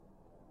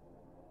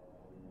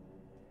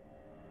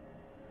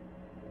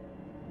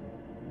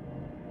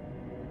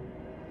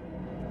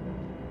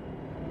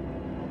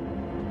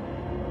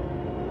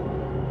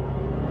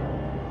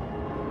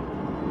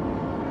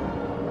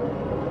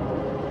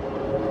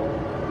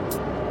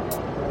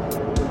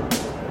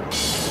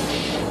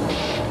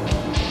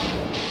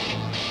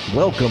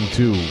Welcome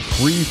to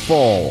Free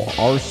Fall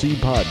RC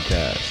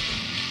Podcast.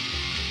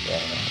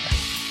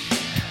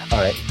 All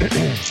right,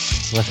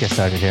 let's get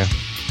started here.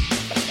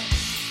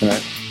 All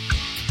right.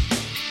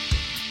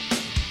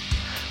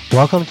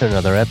 Welcome to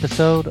another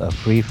episode of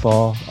Free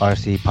Fall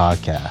RC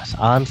Podcast.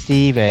 I'm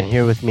Steve, and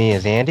here with me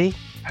is Andy.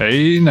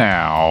 Hey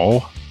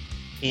now.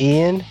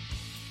 Ian.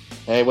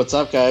 Hey, what's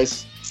up,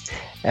 guys?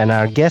 And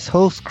our guest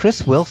host,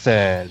 Chris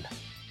Wilson.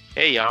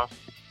 Hey, y'all.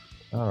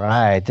 All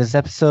right, this is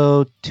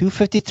episode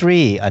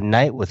 253, A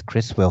Night with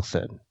Chris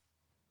Wilson.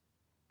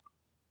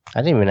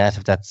 I didn't even ask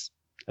if that's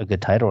a good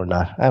title or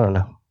not. I don't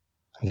know.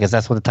 I guess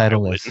that's what the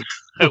title is.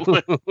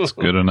 It's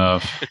good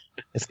enough.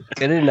 It's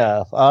good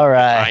enough. All My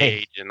right.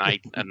 age,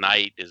 a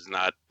night is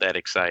not that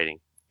exciting.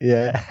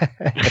 Yeah,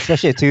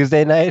 especially a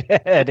Tuesday night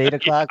at 8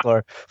 o'clock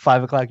or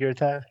 5 o'clock your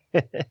time.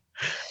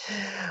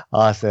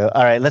 Awesome.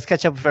 All right, let's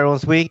catch up with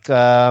everyone's week. Who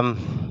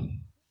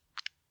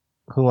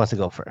wants to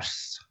go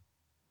first?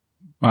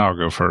 I'll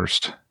go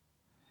first.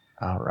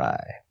 All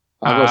right.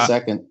 I'll go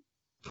second.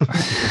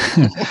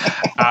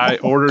 I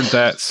ordered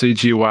that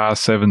CGY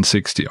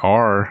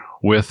 760R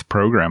with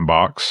program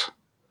box.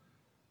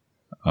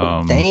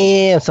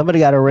 Damn, somebody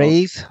got a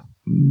raise.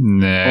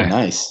 Nah. Oh,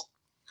 nice.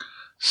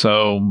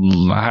 So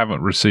I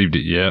haven't received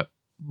it yet.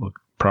 We'll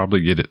probably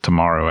get it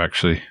tomorrow,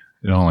 actually.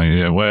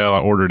 I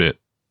ordered it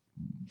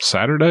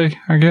Saturday,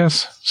 I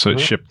guess. So it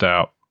shipped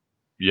out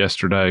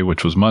yesterday,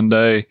 which was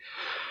Monday.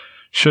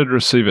 Should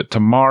receive it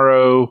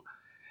tomorrow.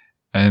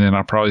 And then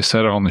I'll probably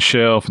set it on the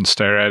shelf and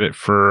stare at it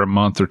for a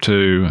month or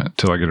two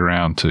until I get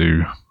around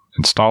to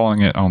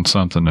installing it on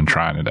something and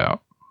trying it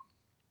out.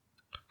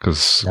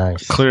 Because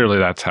clearly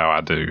that's how I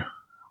do.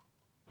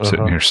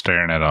 Sitting here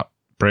staring at a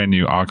brand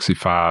new Oxy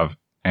 5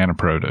 and a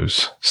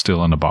Protos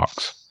still in the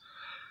box.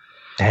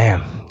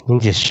 Damn, you can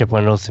just ship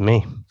one of those to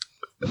me.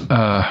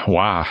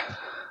 Why?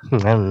 I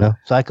don't know.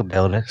 So I could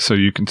build it. So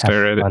you can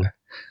stare at it.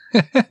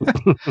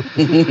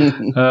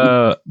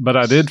 But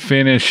I did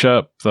finish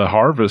up the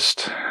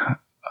harvest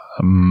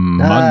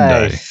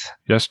Monday,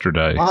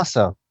 yesterday.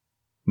 Awesome.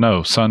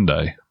 No,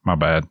 Sunday. My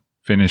bad.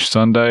 Finished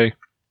Sunday.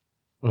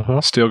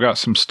 Still got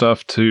some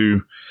stuff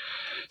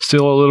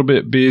still a little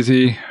bit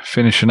busy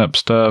finishing up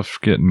stuff,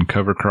 getting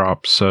cover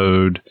crops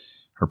sowed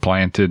or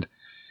planted,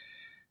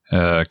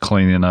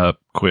 cleaning up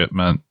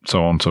equipment,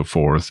 so on and so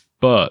forth.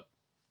 But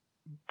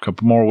a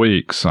couple more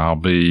weeks, I'll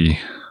be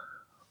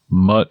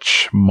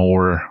much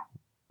more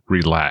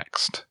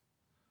relaxed.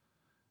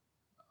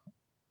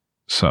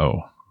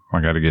 So I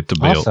got to get to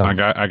build. Awesome. I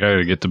got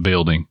to get to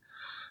building.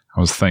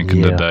 I was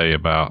thinking today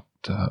about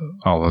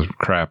all the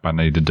crap I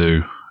need to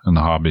do in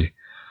the hobby.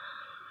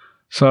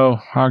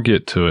 So I'll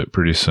get to it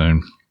pretty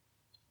soon.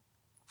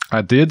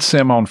 I did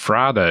sim on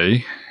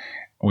Friday.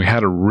 We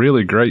had a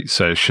really great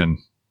session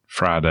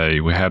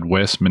Friday. We had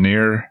Wes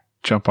Manier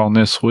jump on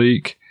this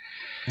week.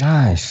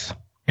 Nice.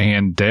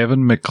 And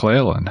Devin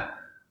McClellan.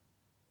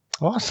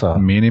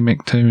 Awesome. Minnie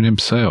McToon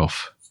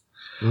himself.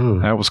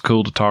 That was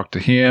cool to talk to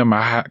him.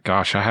 I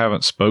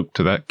haven't spoke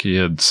to that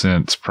kid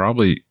since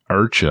probably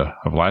IRCHA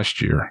of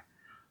last year.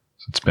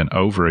 So it's been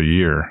over a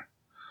year.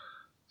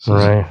 So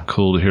It's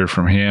cool to hear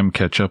from him,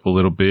 catch up a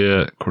little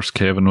bit. Of course,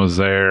 Kevin was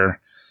there.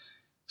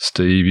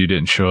 Steve, you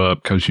didn't show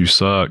up because you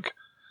suck.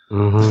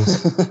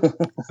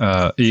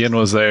 Ian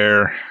was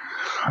there.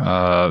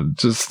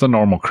 Just the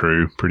normal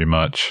crew, pretty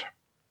much.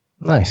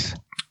 Nice.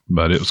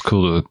 But it was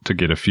cool to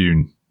get a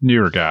few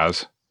newer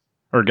guys,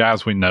 or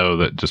guys we know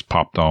that just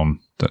popped on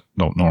that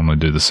don't normally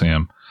do the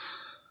sim.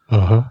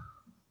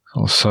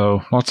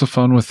 So lots of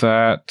fun with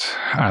that.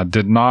 I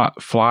did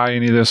not fly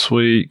any this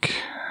week.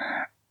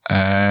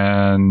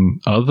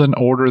 And other than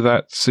order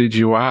that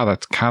CGY,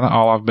 that's kind of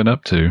all I've been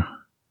up to.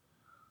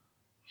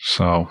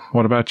 So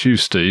what about you,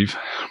 Steve?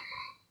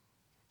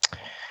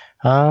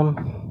 Yeah,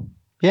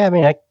 I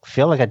mean, I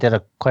feel like I did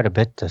quite a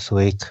bit this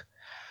week.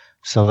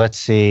 So let's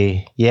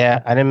see.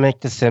 Yeah, I didn't make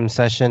the sim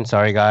session.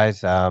 Sorry,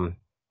 guys.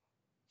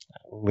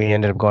 We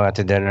ended up going out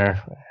to dinner,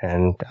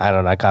 and I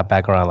don't know. I got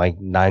back around like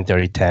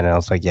 9:30, 10, and I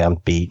was like, yeah, I'm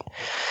beat.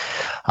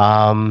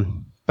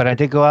 But I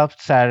did go out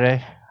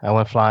Saturday. I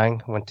went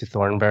flying. Went to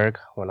Thornburg.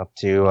 Went up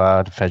to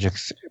the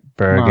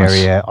Fredericksburg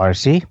area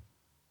RC,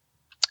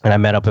 and I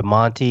met up with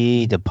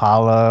Monty,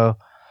 DePaulo,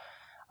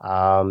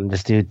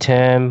 this dude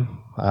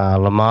Tim,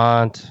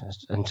 Lamont,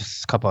 and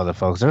just a couple other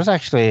folks. There was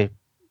actually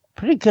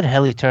pretty good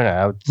heli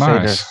turnout. I would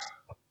say there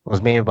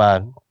was maybe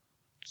about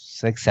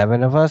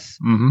 6-7 of us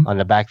on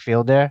the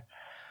backfield there.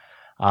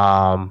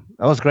 It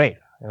was great.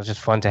 It was just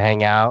fun to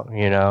hang out,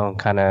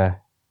 kind of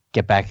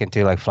get back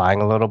into like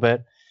flying a little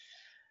bit.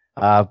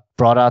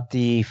 Brought out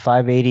the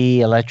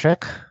 580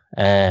 electric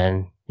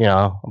and,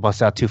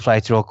 busted out 2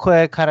 flights real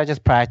quick, kind of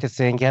just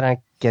practicing,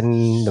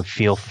 getting the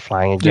feel for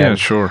flying again. Yeah,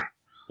 sure.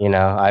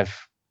 I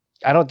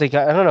don't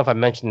know if I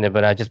mentioned it,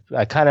 but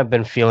I kind of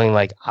been feeling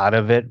like out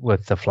of it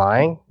with the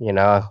flying,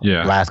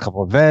 last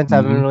couple of events, I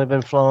haven't really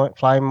been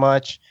flying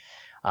much.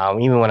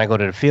 Even when I go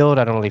to the field,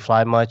 I don't really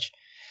fly much.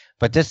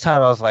 But this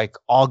time I was like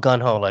all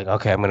gun ho, like,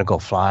 okay, I'm going to go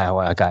fly.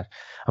 I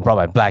brought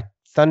my Black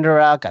Thunder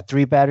out, got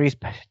 3 batteries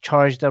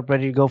charged up,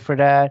 ready to go for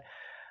that.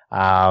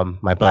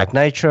 my Black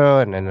Nitro,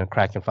 and then the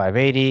Kraken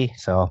 580.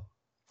 So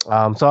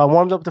I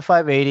warmed up the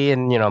 580,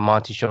 and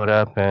Monty showed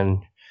up, and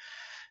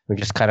we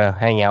just kind of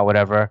hang out,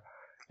 whatever.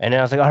 And then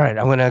I was like, all right,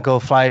 I'm gonna go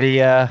fly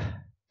the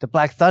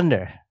Black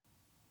Thunder.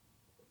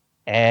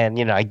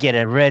 And I get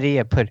it ready.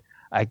 I put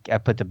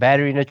the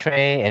battery in the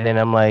tray, and then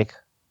I'm like,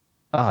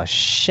 oh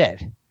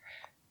shit,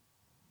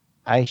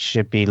 I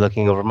should be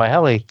looking over my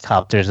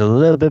helicopters a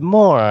little bit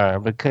more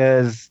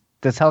because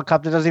this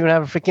helicopter doesn't even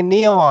have a freaking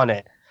Neo on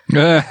it.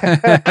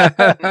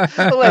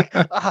 I'm like,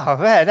 oh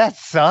man, that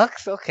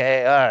sucks.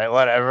 Okay, all right,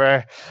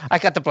 whatever. I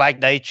got the Black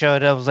Nitro,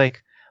 and I was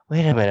like,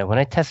 wait a minute. When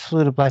I test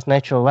flew the Black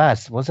Nitro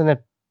last, wasn't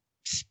it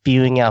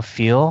spewing out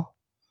fuel?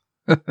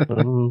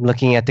 I'm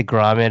looking at the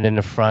grommet in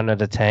the front of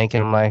the tank,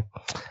 and I'm like,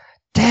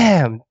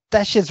 damn,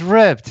 that shit's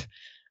ripped.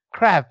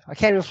 Crap, I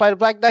can't even fly the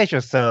Black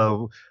Nitro.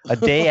 So a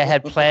day I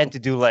had planned to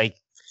do like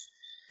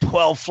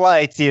 12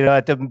 flights,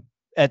 at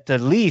the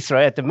least,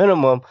 right, at the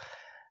minimum,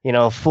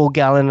 full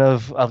gallon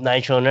of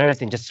nitro and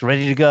everything, just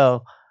ready to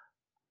go.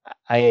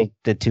 I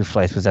did 2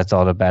 flights because that's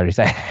all the batteries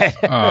I had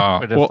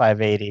for the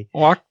 580.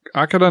 Well,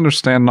 I could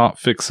understand not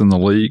fixing the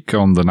leak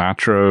on the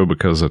nitro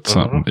because it's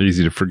something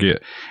easy to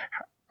forget.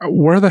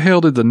 Where the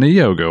hell did the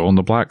Neo go on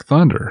the Black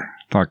Thunder?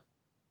 Like,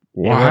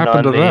 what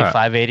happened to that?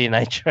 580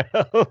 nitro.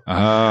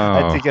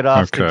 I took it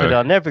off to put it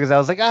on there because I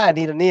was like, I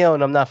need a Neo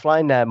and I'm not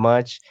flying that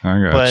much.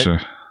 I gotcha.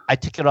 But I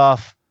took it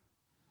off.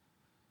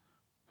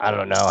 I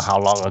don't know how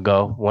long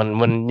ago when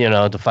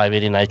the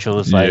 580 nitro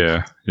was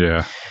like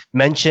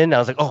mentioned. I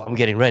was like, oh, I'm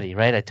getting ready,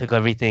 right? I took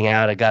everything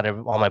out. I got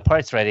all my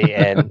parts ready,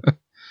 and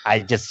I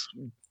just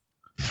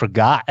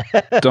forgot.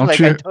 Don't I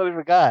totally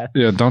forgot.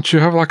 Yeah, don't you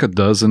have like a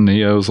dozen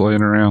Neos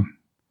laying around?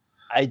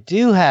 I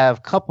do have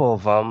a couple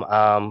of them.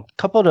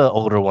 Couple of the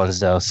older ones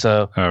though.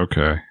 So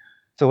okay.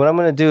 So what I'm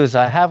gonna do is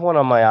I have one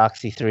on my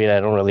Oxy 3 that I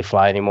don't really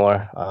fly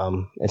anymore.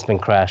 It's been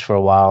crashed for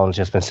a while and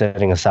just been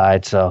sitting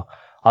aside. So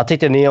I'll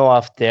take the Neo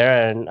off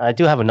there, and I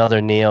do have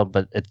another Neo,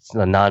 but it's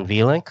a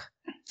non-V-Link.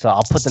 So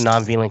I'll put the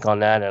non-V-Link on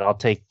that, and I'll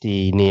take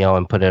the Neo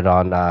and put it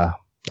on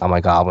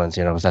my Goblins.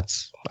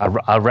 Because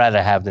I'd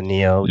rather have the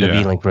Neo, the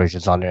V-Link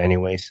versions on there,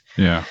 anyways.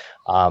 Yeah.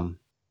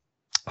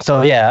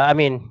 So yeah, I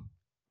mean,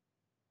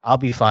 I'll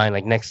be fine.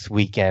 Like next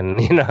weekend,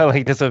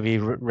 this will be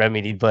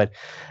remedied. But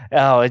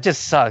it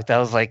just sucked. I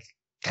was like,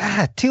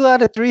 God, 2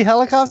 out of 3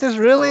 helicopters,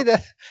 really?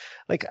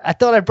 Like, I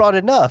thought I brought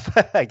enough.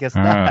 I guess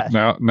not.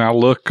 Now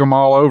look them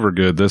all over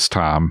good this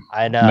time.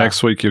 I know.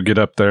 Next week you'll get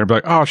up there and be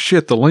like, oh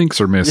shit, the links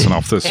are missing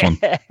off this one.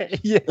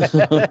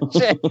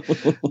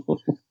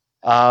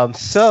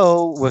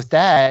 So with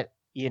that,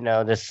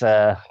 this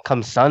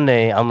come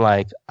Sunday, I'm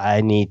like,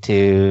 I need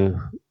to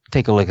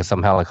take a look at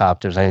some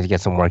helicopters. I need to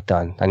get some work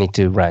done. I need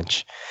to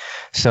wrench.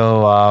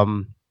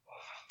 So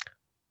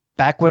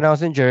back when I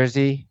was in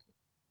Jersey,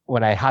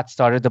 when I hot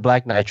started the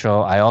Black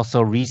Nitro, I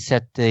also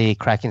reset the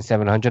Kraken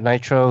 700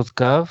 Nitros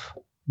Gov,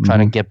 trying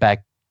to get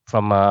back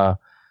from what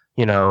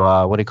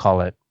do you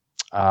call it,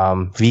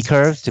 V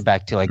curves to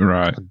back to like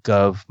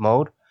Gov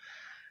mode.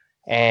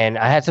 And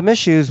I had some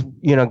issues,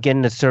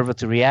 getting the servo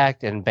to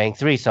react and Bank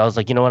 3. So I was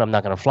like, you know what, I'm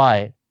not gonna fly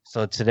it.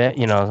 So today,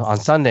 on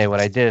Sunday, what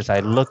I did is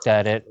I looked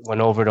at it,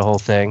 went over the whole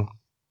thing,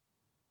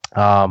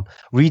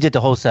 redid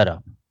the whole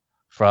setup.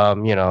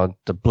 From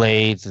the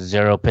blades, the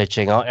zero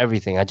pitching,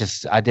 everything. I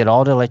did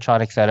all the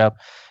electronic setup,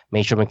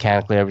 made sure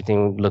mechanically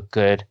everything looked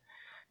good.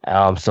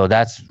 So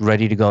that's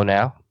ready to go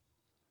now.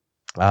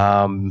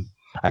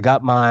 I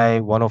got my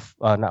not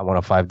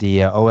 105,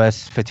 the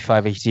OS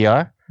 55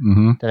 HDR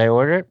that I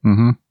ordered.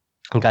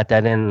 I got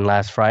that in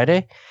last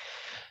Friday.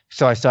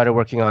 So I started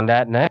working on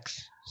that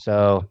next.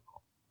 So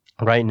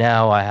right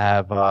now I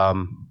have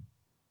the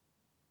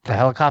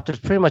helicopter's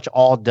pretty much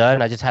all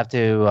done. I just have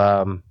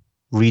to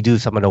redo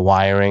some of the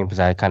wiring because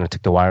I kind of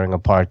took the wiring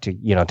apart to,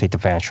 take the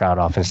fan shroud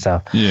off and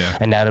stuff. Yeah.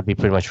 And that'll be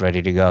pretty much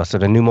ready to go. So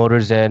the new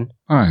motor's in.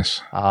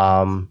 Nice.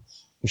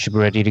 We should be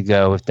ready to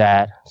go with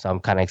that. So I'm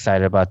kind of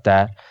excited about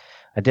that.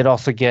 I did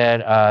also get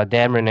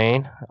Dan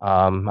Renane.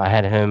 I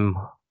had him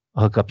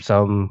hook up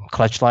some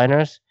clutch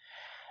liners.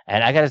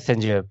 And I got to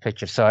send you a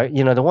picture. So,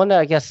 the one that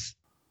I guess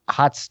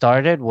hot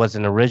started was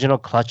an original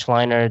clutch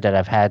liner that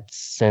I've had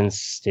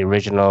since the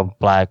original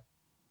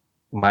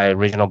my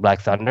original Black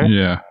Thunder.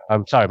 Yeah.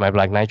 I'm sorry, my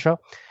Black Nitro.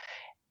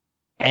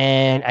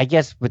 And I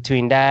guess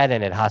between that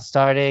and it hot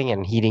starting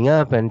and heating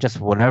up and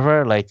just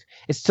whatever, like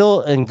it's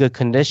still in good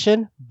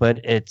condition, but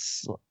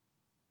it's,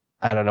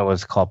 I don't know what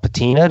it's called,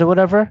 patina or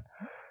whatever.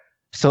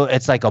 So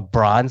it's like a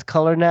bronze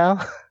color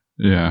now.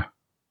 Yeah.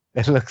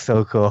 It looks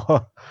so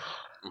cool.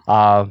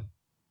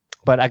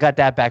 But I got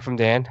that back from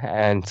Dan,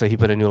 and so he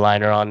put a new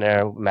liner on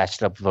there,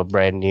 matched up with a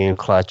brand new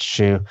clutch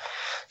shoe.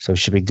 So it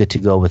should be good to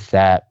go with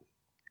that.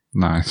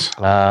 Nice.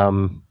 I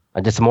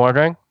did some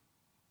ordering.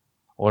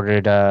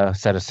 Ordered a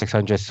set of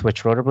 600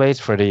 switch rotor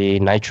blades for the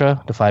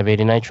Nitro, the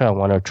 580 Nitro. I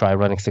want to try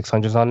running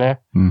 600s on there.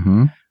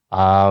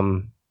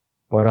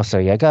 What else?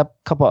 I got a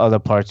couple other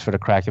parts for the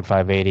Kraken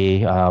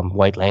 580,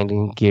 white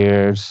landing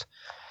gears,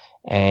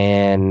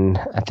 and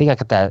I think I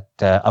got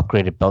the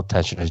upgraded belt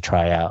tensioner to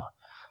try out.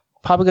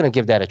 probably gonna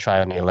give that a try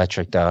on the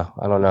electric though.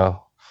 I don't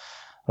know.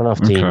 I don't know if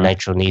the Okay.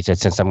 nitro needs it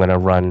since I'm gonna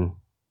run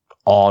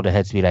all the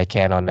head speed I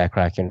can on that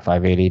Kraken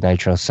 580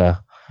 nitro. So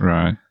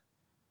Right.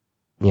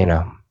 you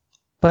know,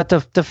 but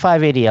the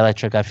 580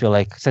 electric, I feel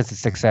like since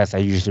it's success, I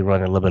usually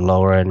run it a little bit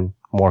lower and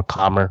more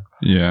calmer.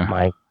 Yeah.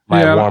 My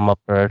Yeah, warm up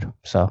bird.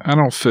 So I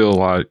don't feel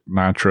like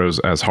nitro's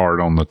as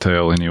hard on the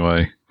tail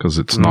anyway because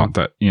it's not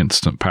that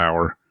instant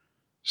power.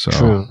 So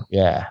true.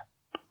 Yeah.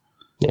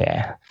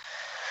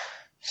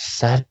 Is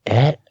that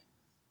it?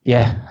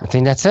 Yeah, I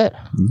think that's it.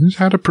 you just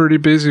had a pretty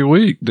busy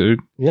week, dude.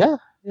 Yeah,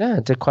 I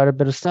did quite a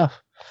bit of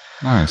stuff.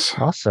 Nice.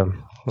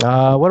 Awesome.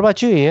 What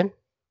about you, Ian?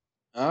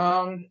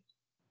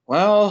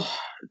 Well,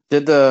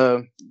 did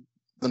the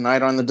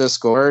night on the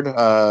Discord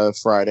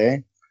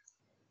Friday.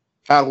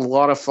 Had a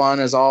lot of fun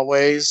as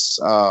always.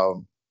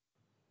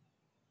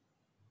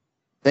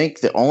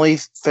 Think the only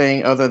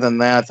thing other than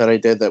that I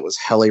did that was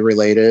heli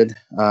related,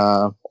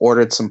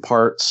 ordered some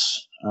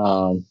parts.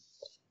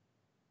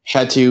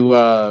 Had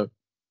to,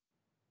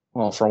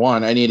 well, for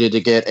one, I needed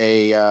to get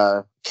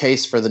a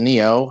case for the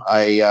Neo.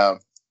 I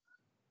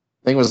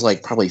think it was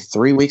like probably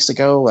 3 weeks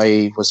ago.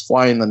 I was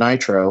flying the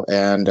Nitro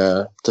and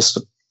just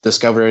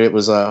discovered it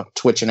was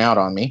twitching out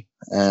on me,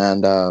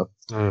 and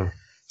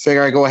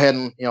figure I go ahead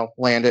and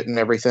land it and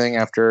everything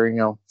after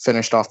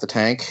finished off the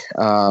tank.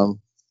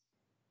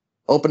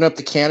 Opened up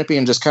the canopy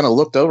and just kind of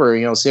looked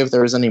over, see if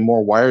there was any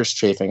more wires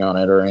chafing on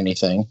it or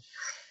anything,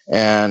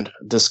 and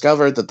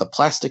discovered that the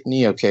plastic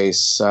Neo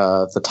case,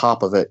 the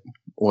top of it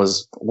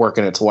was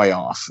working its way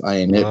off.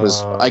 I mean, it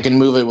was, I can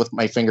move it with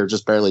my finger,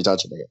 just barely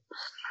touching it.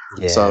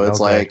 Yeah, So it's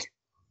like,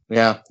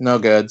 yeah, no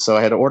good. So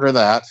I had to order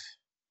that.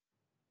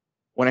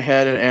 Went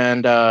ahead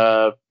and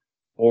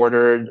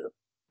ordered,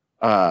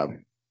 I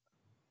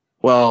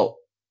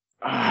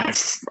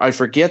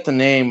forget the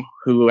name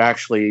who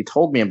actually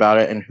told me about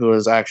it and who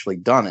has actually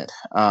done it.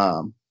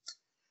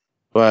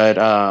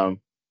 But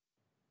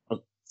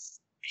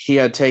he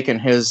had taken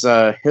his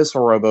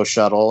Horobo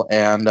shuttle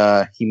and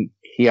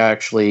he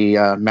actually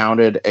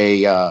mounted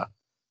a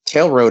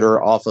tail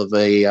rotor off of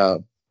a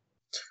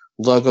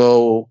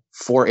Logo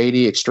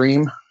 480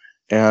 Extreme,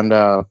 and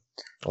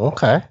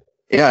okay.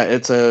 Yeah,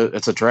 it's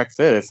a direct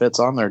fit. It fits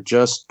on there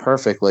just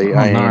perfectly.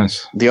 Oh,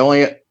 nice. The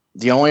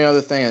only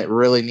other thing that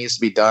really needs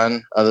to be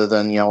done, other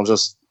than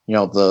just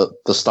the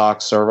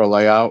stock servo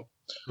layout,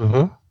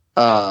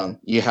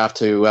 you have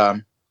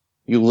to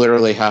you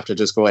literally have to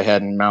just go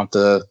ahead and mount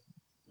the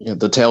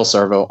tail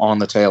servo on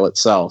the tail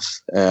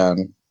itself,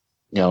 and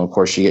of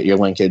course you get your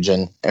linkage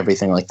and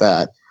everything like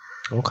that.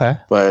 Okay.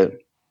 But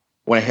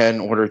went ahead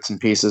and ordered some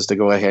pieces to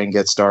go ahead and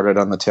get started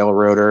on the tail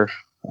rotor.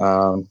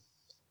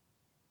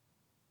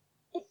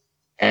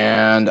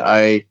 And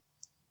I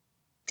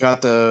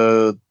got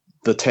the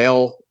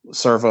tail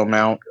servo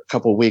mount a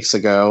couple of weeks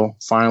ago.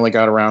 Finally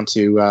got around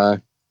to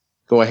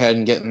go ahead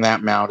and getting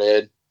that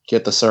mounted,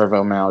 get the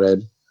servo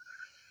mounted.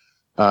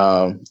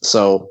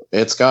 So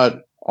it's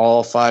got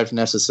all 5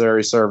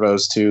 necessary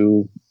servos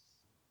to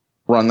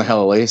run the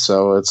heli.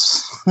 So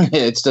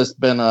it's just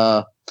been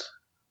a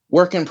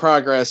work in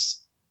progress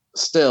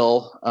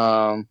still.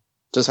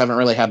 Just haven't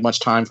really had much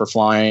time for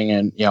flying,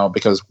 and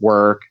because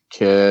work,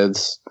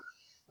 kids,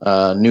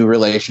 new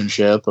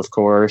relationship, of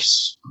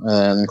course,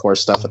 and of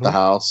course stuff at the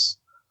house.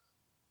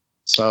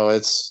 So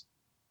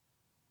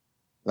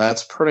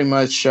that's pretty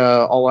much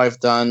all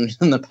I've done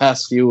in the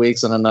past few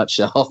weeks in a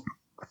nutshell.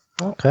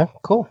 Okay,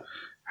 cool.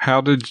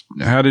 How did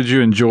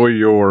you enjoy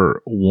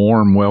your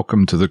warm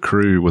welcome to the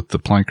crew with the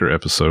Planker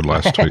episode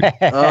last week?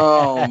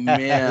 Oh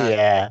man,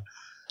 yeah.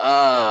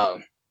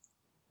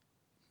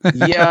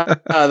 Yeah,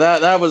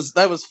 that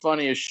was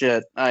funny as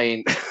shit.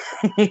 I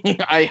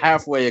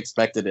halfway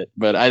expected it,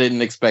 but I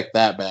didn't expect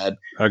that bad.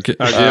 I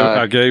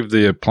gave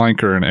the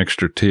Planker an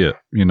extra tip,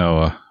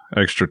 a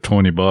extra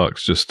 $20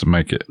 just to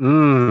make it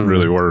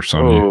really worse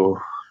on you.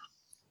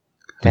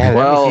 Damn,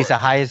 well, he's the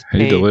highest he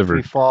paid delivered.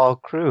 free fall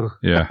crew.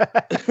 Yeah.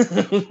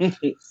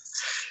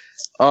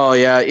 Oh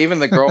yeah, even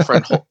the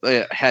girlfriend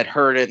had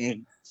heard it,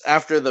 and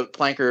after the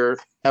Planker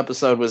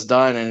episode was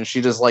done, and she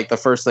just the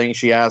first thing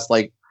she asked,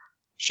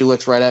 she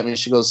looks right at me and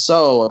she goes,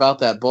 "So about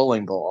that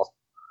bowling ball."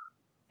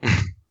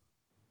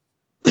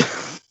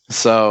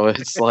 So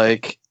it's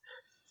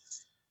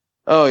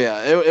oh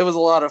yeah, it was a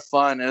lot of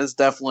fun. It was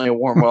definitely a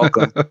warm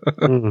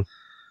welcome.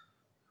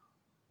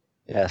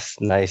 Yes,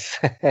 nice.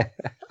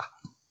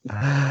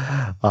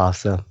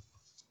 Awesome.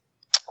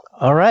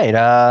 All right.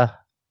 How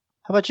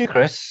about you,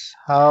 Chris?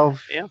 How's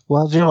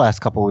your last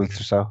couple of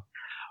weeks or so?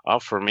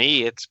 For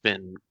me, it's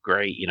been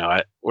great.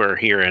 We're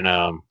here in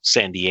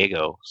San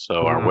Diego,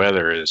 so our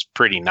weather is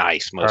pretty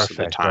nice most of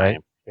the time. Right?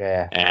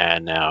 Yeah.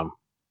 And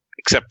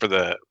except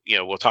for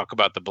we'll talk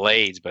about the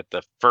blades, but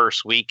the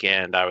first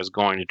weekend I was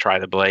going to try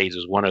the blades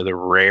was one of the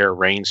rare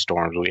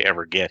rainstorms we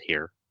ever get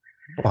here.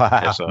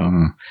 Wow. So,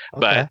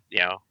 Okay.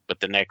 but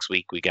the next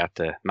week we got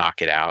to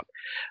knock it out.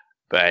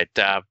 But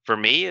for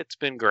me, it's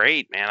been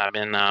great, man. I've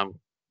been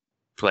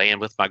playing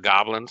with my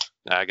goblins.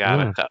 I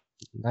got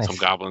some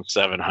Goblin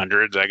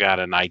 700s. I got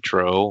a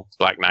Nitro,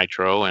 Black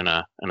Nitro, and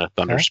a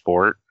Thunder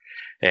Sport.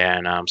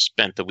 and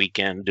spent the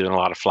weekend doing a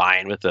lot of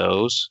flying with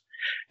those.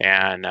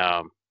 And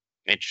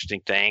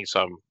interesting thing,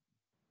 so I'm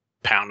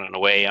pounding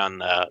away on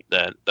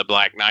the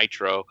Black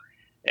Nitro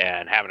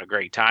and having a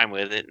great time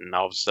with it, and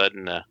all of a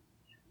sudden the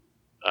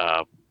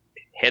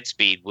head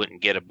speed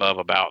wouldn't get above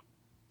about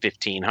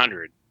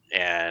 1500,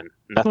 and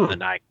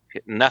nothing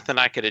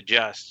I could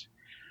adjust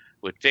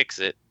would fix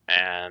it.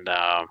 And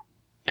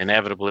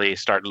inevitably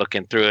started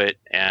looking through it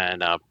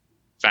and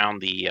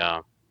found the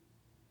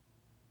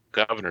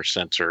governor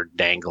sensor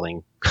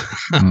dangling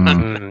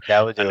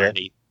that would do it.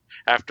 underneath.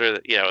 After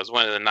it was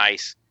one of the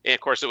nice, and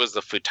of course it was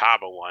the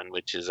Futaba one,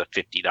 which is a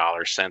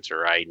 $50 sensor,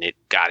 right? And it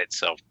got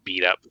itself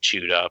beat up and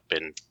chewed up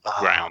and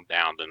ground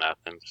down to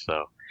nothing.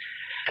 So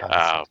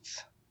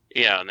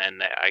and then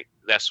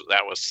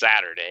that was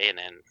Saturday, and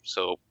then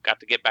so got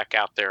to get back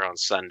out there on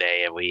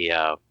Sunday, and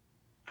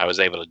I was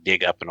able to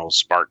dig up an old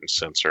Spartan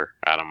sensor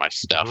out of my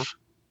stuff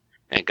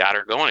and got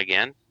her going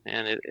again,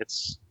 and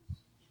it's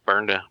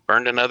burned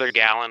another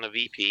gallon of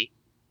EP.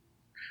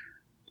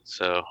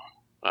 So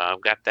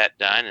I've got that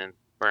done, and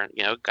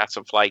got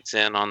some flights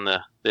in on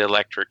the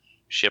electric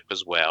ship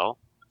as well.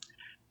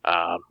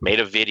 Made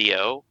a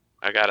video.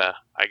 I got a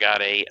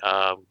Gaui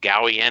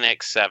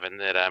NX7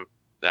 that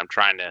I'm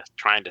trying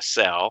to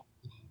sell.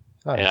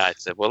 Nice. And I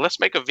said, well, let's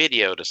make a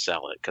video to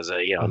sell it, because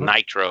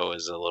Nitro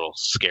is a little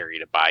scary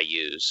to buy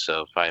used.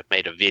 So if I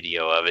made a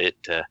video of it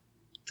to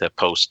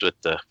post with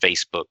the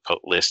Facebook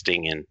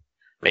listing, and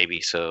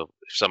maybe so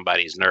if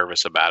somebody's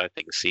nervous about it,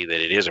 they can see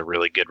that it is a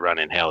really good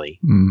running heli.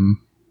 Mm-hmm.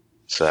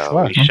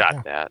 So we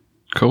shot that.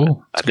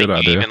 Cool. I think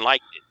you even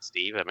liked it,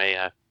 Steve. I may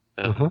I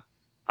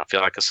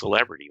feel like a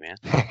celebrity, man.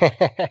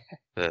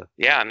 And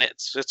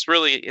it's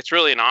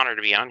really an honor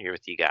to be on here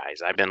with you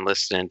guys. I've been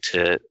listening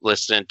to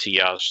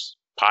y'all's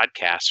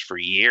podcast for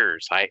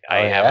years. I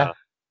had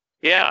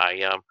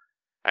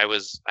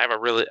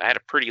a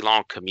pretty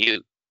long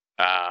commute,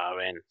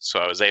 and so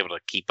I was able to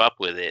keep up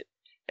with it.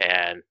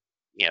 And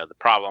the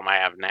problem I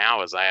have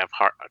now is I have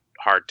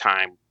hard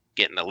time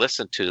getting to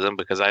listen to them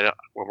because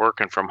we're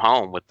working from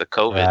home with the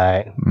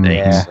COVID thing.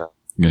 Yeah. So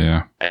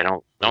yeah. I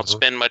don't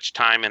spend much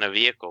time in a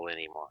vehicle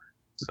anymore.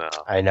 So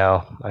I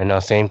know,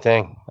 same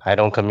thing. I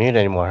don't commute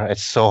anymore.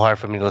 It's so hard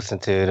for me to listen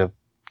to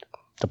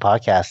the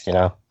podcast,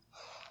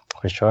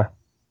 for sure.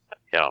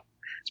 Yeah,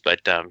 but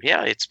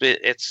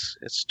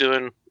it's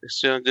doing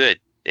good.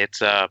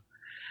 It's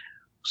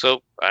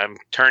so I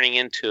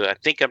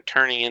think I'm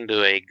turning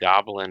into a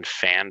Goblin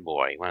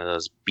fanboy, one of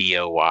those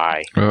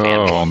BOY.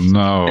 Oh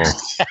no,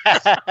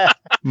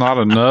 not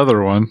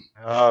another one.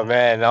 Oh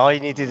man, all you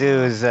need to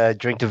do is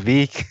drink the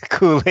Veek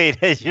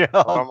Kool-Aid at your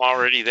home. I'm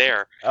already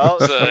there. Oh,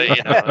 so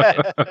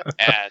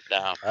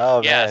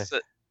man. So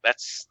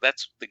that's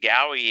the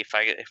Gaui. If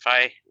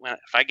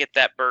I get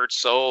that bird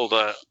sold,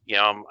 I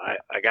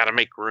got to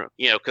make room.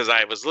 Because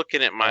I was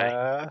looking at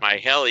my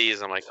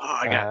helis. I'm like,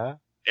 I got.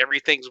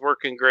 Everything's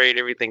working great.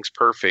 Everything's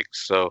perfect.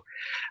 So,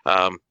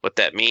 what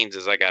that means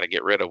is I got to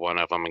get rid of one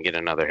of them and get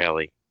another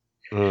heli.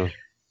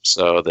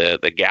 So the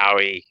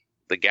Gaui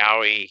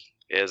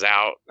is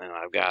out, and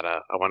I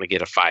want to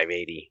get a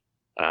 580,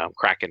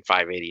 Kraken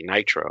 580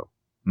 Nitro.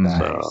 Nice.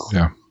 So,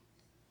 yeah.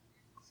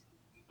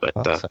 But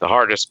the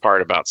hardest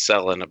part about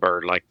selling a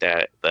bird like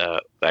that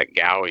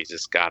Gaui's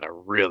just got a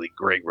really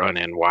great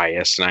run-in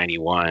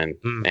YS91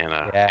 and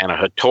a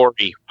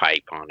Hattori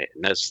pipe on it.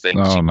 And those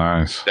things,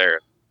 nice. They're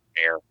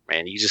air,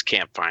 man. You just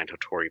can't find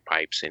Hattori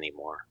pipes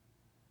anymore.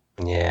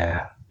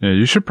 Yeah. Yeah,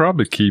 you should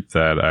probably keep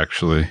that,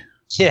 actually.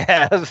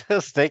 Yeah, I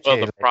was thinking.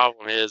 Well, the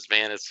problem is,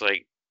 man, it's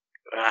like,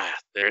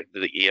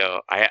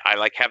 I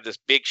like have this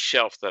big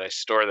shelf that I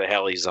store the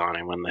helis on,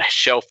 and when the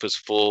shelf is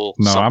full,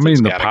 no, I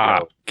mean the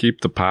pipe. Go.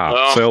 Keep the pipe.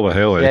 Oh. Sell the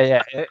heli.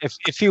 Yeah.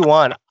 If you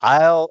want,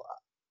 I'll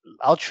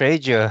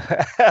trade you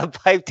a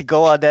pipe to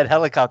go on that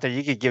helicopter.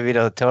 You could give me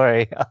the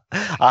Hattori.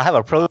 I'll have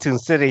a Pro Tune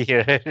sitting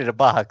here in a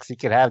box. You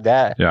can have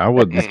that. Yeah, I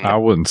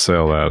wouldn't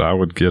sell that. I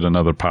would get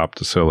another pipe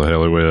to sell the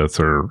heli with,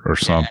 or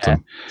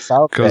something.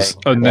 Because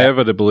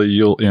inevitably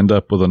you'll end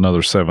up with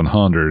another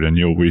 700, and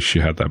you'll wish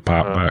you had that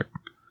pipe back.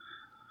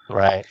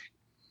 Right.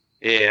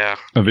 Yeah.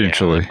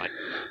 Eventually. Yeah,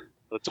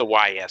 it's a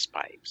YS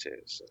pipe too.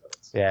 So.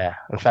 Yeah.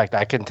 In fact,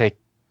 I can take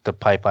the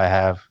pipe I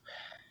have.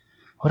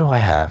 What do I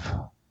have?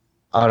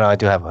 Oh no, I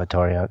do have a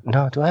Hattori.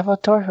 No, do I have a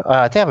Hattori?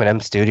 I think I have an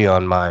M Studio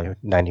on my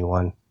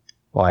 91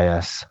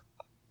 YS.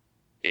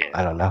 Yeah.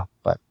 I don't know,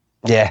 but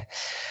yeah.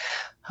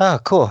 Oh,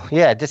 cool.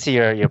 Yeah, I did see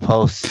your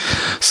post.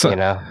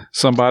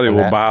 Somebody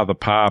will buy the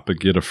pipe and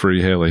get a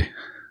free heli.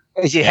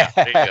 Yeah.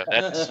 There you go.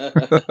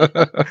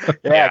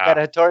 I got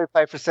a Hattori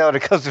pipe for sale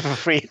that comes with a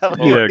free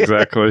heli. Yeah,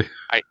 exactly.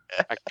 I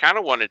kind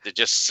of wanted to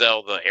just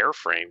sell the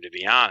airframe, to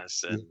be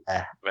honest, but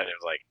it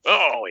was like,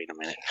 oh, wait a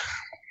minute.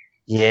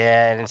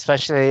 Yeah, and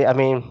especially, an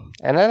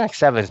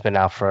NX7's been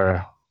out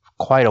for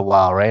quite a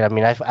while, right? I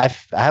mean,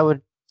 I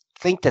would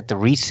think that the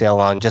resale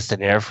on just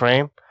an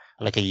airframe,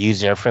 like a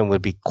used airframe,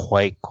 would be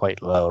quite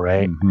low,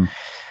 right? Mm-hmm.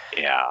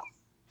 Yeah.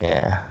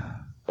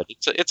 But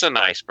it's a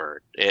nice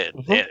bird. They're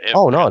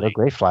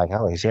great flying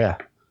helis, yeah.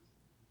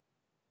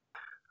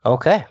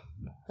 Okay.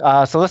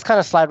 So let's kind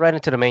of slide right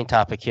into the main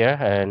topic here,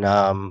 and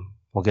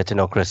we'll get to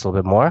know Chris a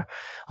little bit more.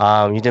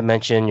 You did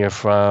mention you're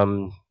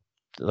from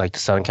like the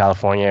Southern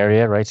California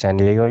area, right? San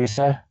Diego, you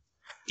said?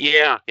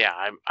 Yeah.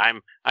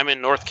 I'm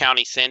in North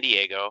County, San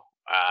Diego,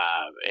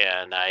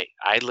 and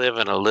I live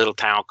in a little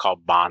town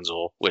called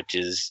Bonsall, which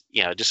is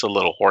just a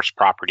little horse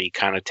property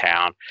kind of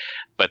town.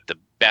 But the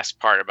best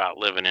part about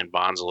living in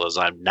Bonsall is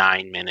I'm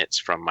 9 minutes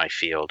from my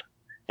field,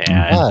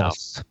 and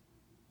Nice.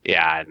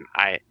 and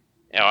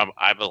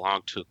I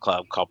belong to a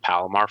club called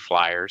Palomar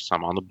Flyers.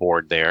 I'm on the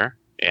board there,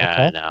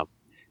 and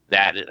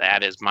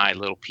that is my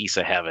little piece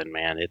of heaven,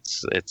 man.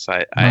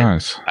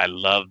 Nice. I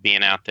love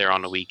being out there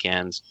on the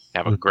weekends.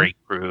 Have a great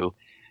crew,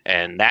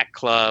 and that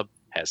club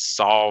has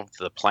solved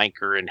the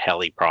planker and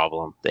heli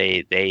problem.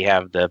 They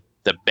have the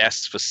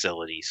best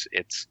facilities.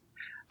 It's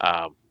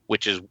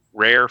which is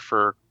rare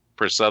for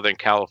Southern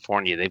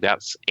California. They've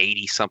got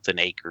 80 something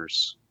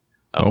acres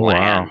of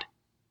land,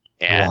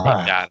 and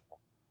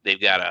they've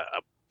got a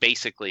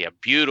basically a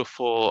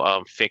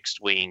beautiful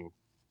fixed wing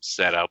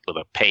set up with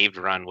a paved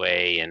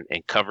runway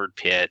and covered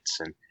pits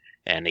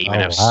and even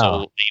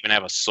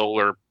have a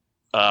solar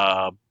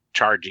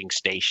charging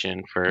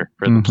station for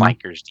the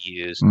plankers to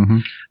use.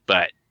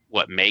 But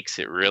what makes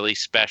it really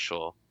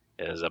special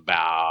is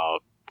about,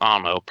 I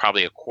don't know,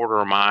 probably a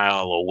quarter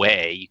mile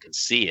away, you can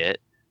see it,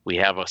 we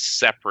have a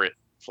separate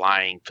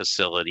flying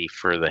facility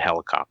for the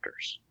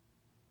helicopters.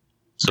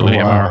 So we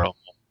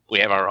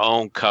have our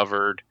own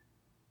covered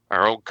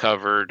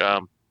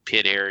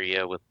pit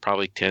area with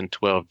probably 10,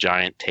 12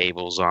 giant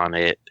tables on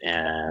it,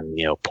 and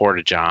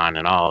porta-john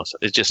and all.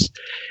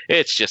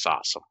 It's just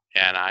awesome.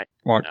 And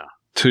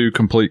two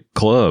complete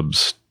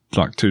clubs,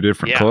 like two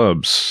different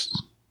clubs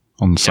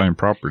on the same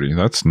property.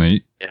 That's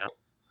neat. Yeah,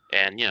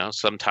 and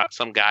sometimes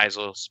some guys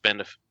will spend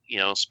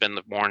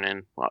the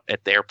morning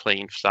at the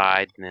airplane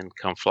side and then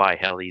come fly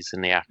helis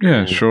in the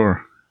afternoon. Yeah,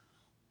 sure.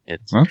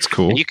 That's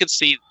cool. And you could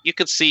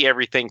see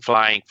everything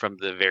flying from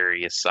the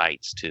various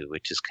sites too,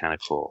 which is kind of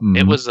cool. Mm-hmm.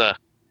 It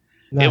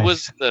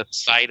was the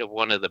site of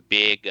one of the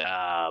big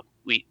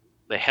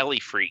the Heli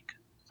Freak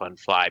Fun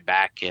Fly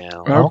back in.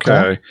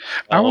 Okay.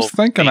 I was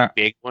thinking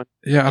big one.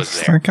 Yeah, I was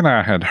thinking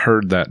I had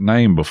heard that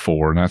name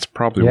before, and that's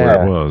probably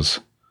where it was.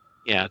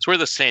 Yeah, it's where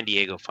the San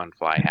Diego Fun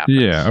Fly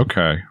happens. Yeah.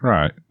 Okay.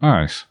 Right.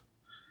 Nice.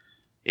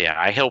 Yeah,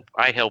 I help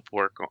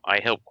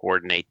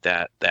coordinate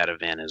that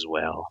event as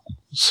well.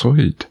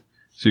 Sweet.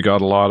 So you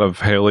got a lot of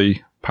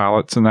heli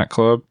pilots in that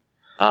club?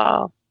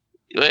 Well,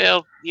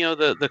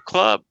 the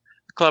club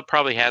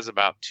probably has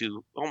about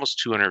almost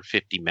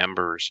 250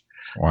 members.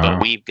 Wow.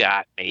 But we've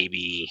got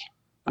maybe,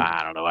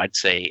 I don't know, I'd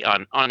say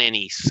on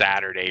any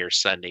Saturday or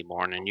Sunday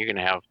morning, you're going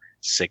to have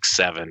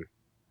 6-7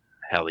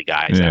 heli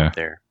guys out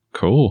there.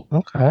 Cool.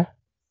 Okay.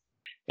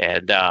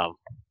 And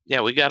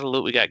we got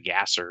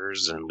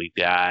gassers, and we've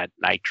got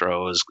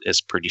nitro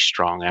is pretty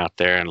strong out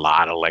there, and a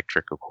lot of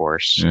electric, of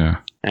course. Yeah.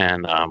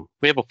 And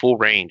we have a full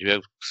range.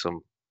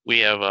 We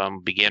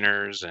have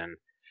beginners, and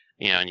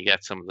and you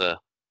got some of the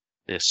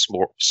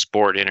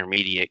sport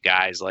intermediate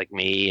guys like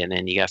me, and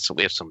then we have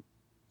some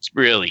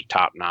really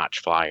top notch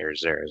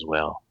flyers there as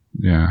well.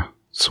 Yeah.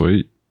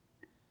 Sweet.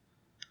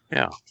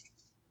 Yeah.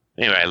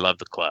 Anyway, I love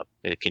the club.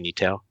 Can you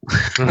tell?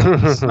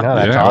 That's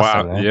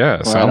awesome. Wow.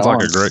 Yeah. Sounds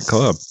like a great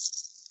club.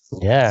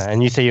 Yeah.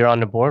 And you say you're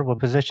on the board. What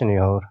position do you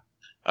hold?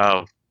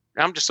 Oh,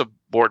 I'm just a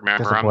board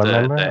member. I'm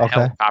the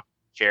helicopter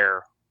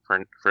chair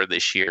for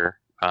this year.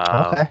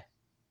 Okay.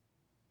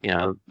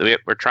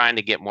 We're trying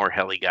to get more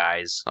heli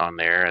guys on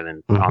there and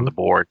then on the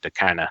board to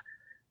kind of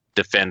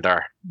defend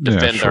our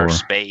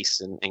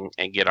space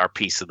and get our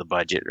piece of the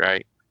budget,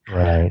 right?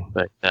 Right.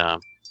 But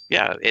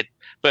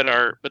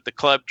the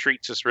club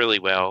treats us really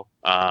well,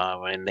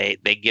 and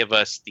they give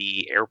us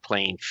the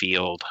airplane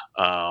field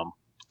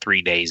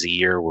 3 days a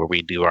year where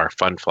we do our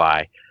fun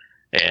fly,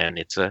 and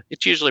it's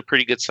usually a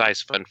pretty good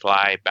sized fun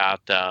fly.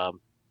 About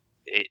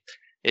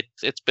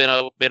it's been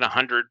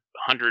 100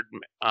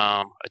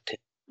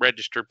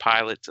 registered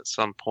pilots at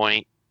some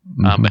point,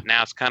 but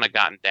now it's kind of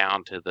gotten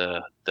down to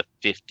the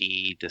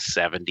 50 to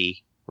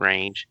 70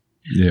 range.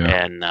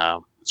 Yeah, and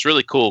it's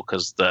really cool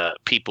because the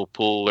people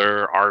pull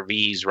their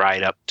RVs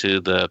right up to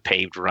the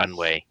paved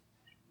runway,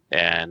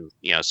 and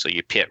so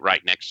you pit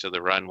right next to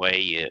the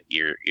runway.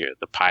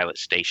 The pilot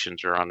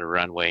stations are on the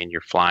runway, and you're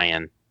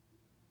flying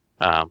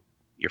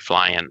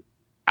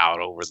out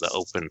over the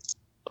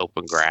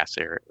open grass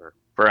area.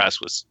 For us,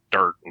 was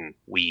dirt and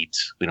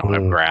weeds. We don't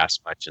have grass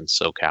much in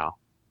SoCal.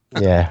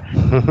 Yeah.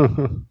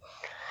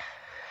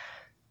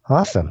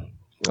 Awesome.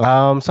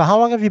 So how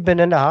long have you been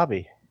in the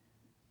hobby?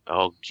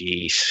 Oh,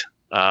 geez.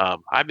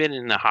 I've been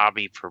in the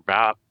hobby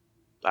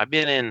I've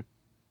been in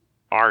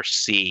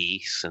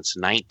RC since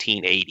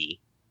 1980.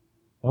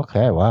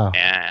 Okay, wow.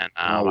 And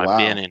I've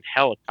been in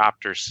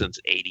helicopters since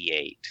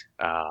 88.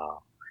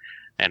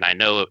 And I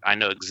know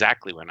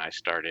exactly when I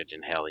started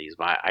in helis.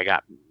 I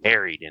got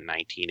married in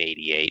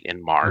 1988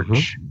 in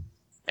March.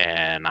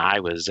 And I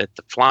was at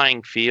the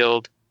flying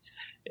field.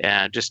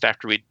 And just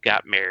after we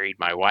got married,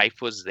 my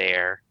wife was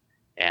there,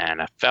 and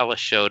a fella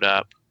showed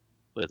up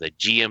with a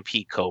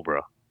GMP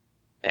Cobra.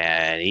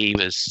 and he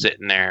was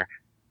sitting there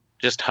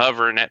just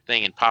hovering that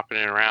thing and popping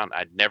it around.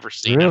 I'd never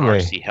seen an Really?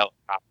 RC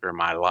helicopter in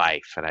my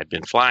life, and I'd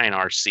been flying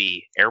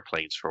RC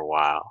airplanes for a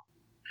while.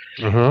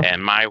 Mm-hmm.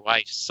 And my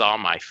wife saw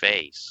my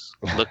face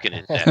looking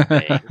at that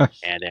thing,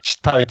 and She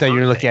probably thought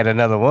you were looking at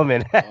another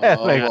woman.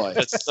 Oh, Like, boy.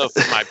 so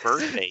for my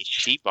birthday,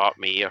 she bought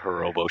me a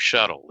Hirobo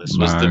shuttle. This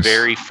was the Nice.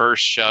 very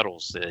first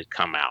shuttles that had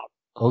come out.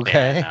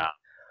 okay. And,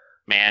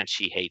 man,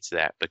 she hates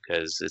that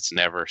because it's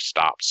never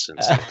stopped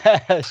since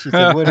then. She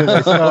said, "What did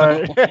I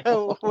start?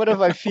 What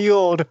have I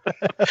fueled?"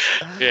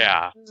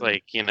 Yeah, it's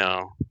like,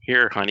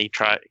 here, honey,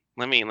 try.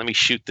 Let me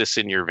shoot this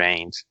in your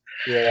veins.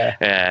 Yeah.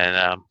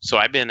 And so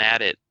I've been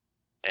at it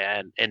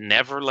and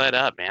never let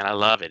up, man. I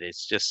love it.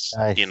 It's just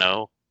Nice.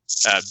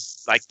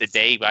 like the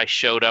day I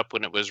showed up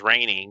when it was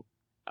raining.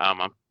 I'm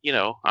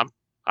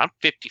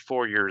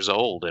 54 years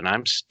old and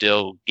I'm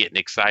still getting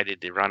excited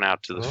to run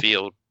out to the Mhm.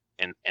 field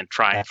and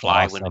try and That's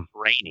fly when awesome. it's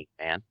raining,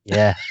 man.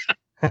 Yeah.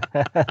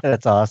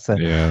 That's awesome.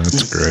 Yeah,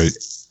 that's great.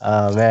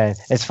 Oh man,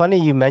 it's funny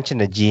you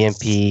mentioned the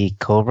GMP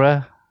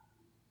Cobra.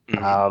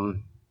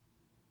 Mhm.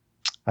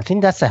 I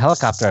think that's the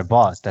helicopter I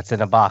bought. That's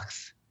in a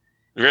box.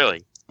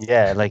 Really?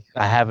 Yeah, like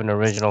I have an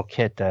original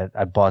kit that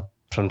I bought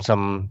from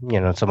some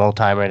old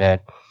timer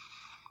that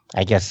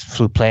I guess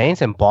flew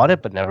planes and bought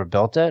it but never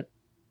built it.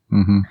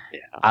 Mm-hmm.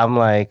 I'm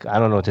like, I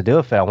don't know what to do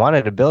with it. I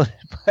wanted to build it,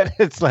 but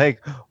it's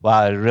like,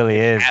 wow, it really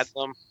is. Had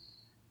them.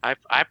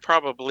 I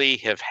probably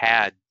have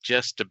had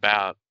just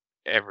about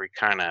every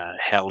kind of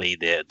heli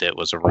that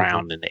was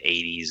around in the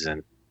 80s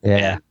and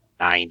Yeah.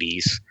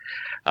 90s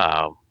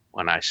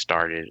when I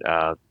started.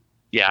 I've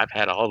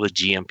had all the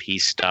GMP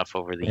stuff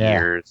over the Yeah.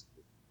 years.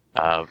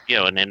 And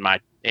in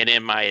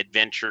my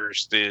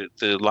adventures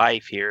through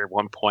life here, at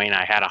one point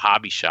I had a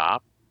hobby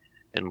shop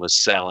and was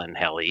selling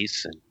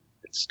helis and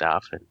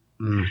stuff, and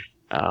Mm.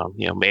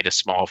 made a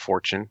small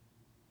fortune.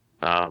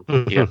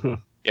 You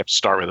have to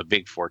start with a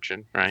big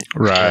fortune, right?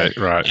 Right.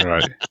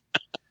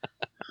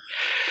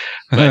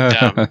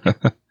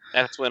 But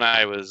that's when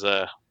I was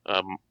a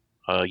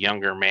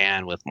younger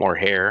man with more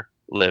hair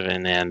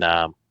living in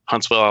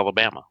Huntsville,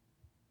 Alabama.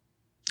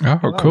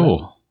 Oh,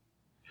 cool.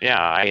 Yeah,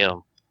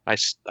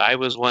 I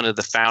was one of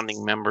the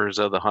founding members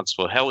of the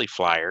Huntsville Heli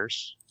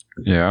Flyers.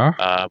 Yeah.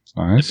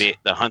 Nice. The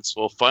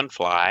Huntsville Fun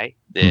Fly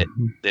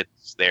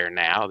that's there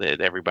now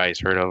that everybody's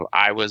heard of.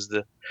 I was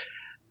the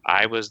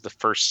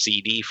first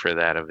CD for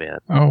that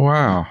event. Oh,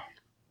 wow.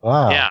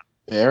 Wow. Yeah.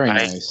 Very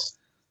nice.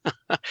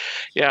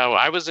 Yeah, well,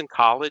 I was in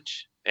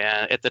college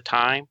at the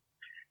time,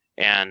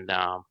 and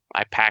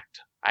I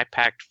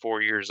packed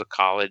 4 years of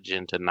college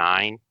into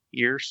 9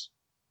 years.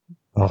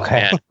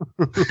 Okay.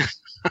 And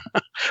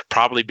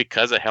probably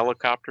because of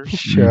helicopters.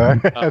 Sure.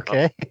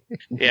 Okay.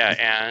 Yeah,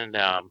 and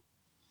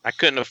I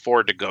couldn't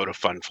afford to go to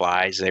fun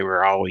flies. They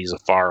were always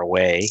far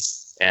away.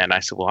 And I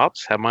said, well, I'll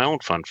just have my own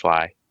fun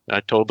fly. And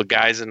I told the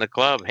guys in the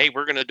club, hey,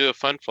 we're going to do a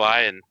fun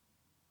fly. And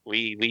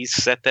we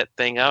set that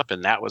thing up.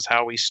 And that was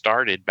how we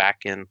started back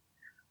in,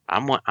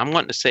 I'm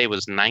wanting to say it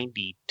was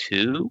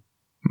 92.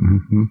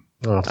 Mm-hmm.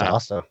 Oh, that's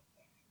awesome.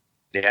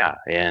 Yeah.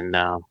 And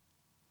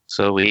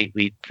so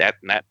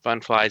that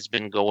fun fly's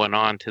been going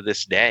on to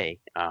this day.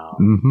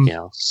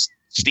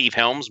 Steve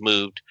Helms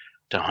moved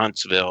to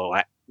Huntsville.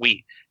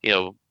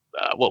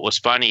 What was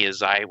funny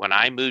is when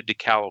I moved to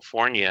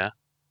California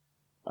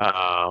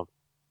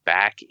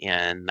back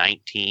in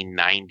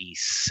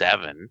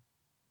 1997,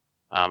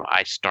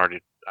 I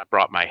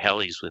brought my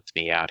helis with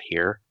me out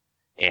here,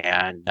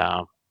 and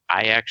I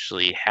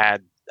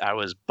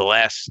was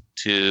blessed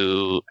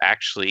to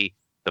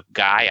the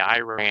guy I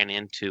ran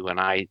into when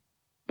I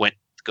went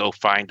to go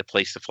find a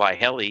place to fly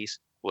helis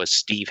was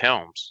Steve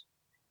Helms.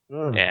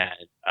 And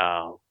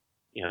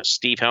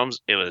Steve Helms.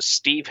 It was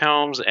Steve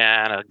Helms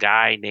and a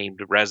guy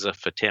named Reza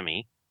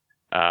Fatemi.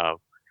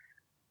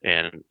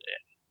 And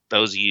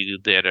those of you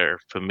that are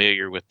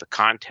familiar with the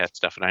contest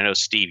stuff, and I know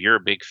Steve, you're a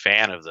big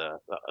fan of the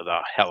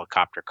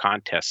helicopter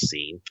contest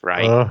scene,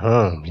 right?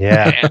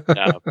 Yeah.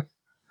 And,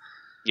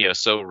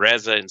 so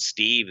Reza and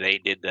Steve, they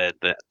did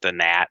the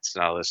Nats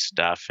and all this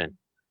stuff, and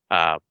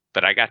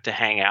but I got to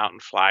hang out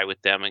and fly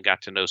with them and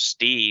got to know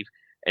Steve,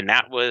 and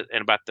that was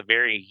about the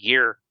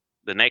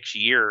next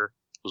year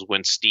was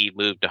when Steve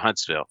moved to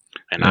Huntsville,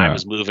 and I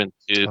was moving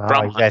from you guys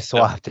Huntsville.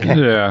 swapped.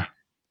 Yeah.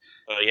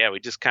 So yeah, we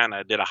just kind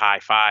of did a high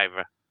five,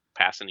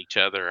 passing each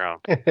other.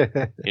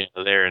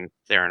 They're in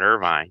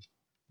Irvine.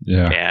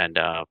 Yeah. And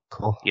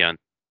Cool. and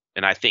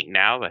I think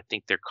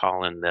they're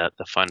calling the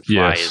fun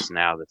fly is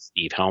now the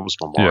Steve Helms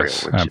Memorial.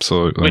 Yes, which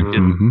absolutely.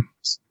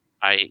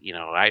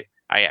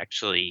 I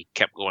actually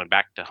kept going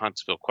back to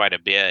Huntsville quite a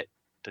bit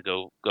to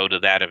go to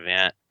that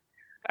event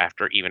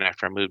after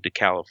I moved to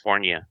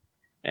California.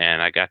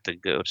 And I got to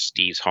go to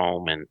Steve's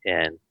home and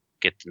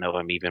get to know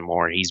him even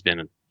more. He's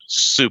been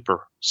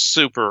super,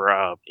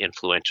 super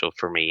influential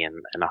for me in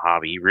the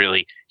hobby.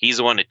 He's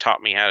the one that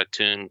taught me how to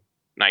tune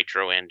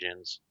nitro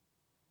engines.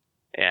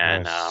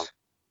 And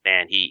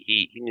and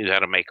he knew how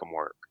to make them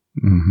work.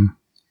 Mm-hmm.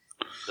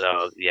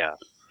 So, yeah.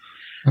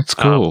 That's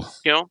cool.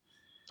 So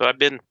I've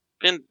been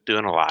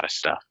doing a lot of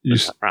stuff.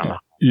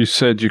 you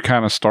said you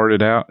kind of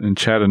started out in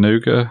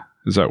Chattanooga.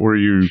 Is that where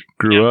you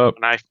grew up?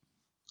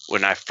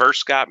 When I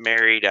first got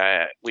married,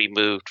 we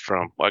moved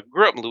I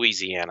grew up in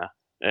Louisiana,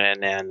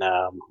 and then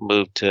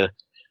moved to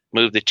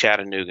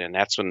Chattanooga, and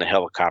that's when the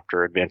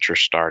helicopter adventure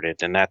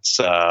started. And that's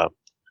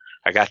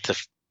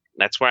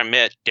that's where I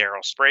met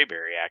Daryl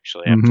Sprayberry.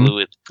 Actually, I flew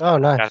with. Oh,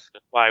 nice. Got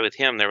to fly with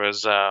him. There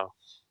was the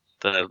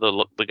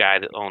guy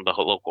that owned the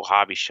local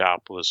hobby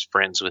shop was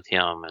friends with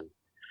him, and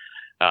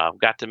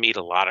got to meet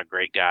a lot of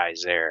great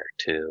guys there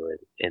too.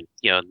 And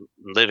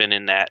living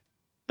in that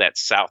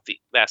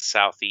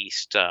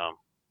southeast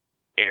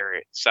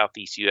area,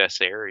 southeast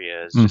U.S.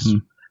 area has just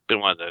been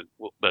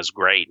was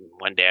great. And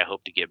one day I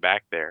hope to get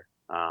back there.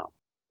 I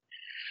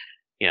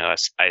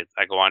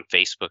go on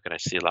Facebook and I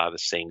see a lot of the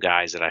same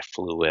guys that I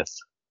flew with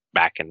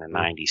back in the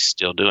 90s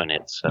still doing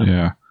it. So.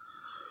 Yeah.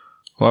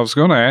 Well, I was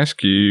going to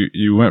ask you,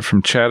 you went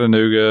from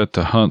Chattanooga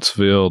to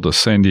Huntsville to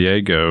San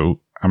Diego.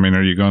 I mean,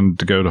 are you going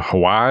to go to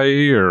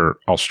Hawaii or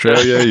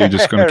Australia? You're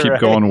just going to keep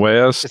going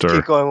west? Just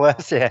keep going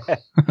west, yeah.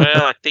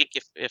 Well, I think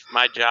if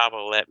my job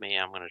will let me,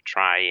 I'm going to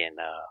try and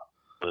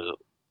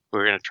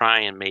we're going to try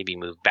and maybe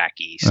move back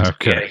east.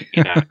 Okay.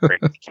 Yeah.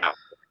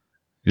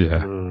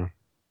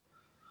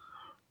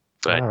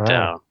 But,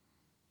 right.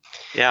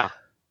 yeah.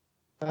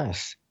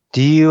 Nice.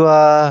 Do you,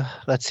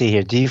 let's see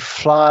here, do you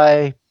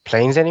fly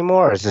planes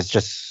anymore, or is it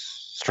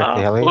just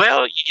strictly heli?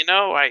 Well,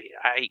 I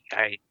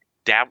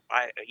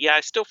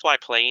still fly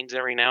planes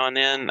every now and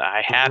then.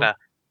 I had a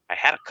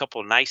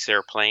couple nice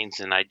airplanes,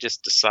 and I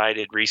just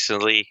decided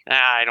recently,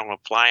 I don't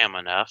want to fly them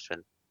enough,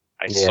 and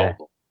I sold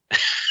them.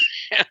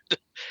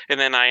 And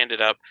then I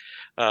ended up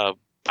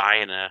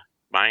buying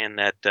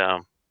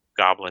that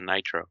Goblin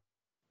Nitro.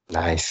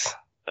 Nice.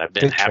 I've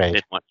been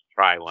wanting to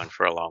try one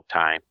for a long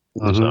time.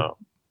 So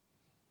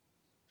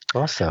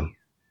awesome.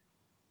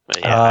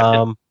 But yeah,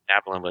 I've been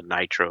dabbling with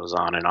nitros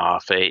on and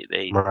off.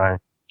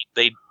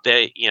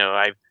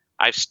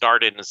 I've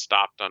started and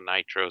stopped on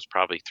nitros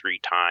probably 3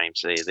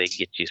 times. They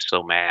get you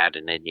so mad,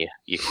 and then you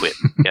quit.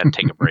 You got to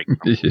take a break from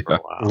them for a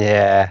while.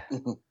 Yeah.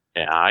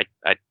 Yeah.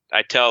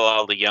 I tell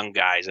all the young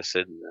guys, I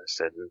said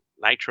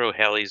nitro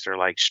helis are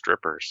like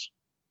strippers.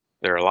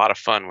 They're a lot of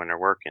fun when they're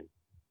working,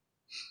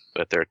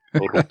 but they're a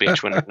total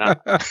bitch when they're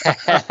not. Nice.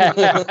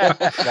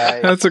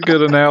 That's a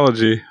good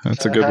analogy.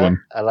 That's a good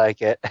one. I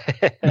like it.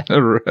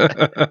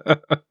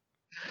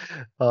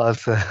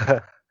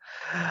 Awesome.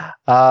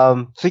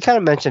 So you kind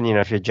of mentioned,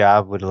 if your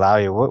job would allow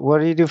you, what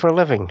do you do for a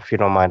living, if you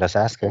don't mind us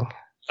asking?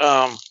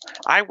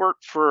 I work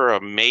for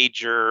a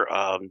major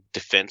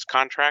defense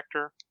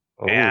contractor.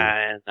 Ooh.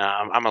 And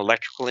I'm an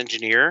electrical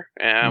engineer,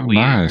 and we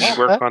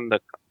work on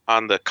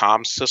the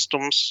comm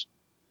systems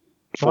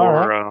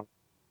for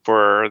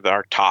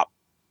our top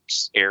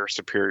air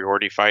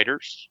superiority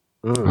fighters.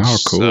 Oh,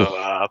 cool!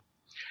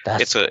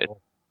 So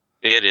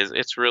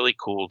it's really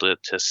cool to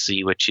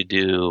see what you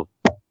do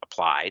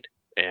applied,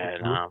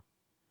 and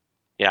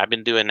I've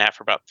been doing that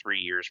for about 3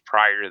 years.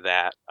 Prior to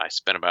that, I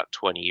spent about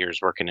 20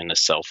 years working in the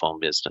cell phone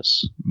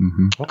business.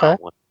 Okay,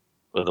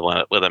 with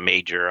a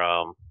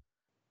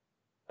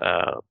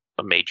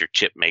major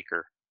chip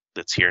maker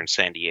that's here in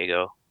San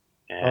Diego,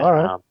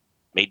 and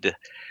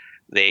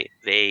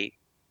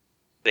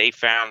they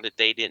found that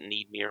they didn't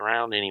need me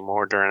around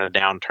anymore during a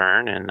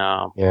downturn, and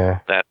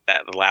that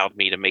allowed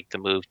me to make the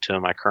move to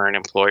my current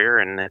employer,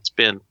 and it's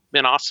been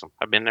awesome.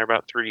 I've been there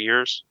about 3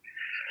 years,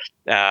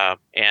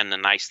 and the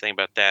nice thing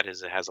about that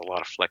is it has a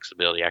lot of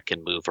flexibility. I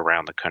can move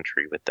around the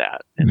country with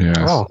that.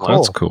 Yeah, cool.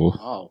 That's cool.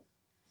 Oh,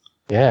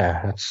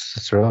 yeah,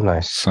 that's real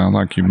nice. Sound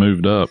like you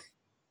moved up.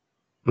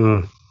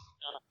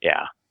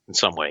 Yeah, in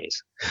some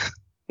ways.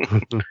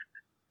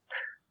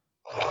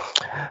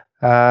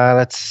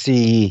 Let's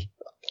see.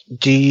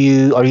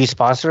 Are you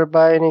sponsored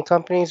by any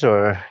companies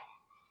or?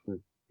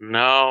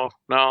 No.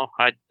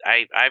 I've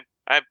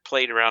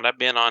played around. I've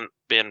been a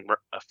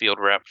field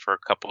rep for a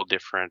couple of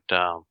different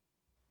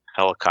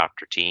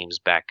helicopter teams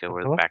back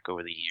over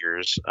the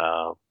years.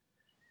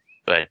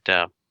 But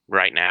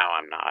right now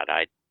I'm not.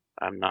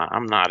 I'm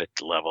not at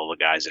the level of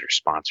the guys that are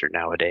sponsored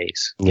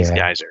nowadays. These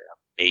guys are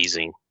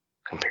amazing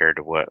compared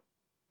to what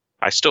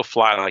I still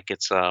fly like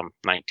it's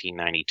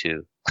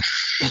 1992.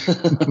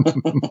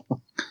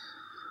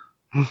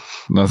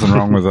 Nothing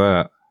wrong with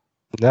that.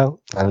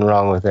 No, nothing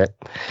wrong with it.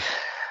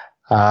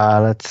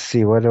 Let's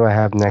see. What do I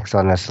have next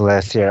on this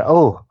list here?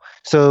 Oh,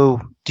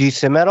 so do you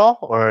sim at all,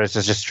 or is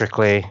it just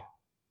strictly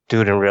do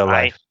it in real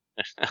life?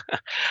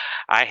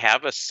 I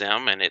have a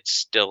sim, and it's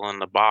still in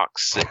the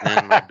box sitting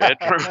in my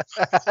bedroom.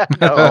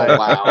 Oh,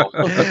 wow.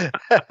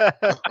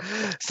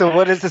 So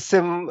what is the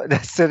sim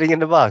that's sitting in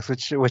the box?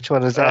 Which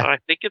one is that? I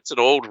think it's an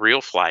old Real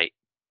Flight.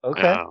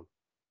 Okay.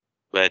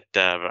 But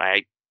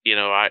I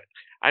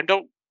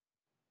don't.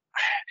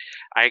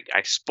 I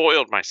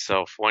spoiled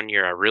myself one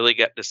year. I really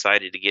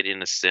decided to get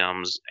into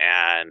sims,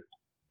 and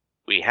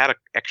we had an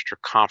extra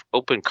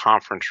open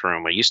conference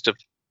room.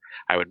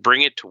 I would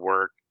bring it to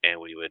work, and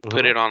we would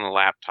put it on the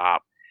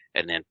laptop,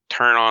 and then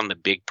turn on the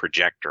big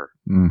projector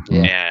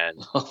and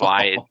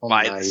fly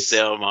nice. the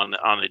sim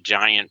on the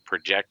giant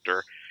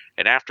projector.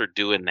 And after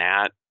doing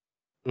that,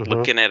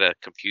 looking at a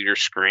computer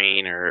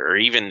screen or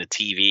even the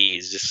TV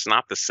is just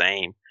not the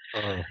same.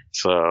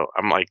 So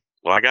I'm like,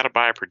 well, I got to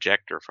buy a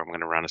projector if I'm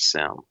going to run a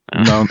sim.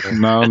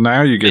 No,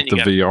 now you get the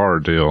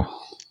VR deal.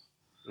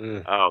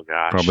 Oh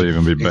gosh, probably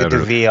even be better. You can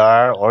do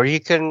VR, or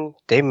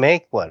they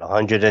make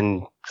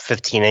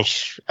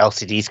 115-inch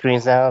LCD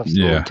screens now. It's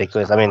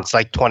ridiculous. I mean, it's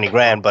like 20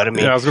 grand, but I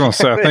mean, I was going to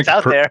say, I think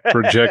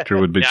projector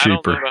would be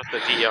cheaper. I don't know if the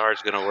VR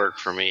is going to work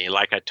for me.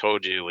 Like I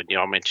told you when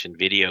y'all mentioned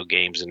video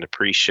games in the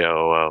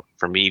pre-show,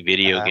 for me,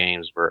 video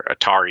games were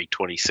Atari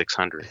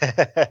 2600.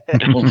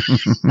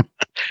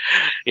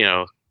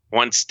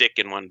 One stick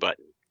and one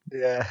button.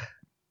 Yeah.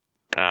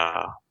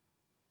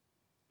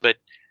 But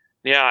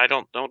yeah, I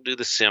don't do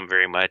the sim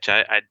very much.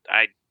 I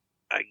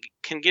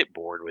can get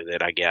bored with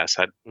it, I guess.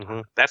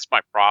 That's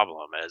my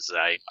problem. Is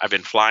I've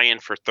been flying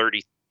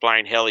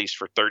helis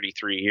for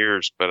 33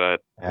 years,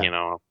 but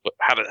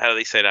how do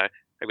they say that?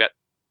 I've got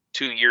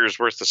 2 years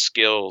worth of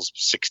skills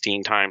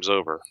 16 times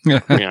over.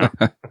 Yeah.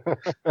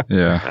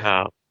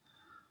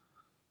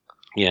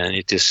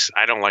 And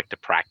I don't like to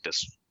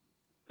practice.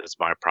 That's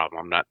my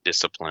problem. I'm not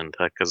disciplined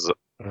because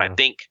I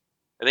think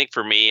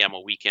for me, I'm a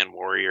weekend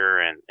warrior,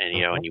 and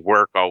and you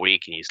work all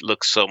week, and you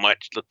look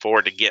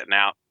forward to getting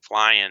out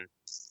flying.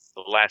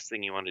 The last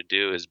thing you want to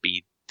do is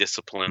be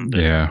disciplined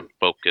and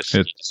focused.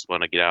 You just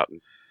want to get out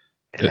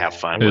and have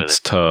fun with it. It's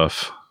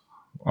tough.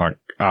 Like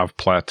I've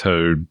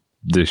plateaued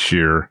this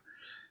year,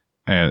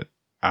 and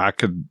I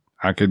could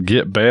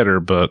get better,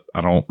 but I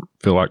don't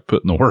feel like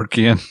putting the work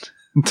in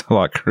to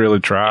like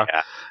really try.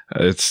 Yeah.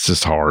 It's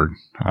just hard.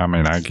 I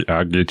mean, I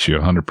get you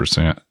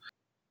 100%.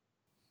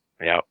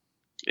 Yeah.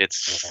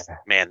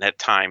 Man, that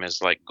time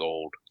is like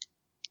gold.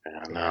 I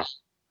don't know.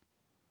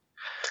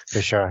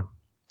 For sure.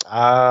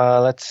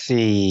 Let's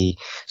see.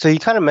 So you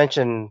kind of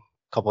mentioned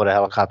a couple of the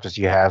helicopters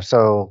you have.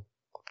 So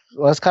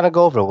let's kind of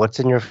go over what's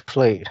in your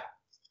fleet.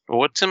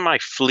 What's in my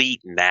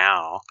fleet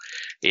now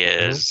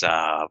is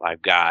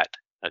I've got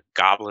a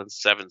Goblin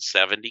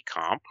 770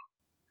 comp.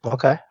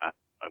 Okay. I've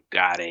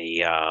got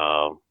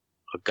a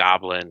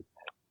Goblin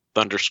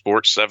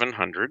Thundersport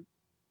 700.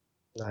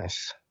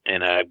 Nice.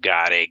 And I've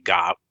got a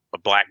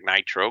Black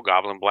Nitro,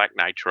 Goblin Black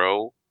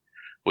Nitro,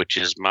 which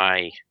is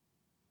my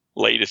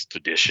latest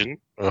edition.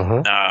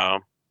 And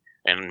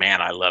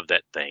man, I love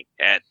that thing.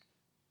 That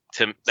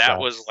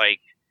was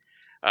like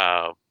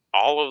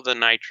all of the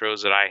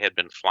Nitros that I had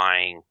been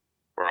flying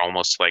were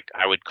almost like,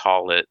 I would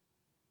call it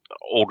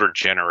older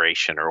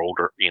generation or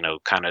older,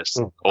 kind of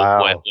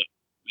old,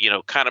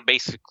 kind of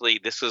basically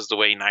this is the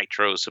way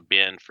Nitros have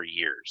been for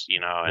years,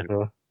 and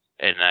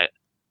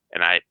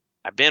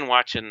I've been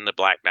watching the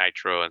Black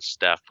Nitro and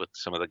stuff with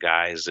some of the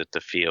guys at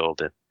the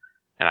field, and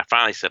I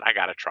finally said I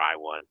got to try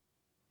one,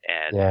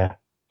 and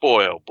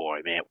boy, oh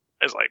boy, man,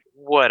 it's like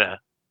what an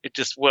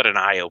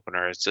eye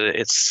opener.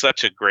 It's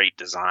such a great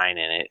design,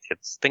 and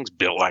it's things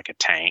built like a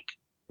tank,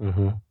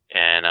 and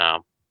I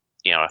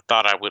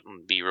thought I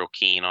wouldn't be real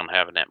keen on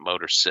having that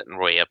motor sitting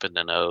way up in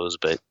the nose,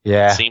 but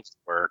it seems to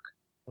work,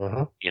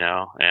 but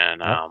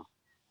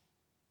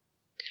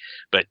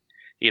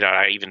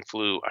I even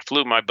flew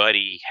my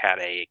buddy had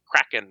a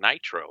Kraken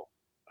Nitro,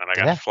 and I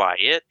got to fly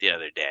it the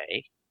other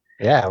day.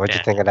 Yeah. What'd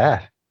you think of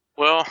that?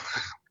 Well,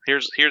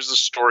 here's the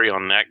story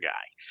on that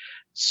guy.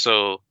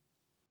 So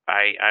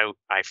I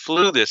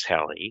flew this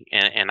heli,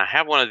 and I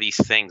have one of these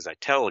things I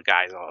tell the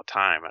guys all the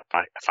time.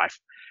 I've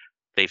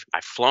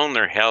flown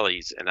their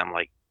helis, and I'm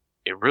like,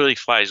 it really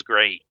flies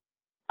great.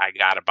 I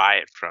got to buy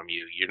it from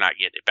you. You're not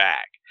getting it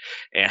back.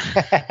 And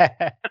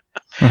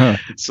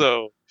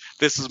so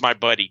this is my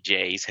buddy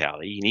Jay's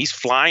heli, and he's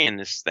flying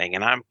this thing,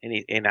 and I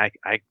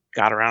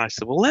got around. I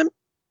said, well,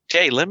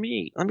 Jay, let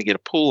me get a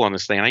pull on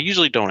this thing. And I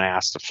usually don't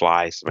ask to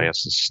fly somebody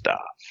else's stuff.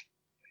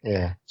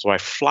 Yeah. So I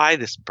fly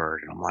this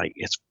bird, and I'm like,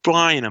 it's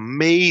flying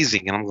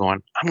amazing. And I'm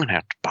going to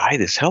have to buy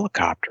this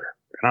helicopter.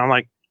 And I'm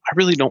like, I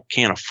really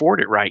can't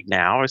afford it right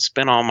now. I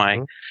spent all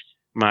my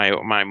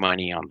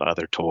money on the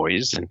other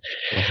toys, and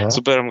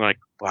but I'm like,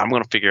 well, I'm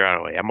going to figure out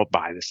a way. I'm going to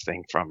buy this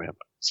thing from him.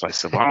 So I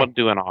said, well, I'm going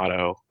to do an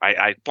auto.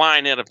 I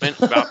flying in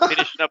about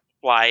finishing up the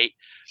flight,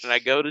 and I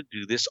go to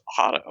do this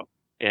auto,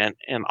 and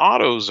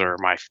autos are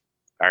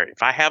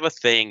if I have a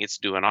thing, it's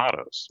doing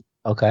autos.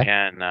 Okay.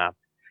 And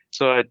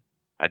so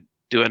I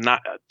do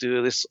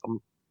this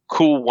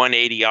cool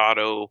 180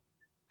 auto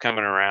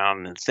coming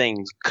around, and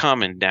things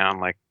coming down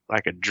like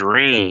a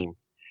dream,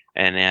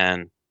 and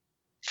then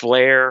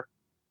flare,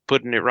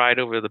 putting it right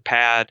over the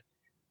pad,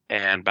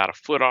 and about a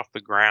foot off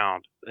the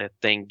ground, that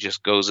thing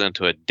just goes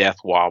into a death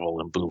wobble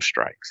and boom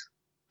strikes.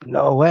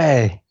 No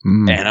way.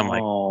 And I'm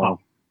like, oh,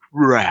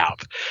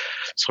 crap.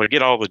 So I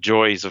get all the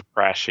joys of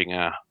crashing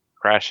a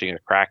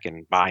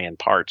Kraken, buying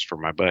parts for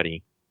my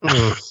buddy.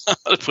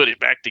 Put it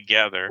back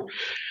together,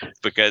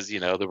 because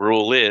the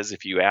rule is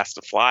if you ask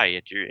to fly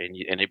it,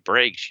 and it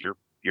breaks,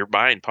 you're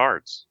buying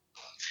parts.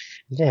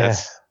 Yeah.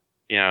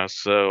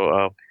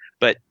 So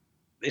but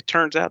it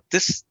turns out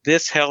this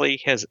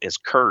heli is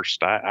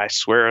cursed. I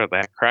swear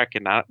that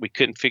Kraken, we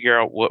couldn't figure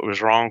out what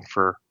was wrong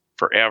for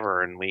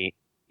forever, and we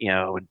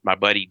my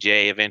buddy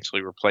Jay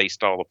eventually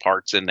replaced all the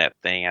parts in that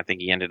thing. I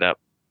think he ended up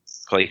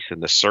placing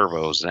the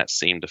servos, and that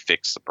seemed to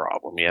fix the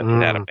problem. It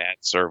had a bad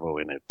servo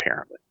in it,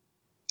 apparently.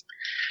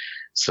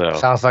 So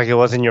sounds like it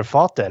wasn't your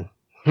fault then.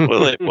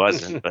 Well, it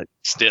wasn't, but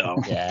still,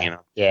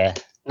 Yeah.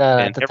 No,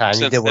 And at the ever time you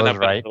since did what then, was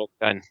right.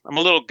 I'm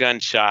a little gun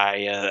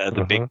shy of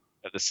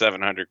the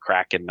 700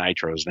 Kraken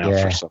nitros now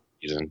for some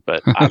reason,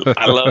 but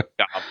I love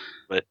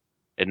Goblin.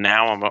 And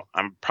now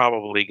I'm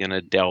probably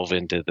gonna delve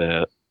into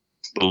the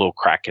little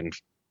Kraken,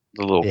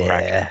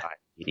 Kraken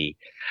PD.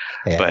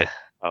 Yeah.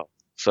 But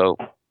so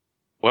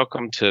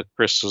welcome to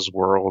Chris's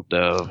world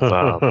of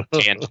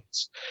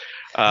tangents.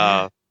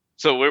 So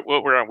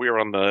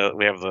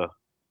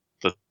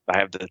I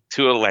have the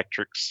two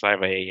electrics. I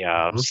have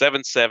a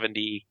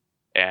 770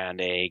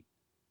 and a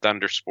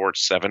Thunder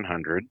Sports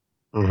 700,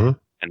 and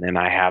then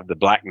I have the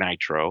Black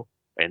Nitro,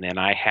 and then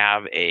I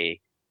have the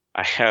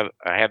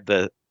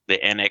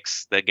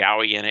NX, the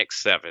Gaui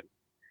NX7,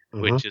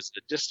 which is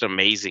just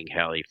amazing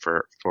heli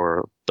for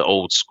the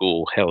old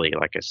school heli,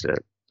 like I said.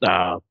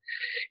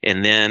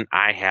 And then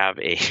I have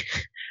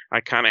I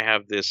kind of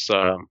have this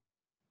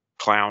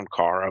clown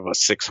car of a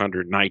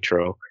 600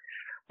 Nitro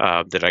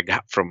that I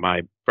got from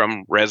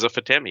Reza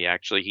Fatemi.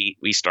 Actually,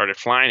 we started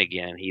flying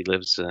again. He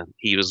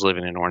was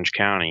living in Orange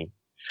County.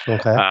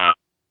 Okay.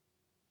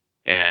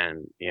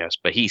 And yes,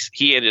 but he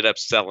ended up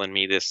selling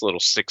me this little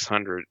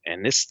 600,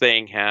 and this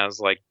thing has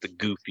like the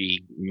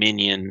goofy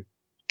Minion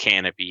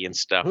canopy and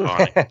stuff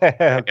on it.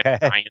 Okay.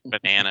 Giant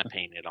banana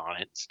painted on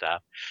it and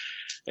stuff.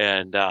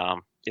 And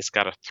it's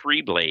got a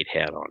 3-blade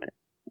head on it.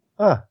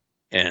 Huh.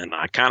 And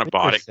I kind of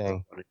bought it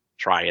to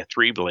try a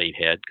 3-blade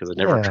head because I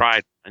never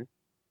tried one.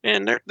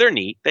 And they're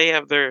neat. They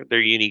have their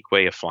unique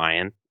way of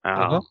flying.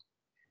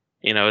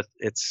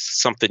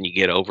 It's something you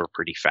get over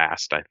pretty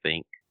fast, I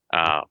think.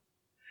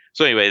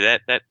 So anyway,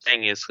 that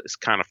thing is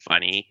kind of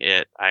funny.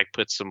 I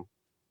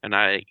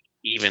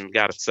even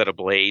got a set of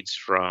blades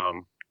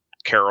from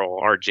Carroll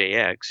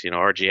RJX.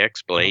 RJX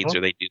blades,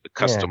 or they do the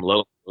custom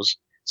logos.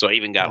 So I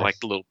even got like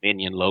the little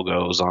Minion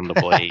logos on the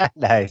blade.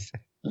 Nice.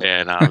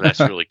 And that's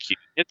really cute.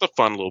 It's a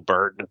fun little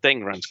bird. The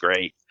thing runs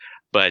great.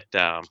 But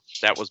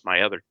that was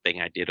my other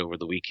thing I did over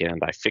the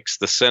weekend. I fixed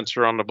the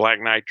sensor on the Black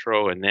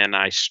Nitro, and then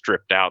I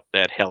stripped out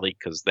that heli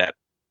because that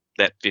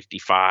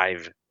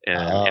 55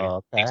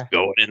 and it's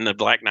going in the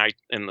Black Knight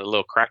in the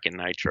little Kraken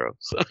Nitro.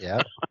 So.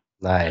 Yeah,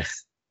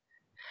 nice.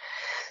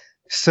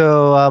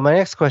 So my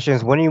next question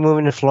is, when are you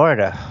moving to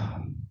Florida?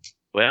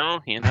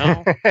 Well,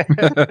 I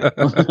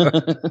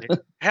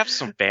have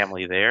some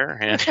family there.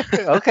 And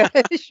Okay,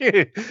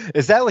 sure.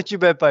 Is that what you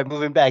meant by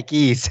moving back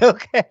east?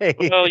 Okay.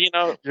 Well,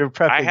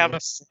 I have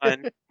a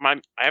son. I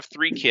have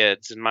 3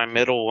 kids, and my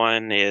middle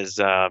one is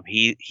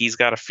he's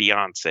got a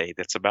fiance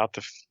that's about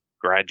to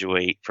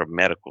graduate from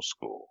medical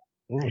school.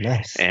 Oh,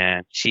 nice.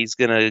 And she's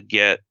gonna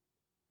get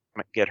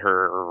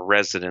her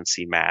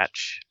residency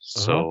match.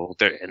 So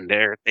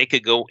they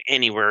could go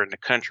anywhere in the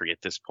country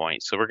at this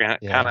point. So we're kind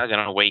of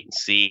gonna wait and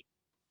see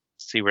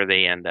where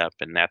they end up,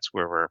 and that's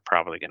where we're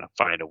probably going to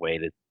find a way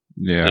that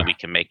we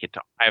can make it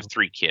to. I have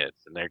 3 kids,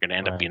 and they're going to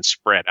end up being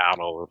spread out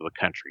all over the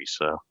country.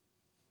 So,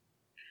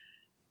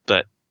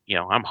 but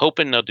I'm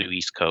hoping they'll do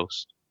East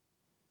Coast.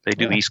 If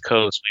they do East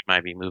Coast, we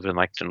might be moving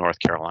like to North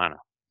Carolina.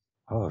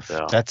 Oh,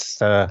 so that's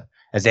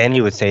as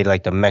Andy would say,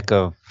 like the mecca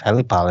of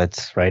heli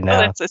pilots right now.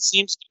 Well, that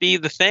seems to be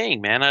the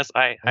thing, man.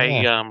 I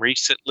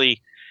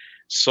recently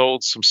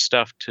sold some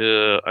stuff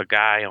to a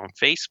guy on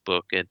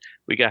Facebook, and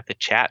we got to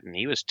chatting.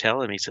 He was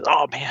telling me, he said,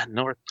 "Oh man,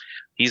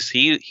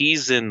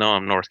 he's in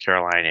North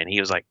Carolina," and he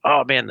was like,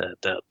 "Oh man,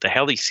 the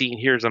heli scene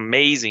here is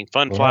amazing.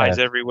 Fun flies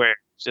everywhere.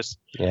 It's just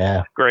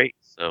great."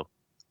 So,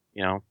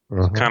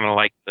 kind of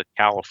like the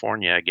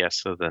California, I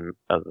guess, of the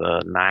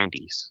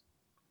 90s.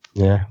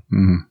 Yeah.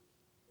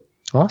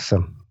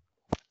 Awesome.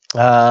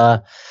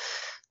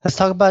 Let's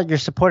talk about your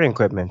supporting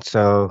equipment.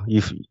 So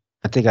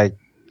I think I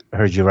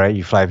heard you right.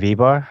 You fly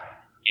V-bar.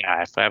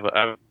 Yeah, I have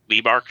a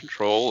V-bar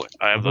control.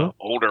 I have the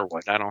older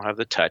one. I don't have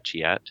the touch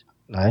yet.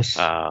 Nice.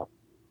 I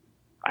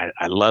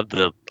like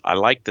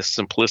the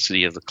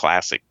simplicity of the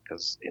Classic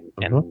because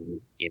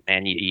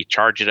and you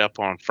charge it up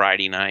on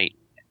Friday night,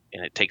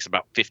 and it takes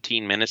about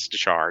 15 minutes to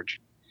charge,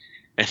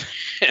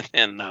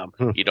 and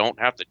you don't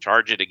have to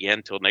charge it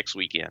again till next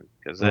weekend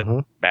because that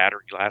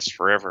battery lasts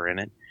forever in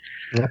it.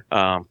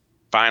 Yeah.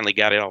 Finally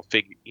got it all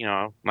figured.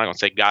 I'm not gonna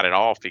say got it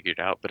all figured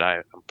out, but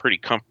I'm pretty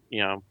can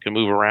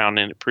move around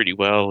in it pretty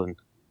well and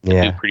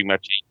do pretty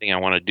much anything I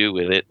want to do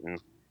with it. And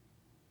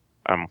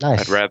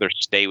I'd rather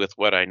stay with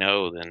what I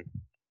know than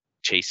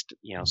chase,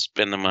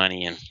 spend the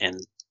money and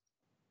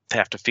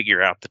have to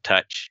figure out the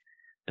touch.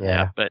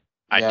 But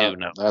I do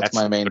know that's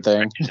my main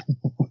thing.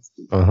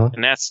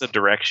 And that's the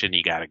direction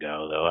you got to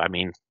go, though. I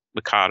mean,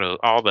 Mikado,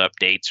 all the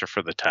updates are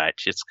for the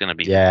touch. It's going to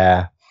be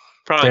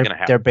probably going to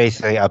happen. They're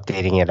basically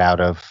updating it out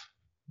of,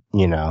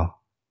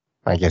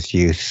 I guess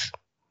use,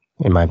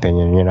 in my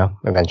opinion.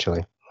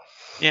 Eventually.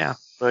 Yeah,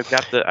 so I've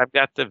got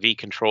the V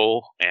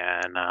control,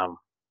 and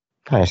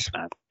nice.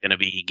 I'm going to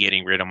be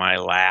getting rid of my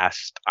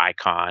last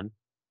Icon.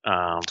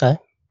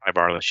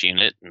 fiberless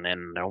unit, and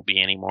then there won't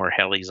be any more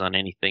helis on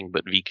anything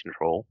but V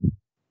control.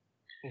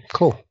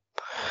 Cool.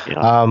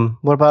 Yeah.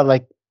 What about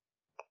like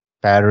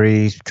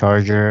batteries,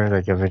 charger,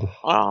 like everything?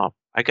 I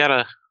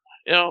got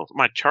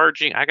my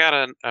charging. I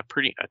got a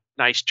pretty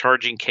nice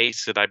charging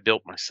case that I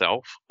built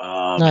myself.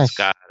 Nice. It's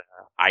got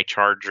an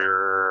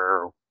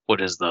iCharger.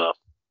 It's the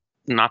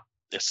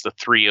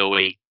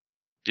 308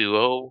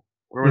 Duo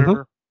or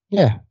whatever.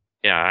 Yeah.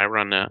 Yeah, I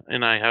run that,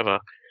 and I have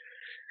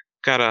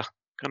got a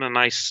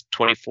nice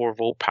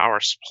 24-volt power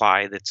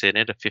supply that's in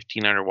it, a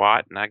 1500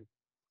 watt, and I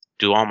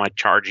do all my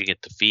charging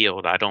at the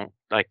field. I don't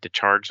like to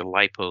charge the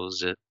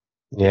lipos at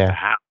the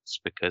house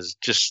because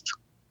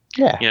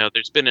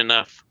there's been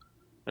enough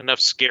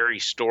scary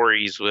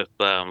stories with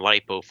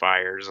lipo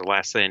fires. The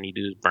last thing you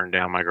do is burn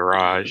down my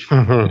garage.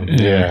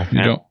 Yeah.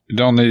 You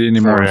don't need any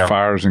more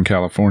fires in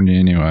California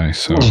anyway.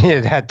 So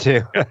yeah, that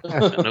too.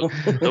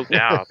 no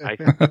doubt.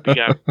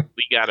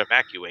 We got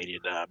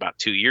evacuated about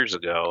 2 years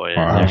ago,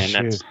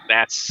 and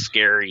that's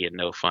scary and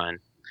no fun.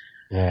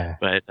 Yeah.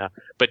 But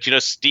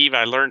Steve,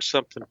 I learned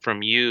something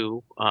from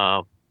you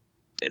that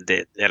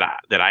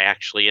I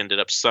actually ended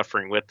up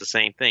suffering with the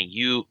same thing.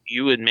 You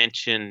had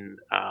mentioned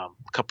a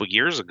couple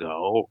years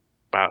ago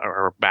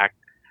back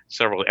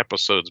several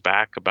episodes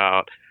back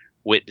about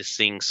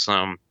witnessing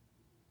some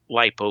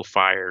lipo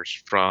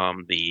fires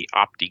from the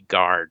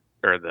OptiGuard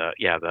or the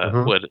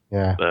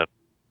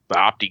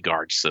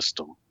OptiGuard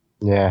system.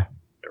 Yeah.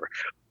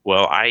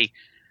 Well, I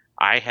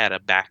had a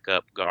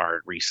backup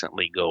guard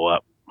recently go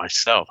up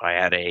myself. I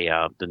had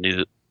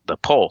the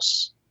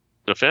Pulse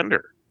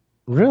Defender.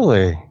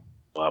 Really?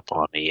 Up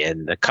on me,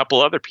 and a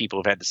couple other people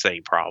have had the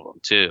same problem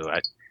too.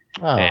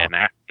 And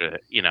after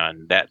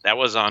and that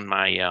was on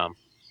my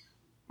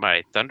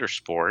my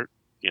Thundersport.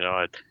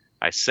 I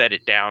set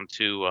it down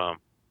to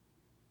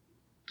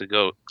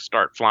go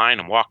start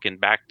flying. I'm walking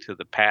back to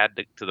the pad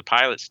to the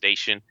pilot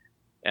station,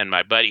 and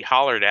my buddy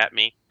hollered at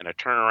me, and I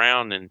turn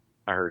around and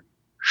I heard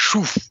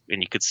shoof,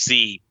 and you could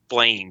see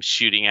flames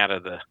shooting out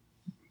of the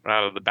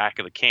back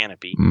of the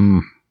canopy.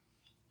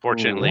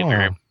 Fortunately,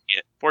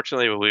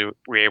 we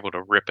were able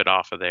to rip it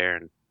off of there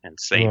and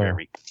save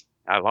everything.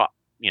 I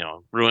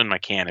ruined my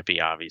canopy,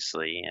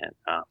 obviously,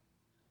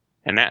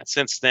 and that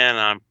since then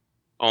I'm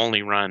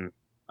only run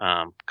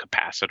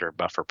capacitor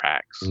buffer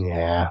packs.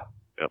 Yeah.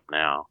 Up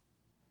now,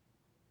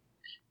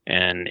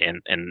 and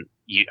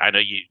I know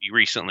you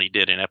recently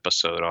did an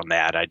episode on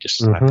that. I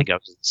think I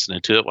was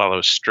listening to it while I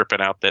was stripping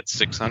out that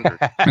 600.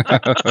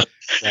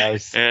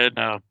 Nice. And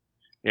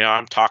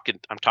I'm talking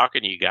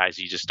to you guys.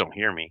 You just don't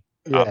hear me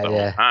the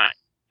whole time.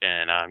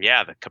 And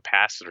the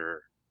capacitor,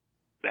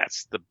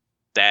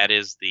 that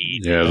is the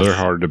they're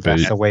hard to beat.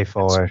 That's the way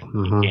forward.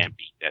 You can't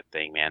beat that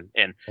thing, man.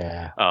 And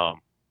a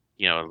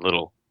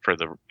little for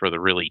the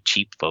really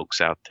cheap folks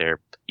out there,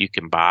 you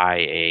can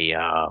buy a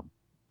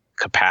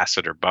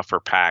capacitor buffer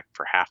pack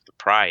for half the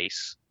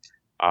price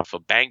off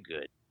of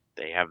Banggood.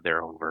 They have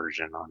their own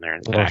version on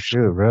there.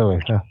 Really?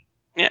 Huh.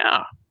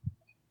 Yeah.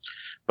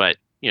 But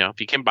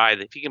if you can buy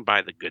the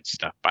good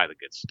stuff, buy the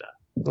good stuff.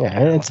 Yeah,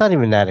 and it's not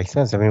even that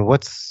expensive. I mean,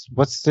 what's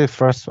the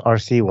first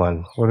RC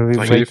one? What are we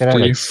making at?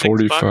 Like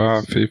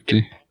 45,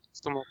 50.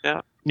 Something like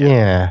that.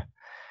 Yeah.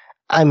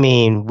 I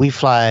mean, we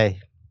fly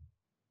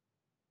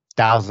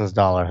thousands of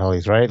dollar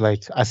helis, right?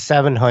 Like a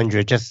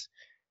 700, just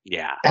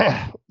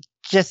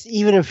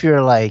even if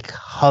you're like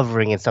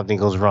hovering and something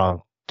goes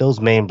wrong,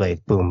 those main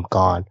blades, boom,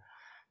 gone.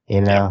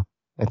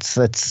 It's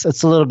a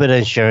little bit of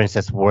insurance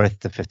that's worth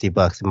the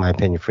 $50 in my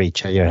opinion for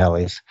each of your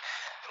helis.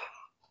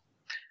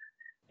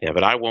 Yeah,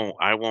 but I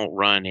won't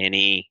run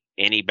any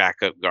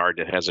backup guard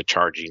that has a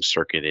charging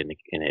circuit in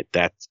it.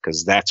 That's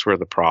because that's where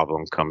the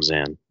problem comes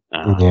in.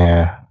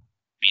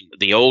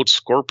 The old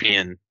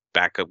Scorpion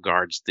backup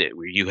guards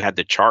where you had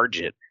to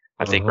charge it,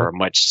 I think are a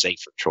much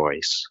safer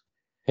choice.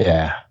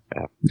 Yeah.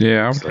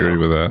 Yeah, I would agree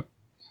with that.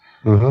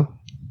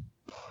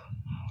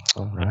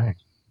 All right.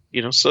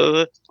 So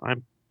that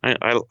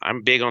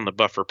I'm big on the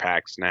buffer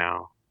packs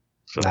now.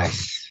 So.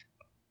 Nice.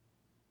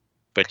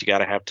 But you got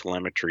to have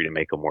telemetry to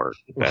make them work.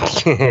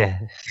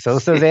 So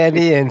says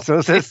Andy, and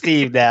so says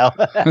Steve now.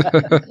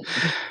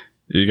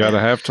 You got to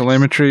have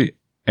telemetry,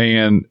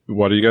 and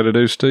what do you got to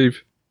do,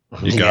 Steve?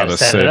 You got to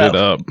set it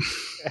up.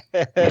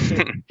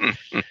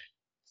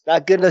 It's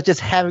not good enough just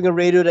having a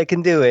radio that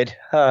can do it,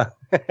 huh?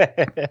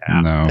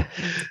 No.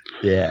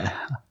 Yeah.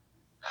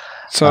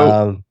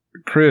 So,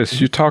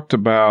 Chris, you talked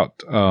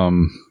about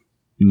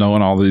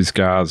knowing all these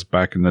guys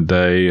back in the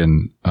day,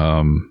 and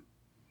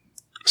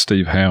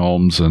Steve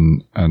Helms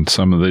and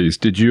some of these.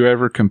 Did you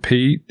ever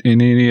compete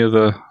in any of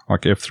the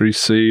like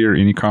F3C or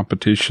any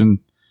competition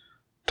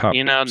top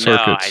circuits?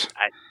 No,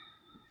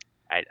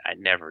 I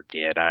never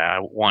did. I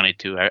wanted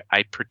to.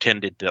 I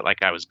pretended that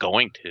like I was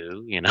going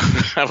to.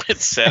 I would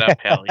set up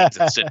helis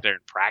and sit there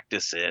and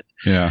practice it.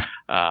 Yeah.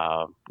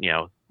 My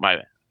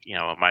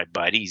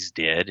buddies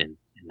did and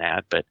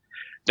that, but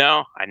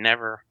no, I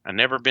never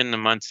been to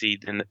Muncie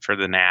for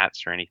the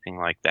Nats or anything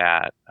like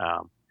that.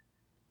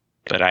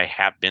 But I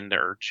have been to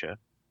IRCHA.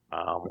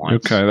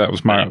 once. Okay, that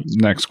was my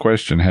next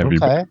question. Have you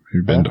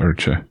been to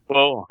IRCHA?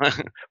 Well,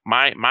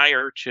 my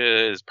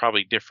IRCHA is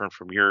probably different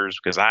from yours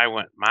because I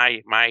went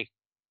my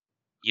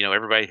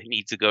everybody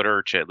needs to go to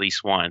IRCHA at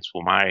least once.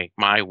 Well, my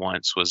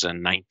once was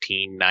in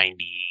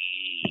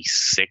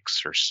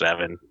 1996 or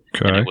 7,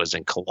 and it was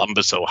in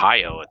Columbus,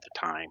 Ohio at the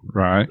time.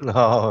 Right.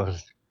 Oh,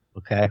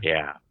 okay.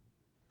 Yeah.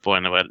 Boy,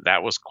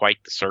 that was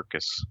quite the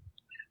circus.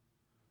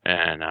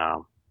 And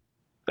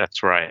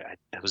that's where I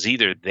was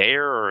either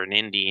there or in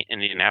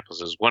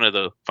Indianapolis. It was one of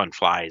the fun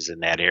flies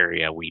in that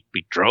area. We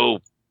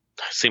drove,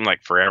 seemed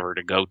like forever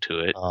to go to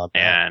it.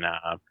 And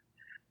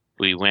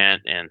we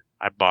went, and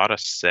I bought a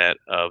set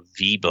of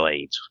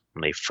V-Blades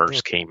when they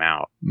first came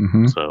out.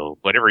 Mm-hmm. So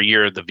whatever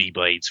year the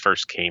V-Blades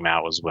first came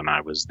out was when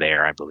I was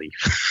there, I believe.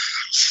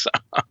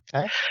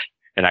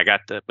 And I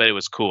got but it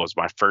was cool. It was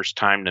my first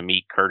time to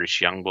meet Curtis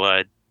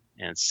Youngblood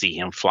and see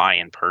him fly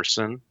in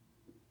person.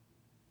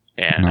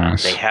 And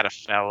they had a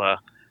fella.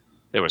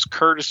 There was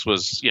Curtis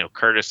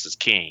Curtis is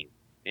king.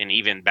 And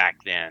even back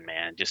then,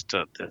 man, just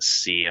to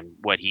see him,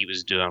 what he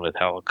was doing with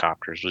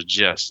helicopters was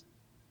just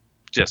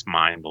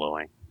mind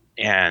blowing.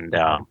 And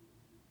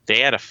they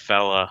had a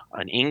fella,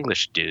 an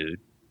English dude,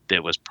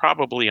 that was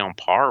probably on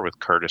par with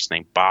Curtis,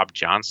 named Bob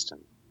Johnston.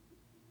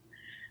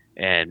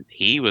 And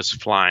he was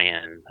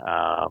flying,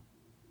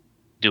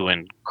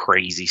 doing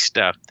crazy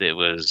stuff that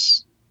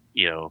was,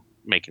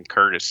 making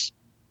Curtis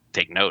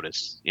take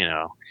notice,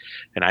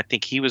 And I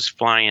think he was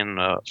flying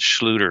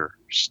Schluter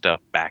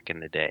stuff back in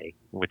the day,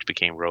 which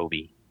became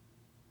Roby.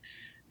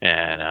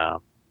 And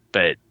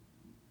but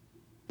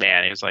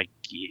man, it was like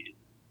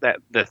that.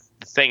 The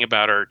thing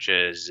about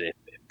IRCHA is if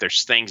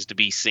there's things to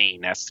be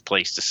seen, that's the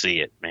place to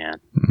see it, man.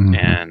 Mm-hmm.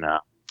 And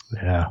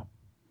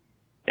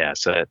yeah.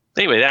 So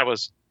anyway,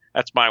 that's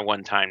my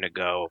one time to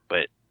go,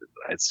 but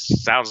it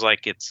sounds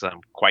like it's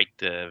quite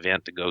the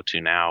event to go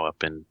to now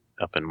up in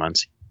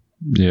Muncie.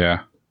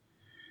 Yeah.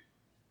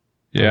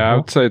 Yeah, I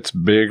would say it's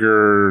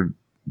bigger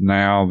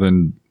now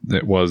than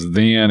it was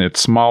then.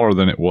 It's smaller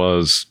than it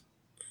was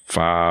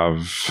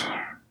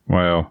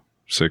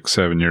 6,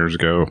 7 years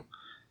ago.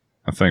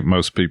 I think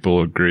most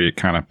people agree it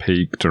kind of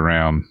peaked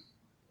around,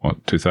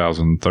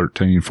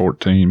 2013,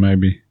 14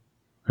 maybe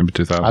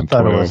 2012. I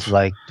thought it was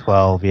like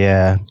 12,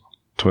 yeah.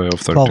 12,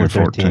 13,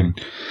 14.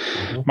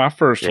 Mm-hmm. My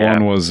first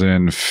one was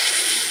in,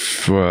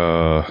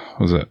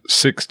 was it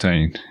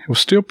 16? It was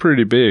still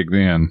pretty big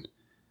then,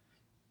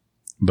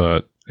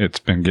 but it's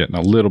been getting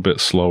a little bit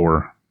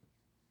slower.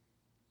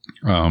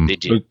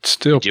 Did you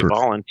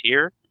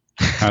volunteer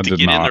to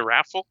get in the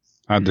raffle?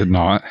 I did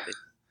not.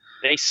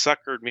 They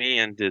suckered me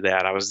into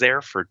that. I was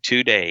there for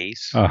 2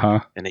 days,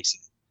 and they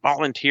said,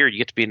 volunteer, you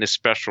get to be in this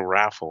special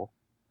raffle.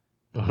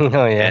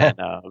 Oh, yeah.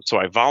 And so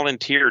I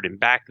volunteered, and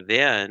back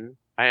then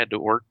I had to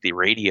work the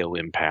radio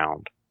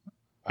impound.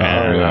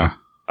 Yeah.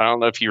 I don't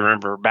know if you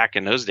remember back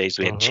in those days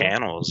we had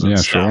channels and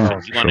Sure.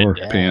 stuff. You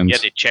Pins.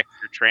 had to check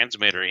your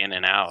transmitter in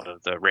and out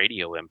of the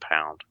radio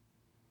impound.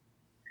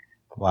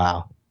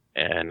 Wow.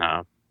 And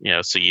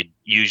so you'd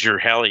use your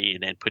heli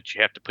and then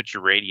you have to put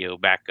your radio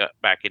back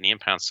in the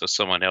impound so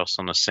someone else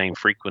on the same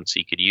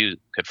frequency could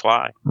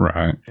fly.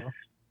 Right.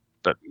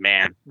 But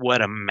man,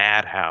 what a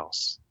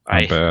madhouse!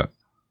 I bet.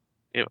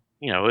 It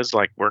was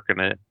like working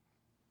a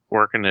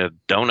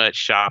donut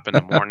shop in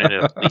the morning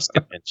at a police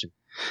convention.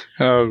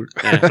 Oh.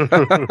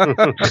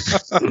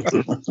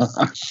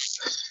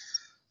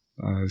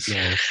 Nice.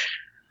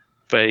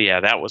 But yeah,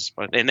 that was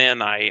fun. And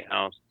then I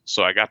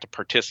got to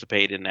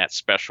participate in that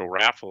special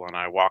raffle, and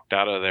I walked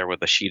out of there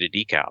with a sheet of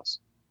decals.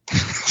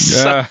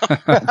 Yeah.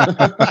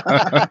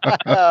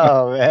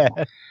 Oh man.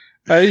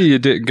 Hey, you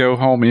didn't go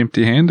home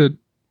empty-handed.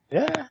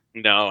 Yeah.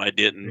 No, I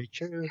didn't. Very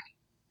true.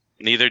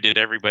 Neither did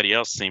everybody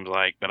else, seemed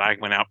like. But I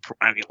went out.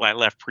 I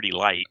left pretty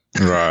light.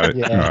 Right.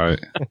 Yeah.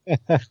 Right.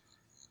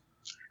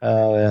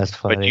 Oh, that's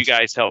funny. But you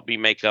guys helped me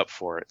make up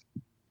for it.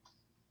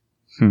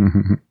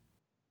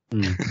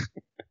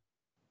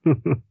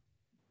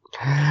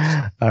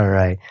 All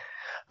right.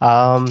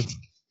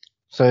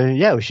 So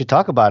yeah, we should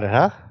talk about it,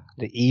 huh?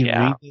 The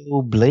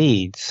eRevo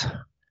blades.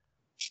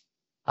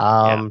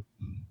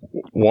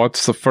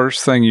 What's the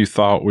first thing you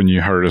thought when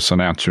you heard us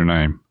announce your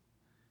name?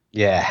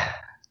 Yeah.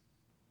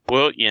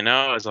 Well,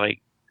 I was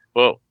like,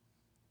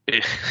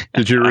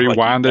 did you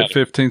rewind it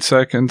 15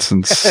 seconds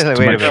and to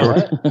make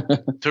sure?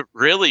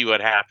 Really,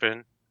 what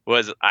happened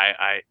was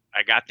I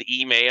got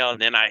the email, and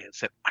then I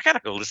said, I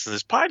gotta go listen to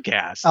this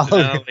podcast.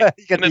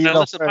 And then I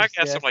listened to the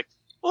podcast. Yeah. I'm like,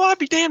 well, I'll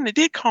be damned, they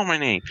did call my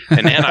name.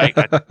 And then I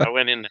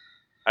went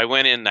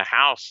in the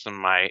house, and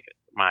my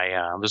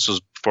this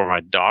was before my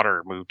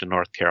daughter moved to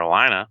North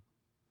Carolina,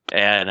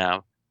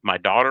 and my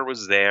daughter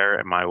was there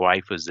and my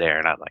wife was there,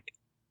 and I'm like,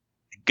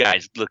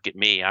 guys, look at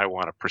me, I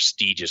want a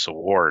prestigious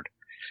award.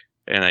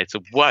 And I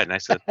said, what? And I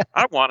said,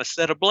 I want a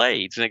set of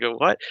blades. And they go,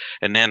 what?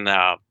 And then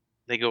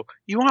they go,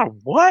 you want a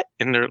what?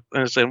 And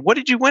I said, what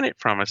did you win it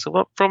from? I said,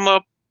 well, from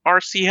a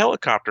RC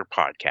helicopter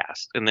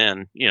podcast. And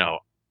then,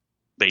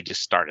 they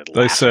just started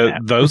laughing. They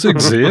said, those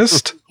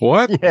exist?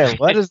 What? Yeah,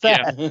 what is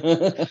that?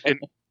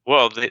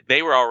 Well,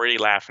 they were already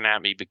laughing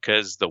at me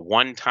because the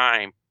one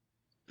time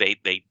I'm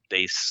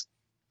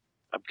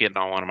getting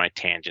on one of my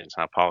tangents.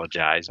 I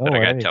apologize, but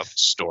I got to tell the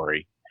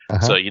story.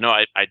 Uh-huh. So,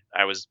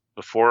 I was,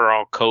 before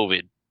all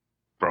COVID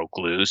broke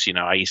loose,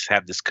 I used to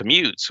have this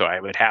commute. So I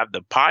would have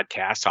the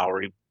podcast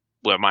already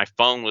where my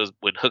phone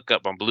would hook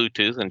up on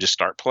Bluetooth and just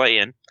start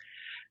playing.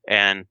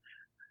 And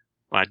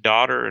my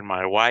daughter and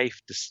my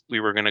wife, we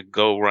were going to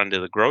go run to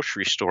the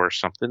grocery store or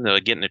something. They'll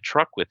get in the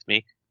truck with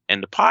me,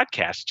 and the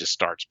podcast just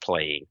starts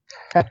playing.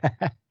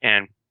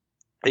 And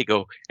they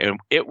go, and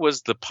it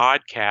was the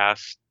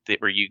podcast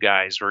where you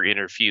guys were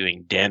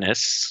interviewing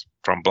Dennis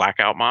from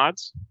Blackout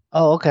Mods.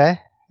 Oh, okay.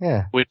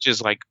 Yeah. Which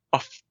is like,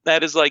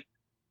 that is like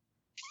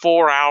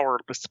 4 hour.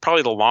 It's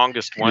probably the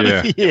longest one.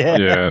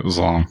 Yeah, it was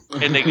long.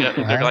 And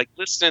they're like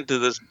listening to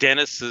this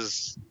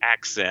Dennis's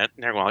accent,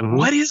 and they're going,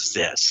 "What is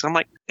this?" I'm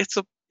like,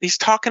 he's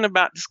talking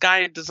about this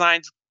guy who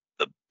designs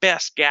the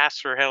best gas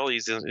for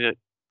helis,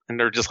 and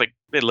they're just like,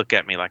 they look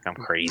at me like I'm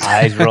crazy.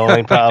 Eyes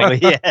rolling, probably.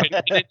 Yeah.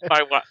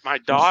 My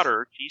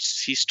daughter,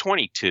 she's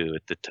 22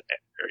 at the time.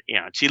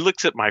 She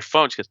looks at my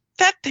phone. She goes,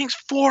 "That thing's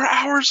 4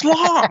 hours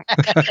long."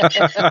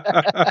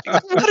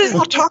 What did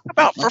I talk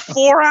about for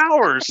 4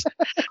 hours?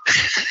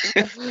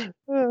 They think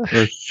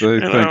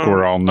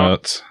we're all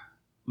nuts.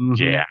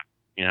 Yeah.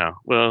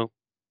 Well,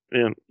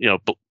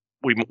 but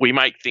we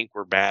might think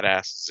we're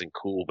badasses and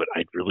cool, but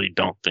I really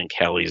don't think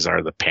helis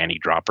are the panty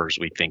droppers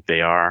we think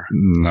they are.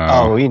 No.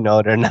 Oh, we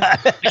know they're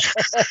not.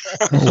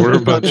 We're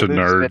a bunch of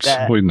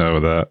nerds. We know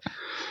that.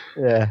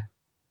 Yeah.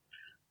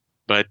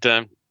 But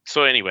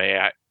so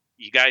anyway,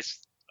 you guys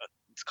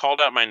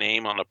called out my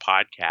name on the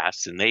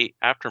podcast, and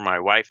after my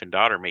wife and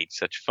daughter made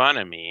such fun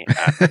of me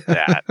after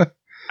that,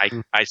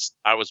 I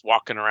was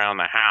walking around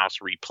the house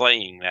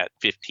replaying that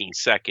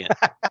 15-second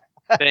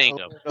thing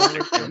of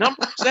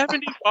number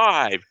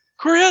 75,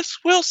 Chris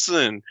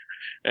Wilson.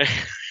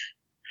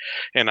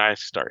 And I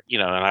start,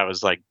 and I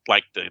was like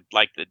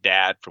the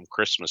dad from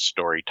Christmas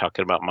Story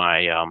talking about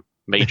my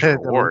major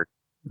award.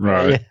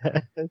 Right.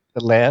 Yeah.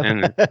 The lamp.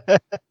 And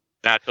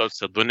that goes,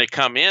 so when they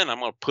come in,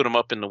 I'm going to put them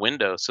up in the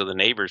window so the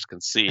neighbors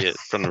can see it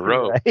from the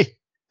road. Right.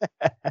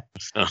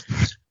 So,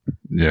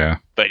 yeah.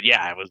 But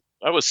yeah,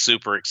 I was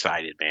super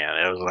excited,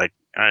 man. It was like,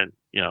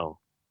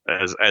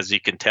 as you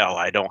can tell,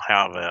 I don't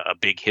have a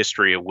big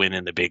history of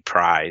winning the big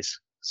prize.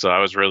 So I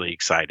was really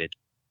excited.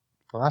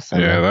 Awesome.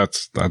 Yeah,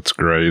 that's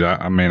great.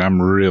 I mean,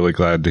 I'm really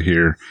glad to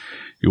hear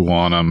you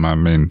won them. I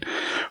mean,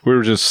 we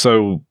were just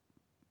so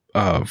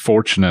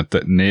fortunate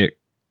that Nick,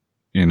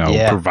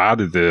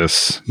 provided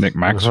this. Nick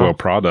Maxwell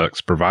Products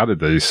provided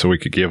these so we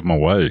could give them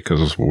away,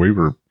 because we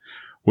were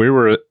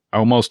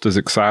almost as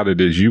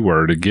excited as you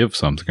were to give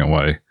something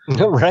away.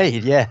 Right.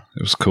 Yeah.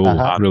 It was cool.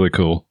 Really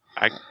cool.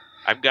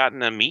 I've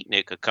gotten to meet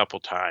Nick a couple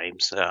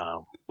times.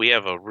 We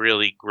have a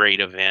really great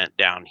event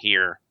down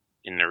here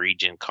in the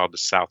region called the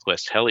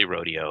Southwest Heli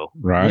Rodeo.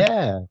 Right.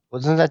 Yeah.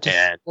 Wasn't that just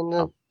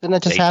didn't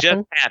that just happen?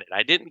 Just had it.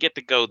 I didn't get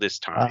to go this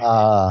time.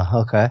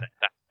 Okay.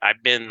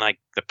 I've been like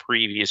the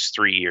previous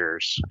 3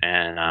 years,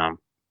 and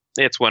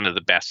it's one of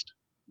the best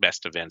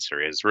events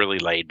there is. Really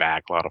laid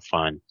back, a lot of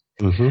fun.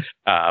 Mm-hmm.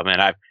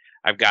 And I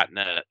met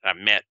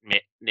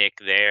Nick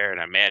there, and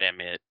I met him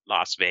at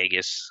Las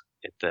Vegas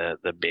at the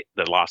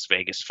Las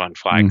Vegas Fun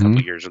Fly a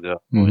couple years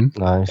ago.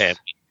 Mm-hmm. Nice. And,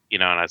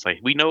 and I was like,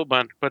 we know a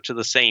bunch of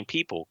the same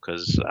people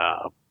because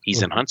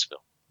he's in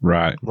Huntsville.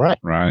 Right.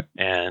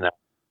 And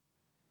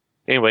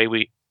anyway,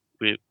 we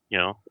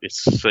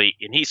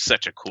and he's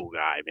such a cool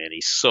guy, man.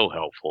 He's so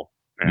helpful.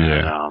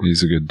 Yeah,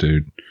 he's a good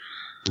dude.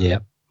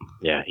 Yep.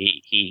 Yeah,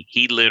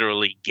 he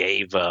literally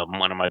gave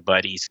one of my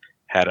buddies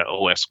had an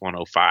OS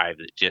 105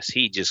 that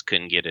he just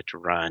couldn't get it to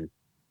run.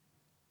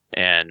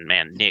 And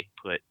man, Nick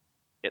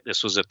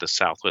this was at the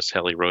Southwest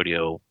Heli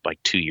Rodeo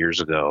like 2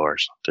 years ago or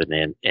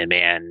something. And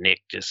man,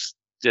 Nick just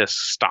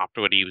stopped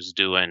what he was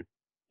doing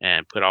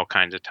and put all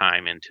kinds of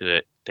time into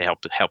it to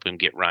help him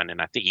get running.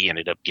 I think he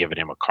ended up giving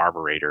him a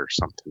carburetor or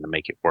something to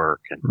make it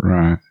work. And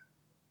right.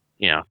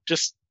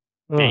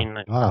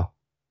 Wow.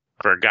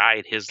 For a guy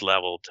at his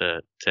level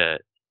to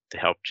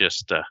help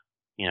just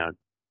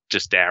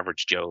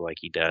average Joe like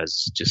he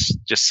does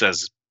just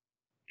says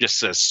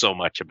so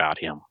much about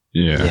him.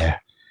 Yeah.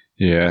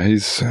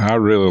 I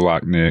really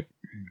like Nick.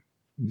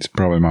 He's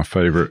probably my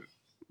favorite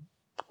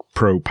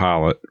pro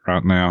pilot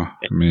right now.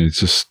 I mean, he's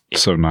just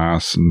so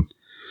nice, and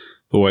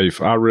the way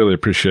I really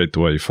appreciate the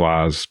way he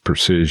flies,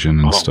 precision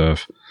and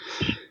stuff.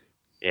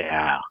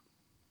 Yeah,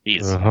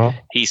 he's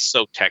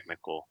so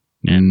technical,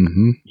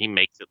 and he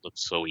makes it look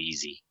so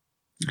easy.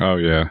 Oh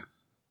yeah,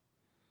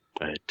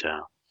 but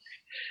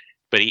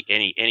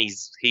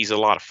he's a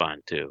lot of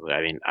fun too.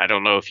 I mean, I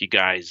don't know if you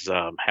guys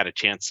had a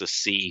chance to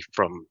see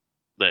from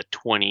the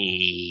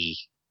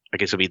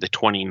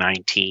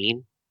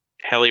 2019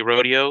 Heli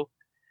Rodeo.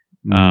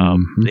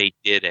 They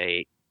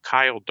did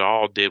Kyle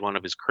Dahl did one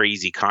of his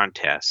crazy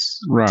contests.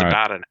 Right. It's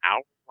about an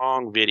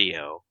hour-long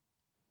video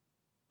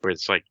where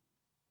it's like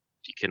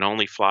you can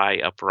only fly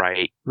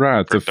upright.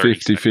 Right, for the 30 50-50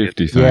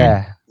 seconds. thing.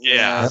 Yeah.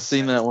 Yeah, I've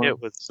seen that one. it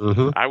was.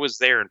 Mhm. I was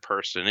there in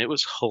person. It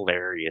was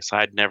hilarious.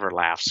 I'd never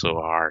laughed so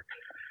hard.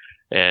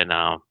 And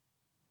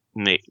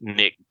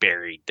Nick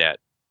buried that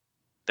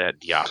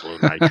Diablo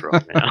Nitro,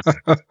 man.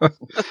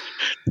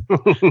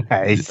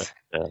 Nice.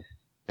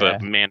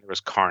 But man, there was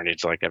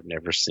carnage like I've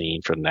never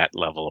seen from that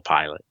level of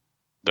pilot.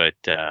 But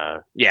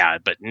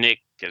but Nick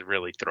could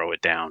really throw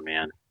it down,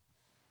 man.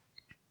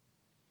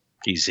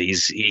 He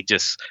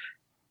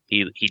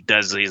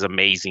does these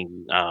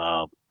amazing.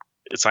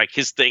 It's like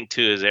his thing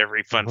too is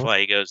every fun Mhm.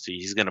 flight he goes to,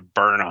 he's gonna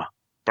burn a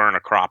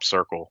crop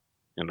circle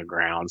in the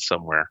ground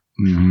somewhere.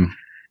 Hmm.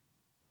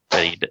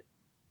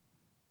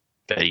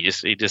 But he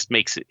just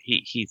makes it.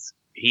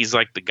 He's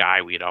like the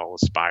guy we'd all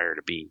aspire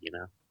to be, you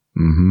know.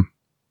 Hmm.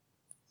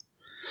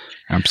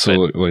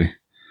 Absolutely.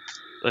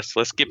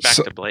 Let's get back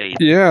So- to Blade.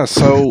 Yeah,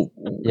 so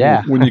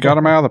Yeah. when you got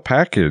them out of the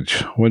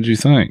package, what did you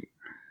think?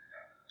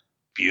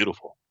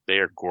 Beautiful. They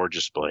are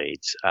gorgeous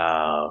blades.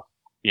 And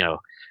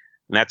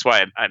that's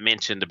why I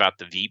mentioned about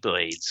the V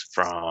blades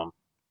from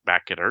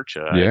back at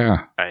IRCHA.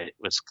 Yeah. It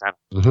was kind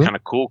Mhm.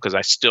 of cool because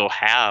I still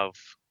have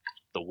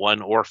the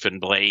one orphan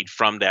blade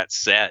from that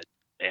set,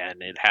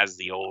 and it has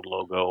the old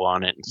logo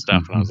on it and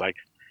stuff. And I was like,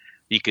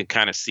 you can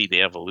kind of see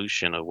the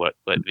evolution of what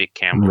Vic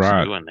Campbell's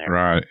Right, doing there.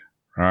 right.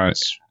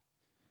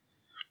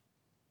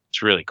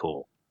 It's really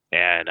cool.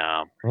 And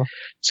Cool.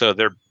 so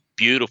they're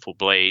beautiful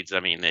blades. I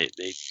mean,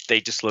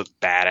 they just look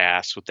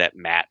badass with that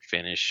matte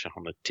finish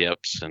on the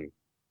tips and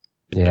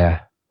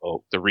Yeah.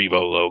 the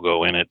Revo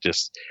logo in it.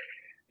 Just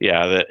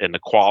and the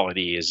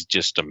quality is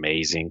just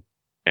amazing.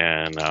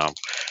 And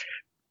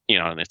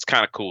and it's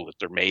kind of cool that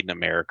they're made in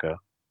America.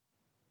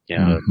 You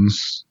know,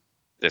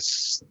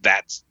 that's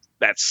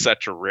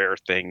such a rare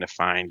thing to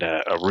find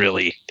a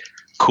really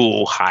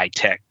cool high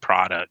tech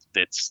product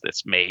that's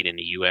made in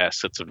the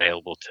U.S. that's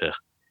available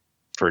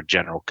for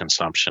general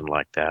consumption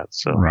like that.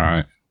 So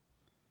Right.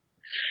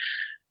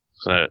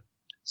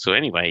 So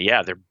anyway,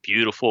 yeah, they're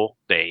beautiful.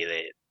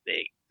 They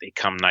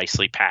come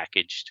nicely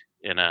packaged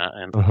and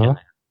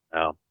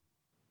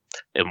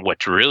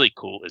what's really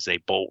cool is they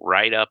bolt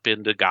right up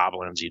into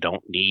Goblins. You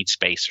don't need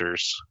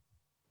spacers.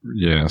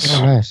 Yes.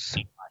 Oh, nice.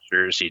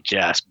 You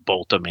just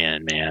bolt them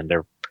in, man.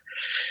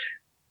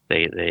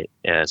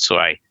 So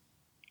I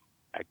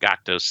got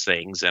those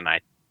things, and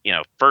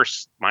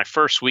my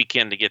first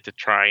weekend to get to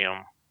try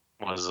them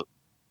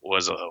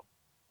was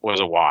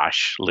a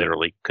wash.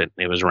 Literally,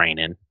 it was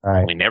raining.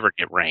 Right. We never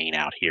get rain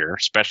out here,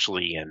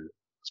 especially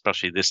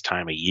this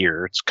time of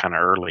year. It's kind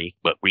of early,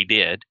 but we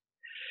did.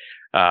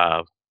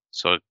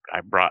 So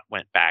I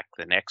went back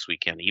the next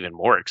weekend, even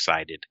more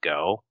excited to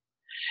go.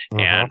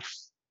 Mhm.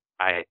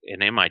 And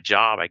in my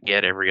job, I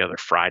get every other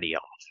Friday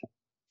off.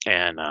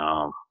 And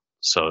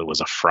so it was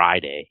a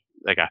Friday.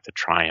 I got to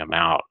try them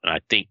out. And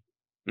I think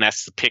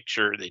that's the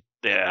picture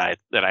that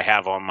I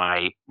have on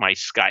my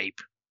Skype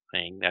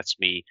thing. That's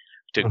me.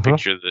 Took a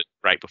picture of it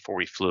right before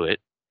we flew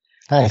it.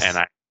 Nice. And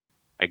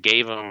I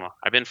gave them,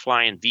 I've been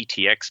flying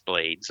VTX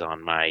blades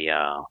on my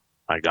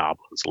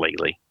Goblins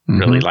lately.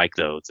 Really like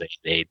those.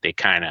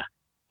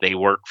 They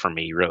work for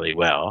me really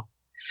well.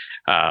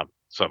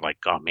 So I'm like,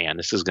 oh man,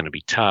 this is going to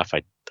be tough.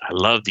 I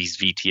love these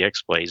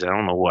VTX blades. I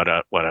don't know what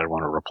I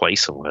want to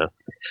replace them with.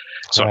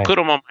 So I put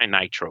them on my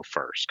Nitro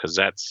first because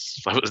I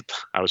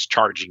was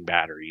charging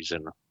batteries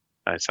and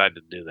I decided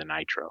to do the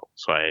Nitro.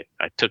 So I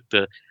took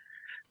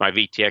my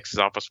VTXs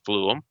off, I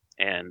flew them,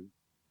 and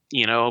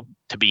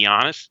to be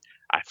honest,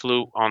 I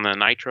flew on the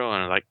Nitro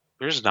and like,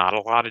 there's not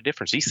a lot of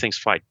difference. These things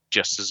fly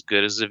just as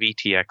good as the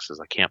VTXs.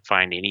 I can't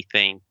find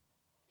anything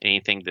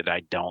that I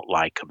don't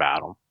like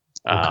about them.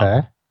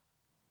 Okay.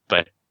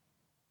 But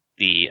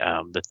the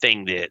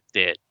thing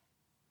that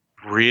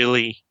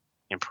really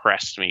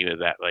impressed me with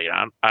that, like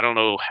I don't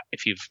know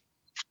if you've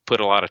put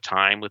a lot of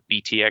time with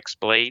VTX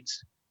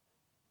blades.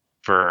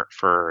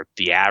 For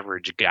the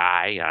average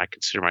guy, I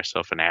consider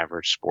myself an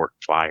average sport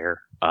flyer.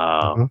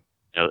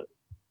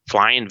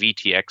 Flying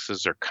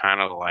VTXs are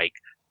kind of like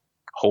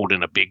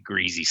holding a big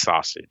greasy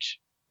sausage.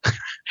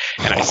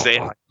 And I say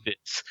it like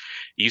this: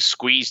 you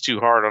squeeze too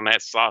hard on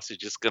that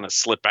sausage, it's going to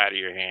slip out of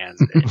your hands.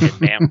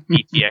 And man,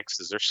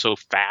 VTXs, they're so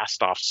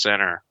fast off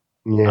center.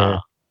 Yeah.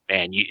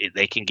 And you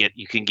can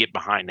get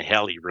behind the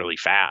heli really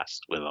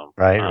fast with them.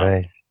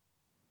 Right.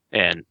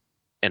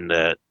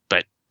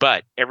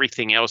 But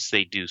everything else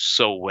they do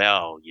so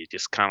well, you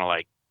just kind of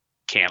like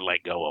can't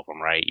let go of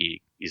them, right? You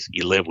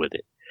live with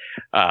it.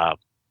 I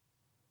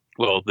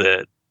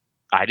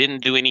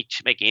didn't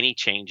make any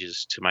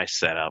changes to my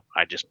setup.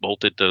 I just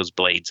bolted those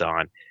blades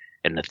on,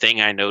 and the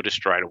thing I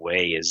noticed right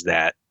away is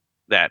that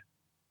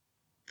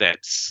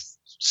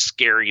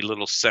scary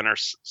little center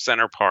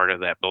part of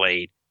that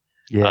blade.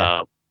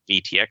 Yeah.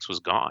 VTX was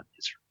gone.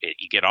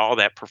 You get all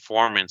that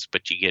performance,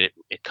 but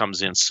it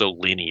comes in so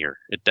linear.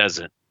 It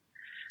doesn't.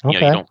 You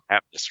don't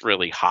have this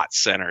really hot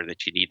center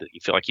that you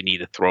feel like you need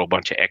to throw a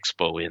bunch of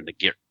expo in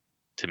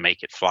to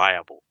make it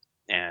flyable.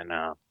 And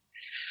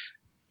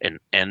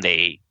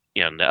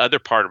the other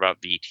part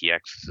about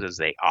VTX is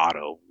they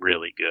auto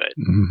really good,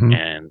 Mm-hmm.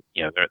 and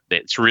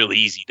it's really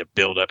easy to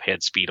build up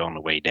head speed on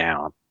the way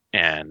down.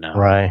 And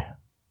Right.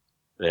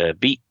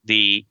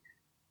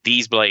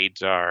 these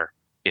blades are,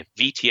 if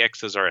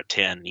VTXs are a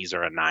 10, these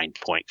are a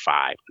 9.5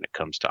 when it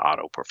comes to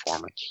auto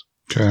performance.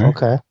 Okay.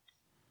 Okay.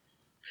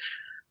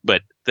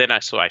 But then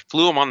I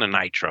flew them on the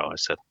nitro. I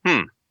said,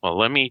 well,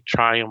 let me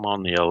try them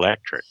on the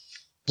electric.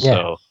 Yeah.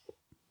 So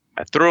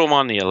I threw them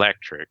on the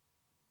electric,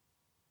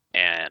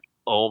 and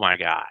oh my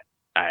God,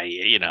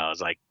 I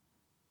was like,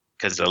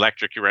 because the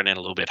electric, you run in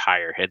a little bit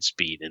higher head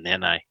speed, and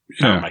then I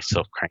found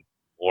myself cranking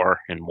more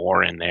and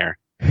more in there.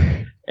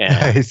 And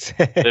Nice.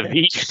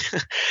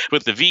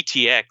 with the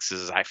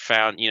VTXs, I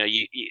found,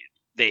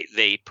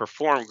 they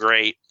perform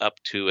great up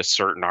to a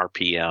certain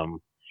RPM.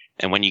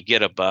 And when you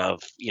get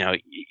above,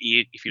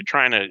 if you're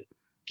trying to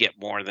get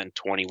more than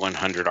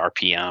 2100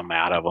 RPM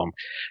out of them,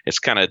 it's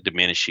kind of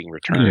diminishing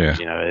returns.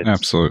 Yeah,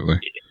 absolutely.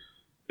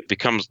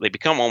 They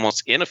become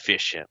almost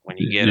inefficient when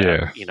you get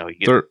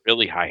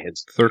really high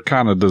heads. They're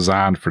kind of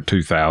designed for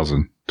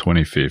 2000,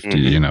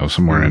 2050,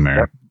 somewhere in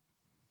there.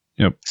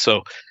 Yep.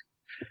 So,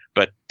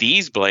 but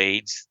these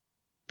blades,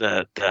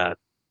 the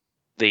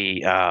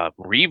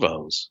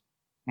Revos,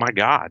 my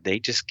God, they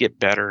just get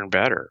better and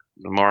better.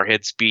 The more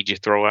head speed you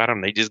throw at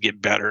them, they just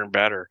get better and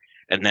better.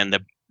 And then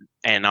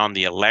on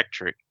the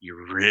electric,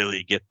 you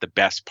really get the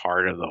best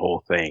part of the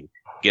whole thing.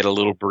 Get a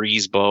little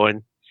breeze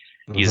blowing,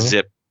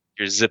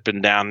 you're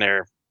zipping down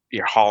there,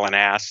 you're hauling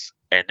ass,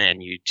 and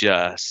then you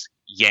just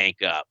yank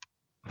up,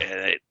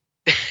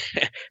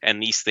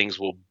 and these things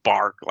will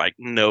bark like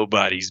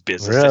nobody's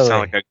business. Really? They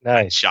sound like a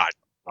nice. shot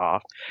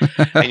off,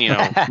 and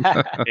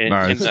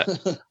Nice.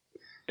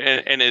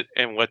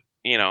 and what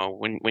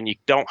when you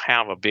don't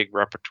have a big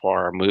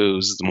repertoire of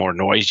moves, the more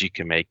noise you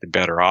can make, the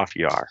better off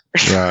you are.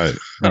 Right.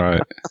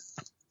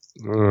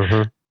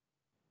 Mm-hmm.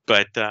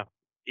 But they're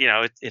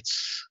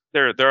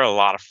a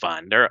lot of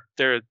fun.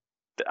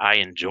 I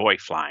enjoy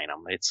flying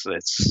them.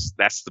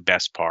 That's the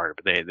best part.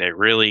 They're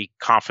really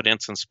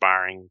confidence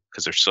inspiring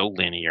because they're so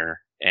linear,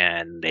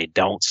 and they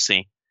don't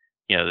sink.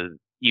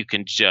 You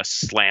can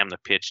just slam the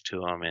pitch to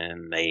them,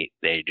 and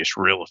they're just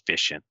real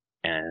efficient,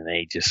 and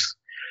they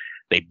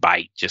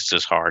bite just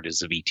as hard as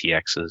the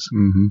VTXs.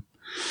 Mm-hmm.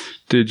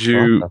 Did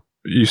you?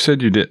 You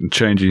said you didn't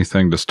change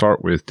anything to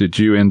start with. Did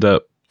you end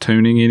up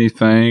tuning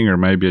anything, or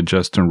maybe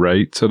adjusting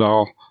rates at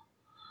all?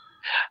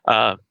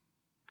 I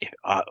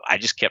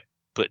just kept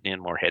putting in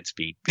more head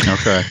speed.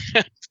 Okay.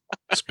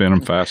 Spin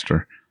them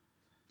faster.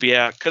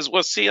 Yeah, because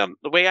the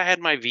way I had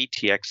my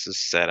VTXs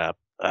set up,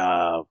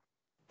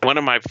 one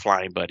of my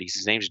flying buddies,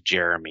 his name's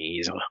Jeremy.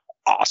 He's an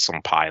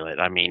awesome pilot.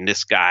 I mean,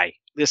 this guy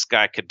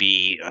could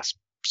be a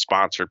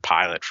sponsored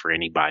pilot for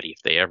anybody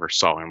if they ever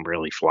saw him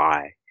really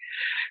fly.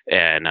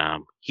 And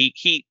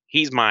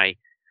he's my.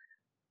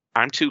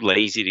 I'm too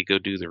lazy to go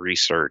do the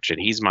research, and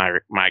he's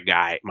my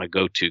guy, my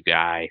go-to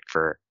guy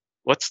for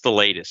what's the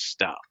latest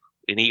stuff.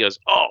 And he goes,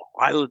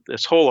 I looked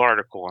this whole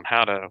article on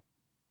how to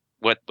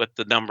what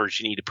the numbers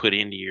you need to put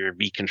into your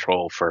V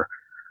control for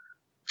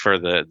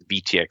the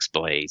VTX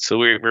blade. So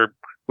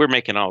we're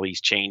making all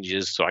these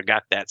changes. So I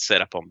got that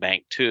set up on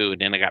Bank 2,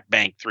 and then I got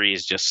Bank 3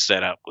 is just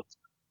set up with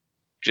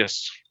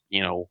just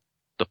the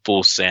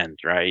full send,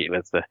 right?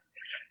 With the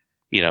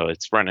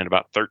it's running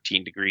about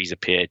 13 degrees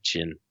of pitch,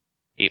 and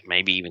it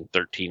maybe even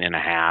 13 and a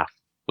half,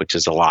 which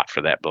is a lot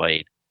for that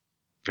blade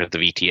for the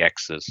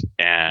VTXs,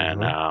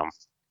 and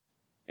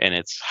and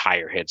it's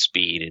higher head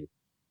speed, and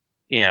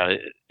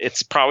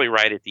it's probably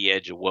right at the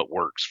edge of what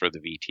works for the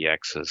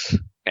VTXs,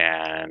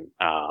 and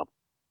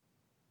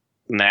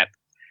that.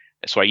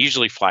 So I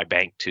usually fly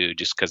Bank 2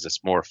 just because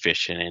it's more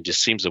efficient and it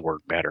just seems to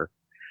work better.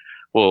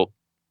 Well,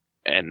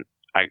 and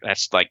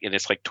it's like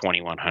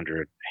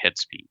 2100 head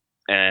speed,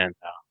 and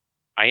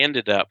I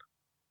ended up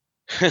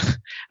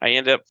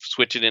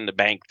switching into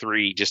Bank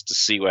 3 just to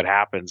see what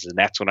happens, and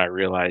that's when I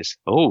realized,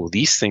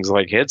 these things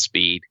like head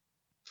speed.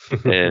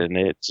 And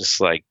it's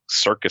just like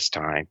circus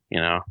time,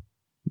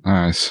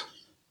 Nice.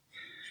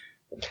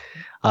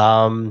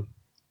 So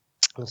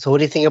what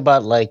do you think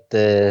about like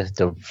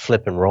the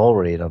flip and roll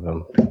rate of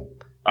them?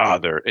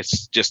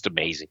 It's just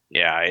amazing.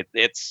 Yeah,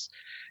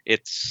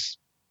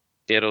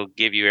 it'll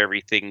give you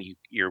everything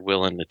you're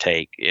willing to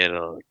take.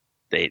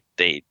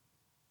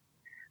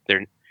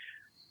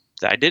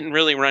 I didn't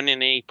really run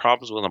into any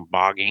problems with them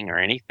bogging or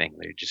anything.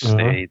 They're just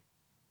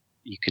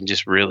you can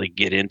just really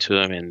get into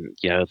them, and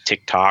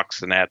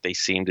TikToks and that, they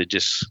seem to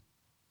just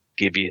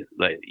give you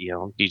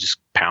you just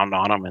pound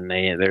on them and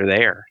they're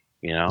there.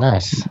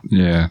 Nice.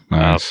 Yeah,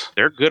 nice.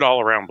 They're good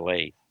all around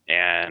blade,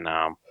 and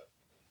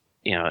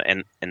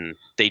and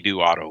they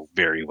do auto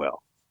very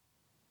well.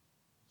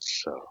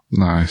 So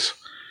nice.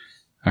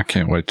 I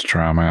can't wait to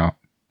try them out.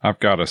 I've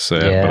got a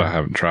set, but I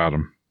haven't tried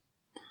them.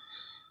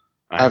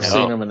 I've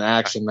seen them in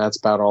action. That's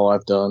about all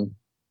I've done.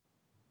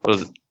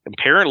 Well,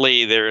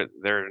 apparently they're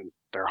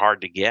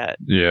hard to get.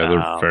 Yeah,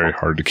 they're very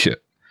hard to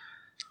get.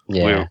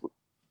 Yeah.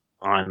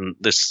 On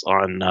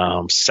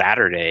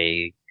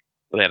Saturday,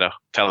 we had a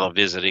fellow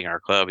visiting our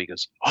club. He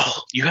goes,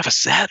 "Oh, you have a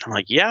set?" I'm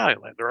like, "Yeah,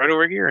 they're right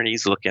over here." And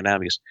he's looking at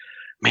me. He goes,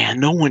 "Man,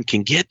 no one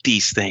can get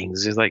these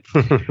things." He's like,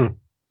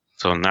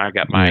 so now I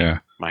got my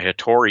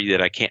Hattori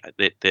that I can't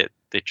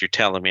that you're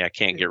telling me I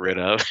can't get rid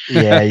of.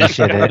 Yeah, you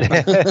shouldn't.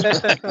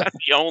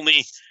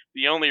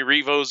 the only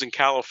Revos in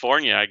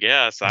California, I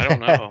guess. I don't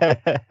know.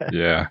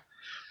 Yeah.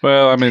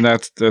 Well, I mean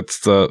that's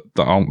the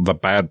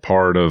bad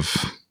part of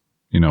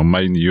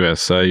made in the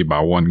USA by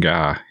one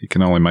guy. You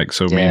can only make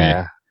so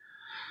many.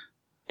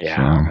 Yeah.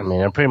 I mean,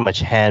 they're pretty much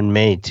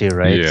handmade too,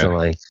 right? Yeah. So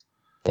like,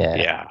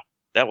 Yeah.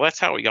 That's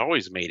how he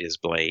always made his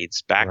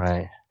blades back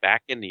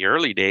in the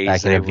early days.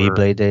 Back in the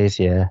V-Blade days,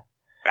 yeah.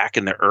 Back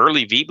in the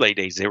early V-Blade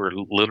days, they were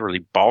literally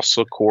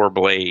balsa core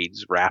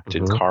blades wrapped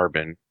in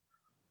carbon.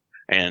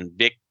 And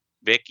Vic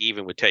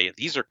even would tell you,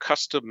 these are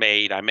custom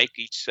made. I make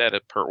each set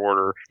up per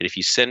order. And if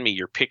you send me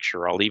your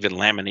picture, I'll even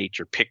laminate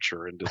your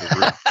picture into the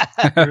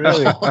room.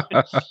 Really?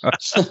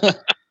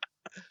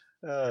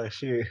 Oh,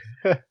 shoot.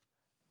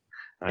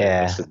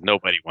 I said,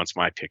 nobody wants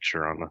my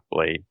picture on the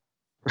blade.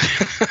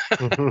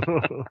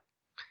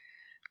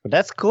 But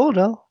that's cool,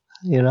 though.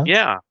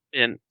 Yeah.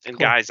 And cool.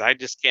 Guys, I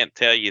just can't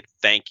tell you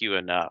thank you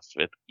enough.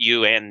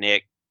 You and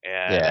Nick.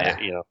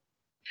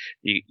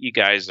 You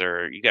guys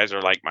are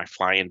like my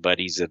flying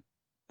buddies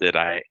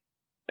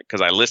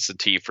because I listened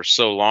to you for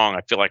so long.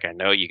 I feel like I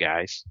know you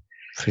guys.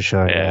 For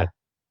sure. Yeah.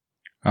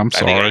 I'm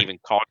sorry. I think I even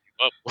called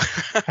you up.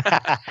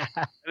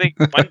 I think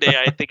one day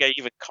I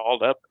even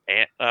called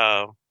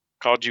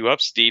you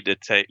up, Steve, to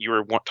say you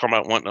were talking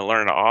about wanting to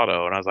learn an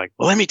auto, and I was like,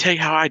 "Well, let me tell you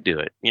how I do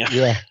it."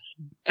 Yeah.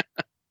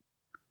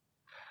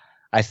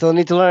 I still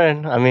need to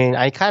learn. I mean,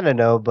 I kind of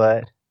know,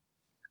 but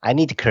I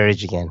need the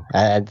courage again.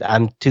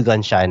 I'm too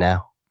gun shy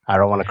now. I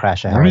don't want to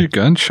crash a Where are you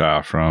gun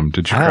shy from?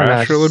 Did you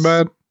crash really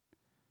bad?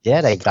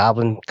 Yeah, that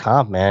Goblin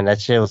comp, man.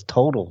 That shit was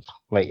totaled.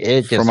 Like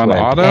it just from an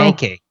auto.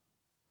 Pancake.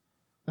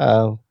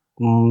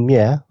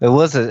 Yeah, it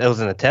was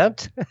an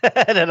attempt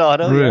at an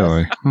auto.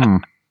 Really?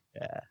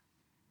 Yes.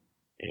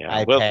 Yeah.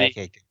 I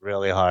pancaked it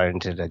really hard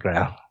into the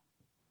ground.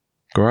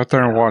 Go out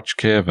there and watch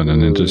Kevin,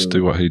 and then just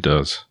do what he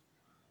does.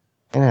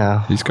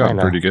 Yeah, he's gotten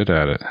pretty good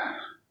at it.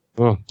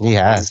 He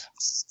has.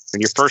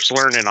 When you're first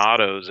learning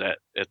autos,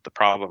 the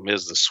problem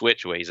is the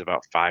switch weighs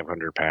about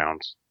 500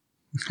 pounds.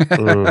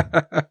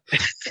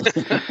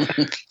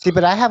 See,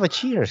 but I have a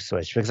cheater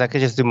switch because I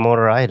could just do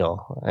motor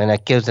idle, and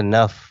it gives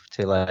enough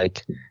to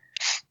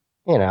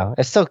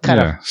it's still kind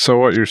of. So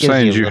what you're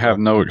saying is you have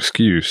no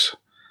excuse.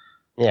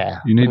 Yeah.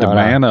 You need to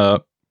man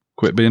up,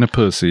 quit being a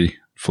pussy,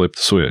 flip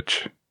the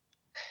switch.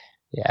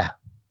 Yeah.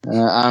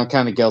 I'm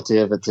kind of guilty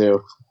of it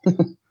too.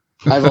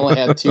 I've only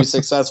had 2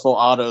 successful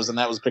autos, and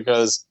that was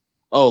because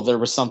there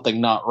was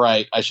something not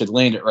right. I should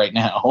land it right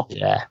now.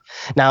 Yeah.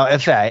 Now,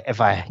 if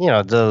I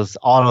those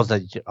autos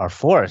that are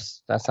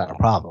forced, that's not a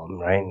problem,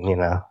 right?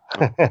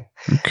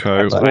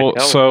 Okay. Well,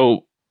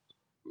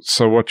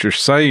 so what you're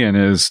saying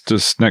is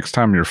just next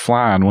time you're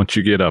flying, once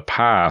you get up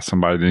high,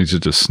 somebody needs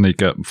to just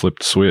sneak up and flip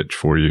the switch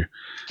for you.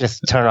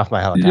 Just turn off my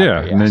helicopter.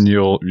 Yeah, and then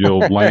you'll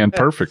land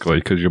perfectly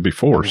because you'll be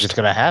forced. I'm just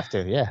gonna have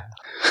to, yeah.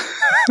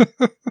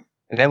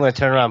 And then I'm going to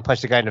turn around and punch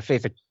the guy in the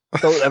face.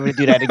 Don't ever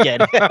do that again.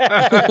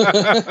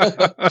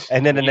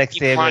 And then the next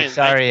day, I'm like,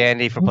 sorry,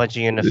 Andy, for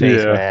punching you in the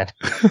face, man.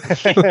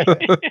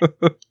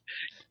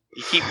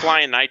 You keep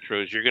flying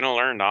nitros, you're going to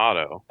learn the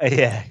auto.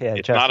 Yeah.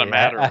 It's not a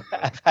matter of...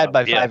 I've had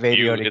my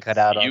 580 already cut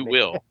out on me. You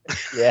will.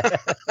 Yeah.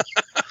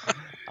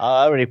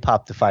 I already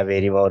popped the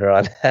 580 motor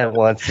on that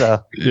once,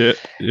 so... Yeah,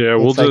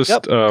 we'll just...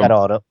 cut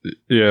auto.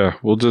 Yeah,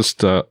 we'll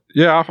just...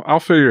 I'll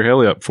fill your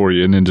heli up for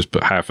you and then just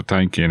put half a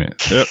tank in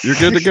it. Yep, you're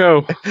good to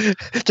go.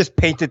 Just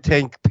paint the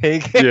tank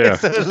pig. Yeah.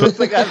 So it looks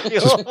like I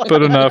feel. Just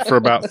put enough for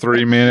about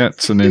 3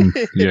 minutes and then,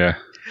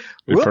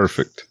 be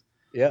perfect.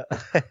 Yeah.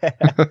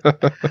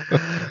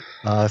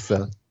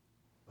 Awesome.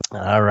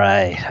 All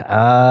right.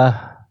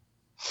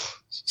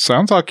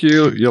 Sounds like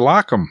you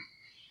like them.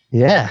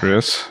 Yeah.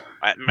 Chris.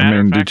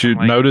 Did you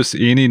notice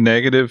any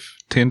negative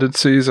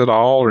tendencies at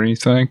all or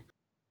anything?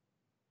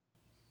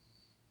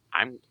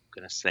 I'm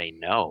going to say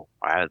no.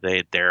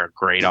 They're a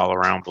great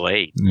all-around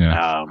blade.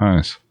 Yeah,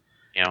 nice.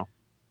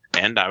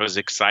 And I was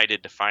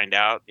excited to find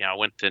out. I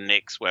went to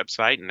Nick's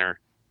website, and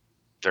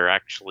they're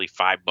actually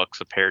 $5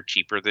 a pair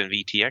cheaper than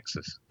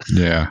VTXs.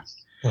 Yeah,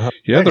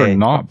 they're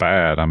not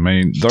bad. I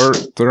mean,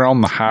 they're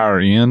on the higher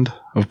end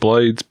of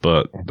blades,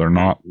 but they're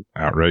not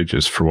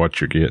outrageous for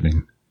what you're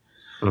getting.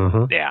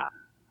 Mm-hmm. Yeah.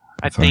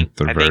 I think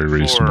they're very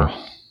reasonable.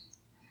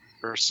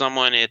 For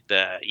someone at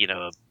the,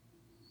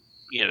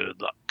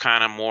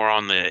 kind of more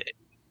on the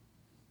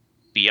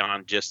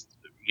beyond just,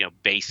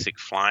 basic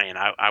flying,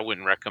 I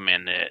wouldn't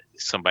recommend that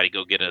somebody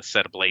go get a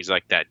set of blades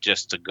like that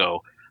just to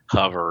go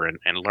hover and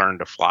learn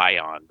to fly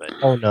on. But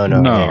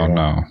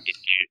no.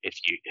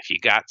 If you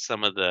got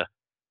some of the,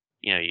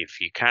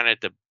 if you kind of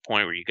at the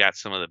point where you got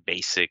some of the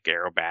basic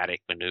aerobatic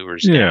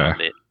maneuvers down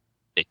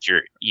that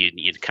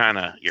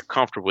you're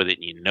comfortable with it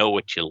and you know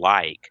what you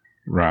like.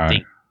 Right. I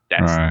think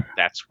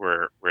that's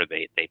where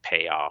they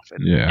pay off.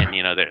 And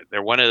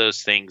they're one of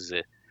those things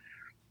that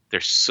they're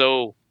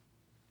so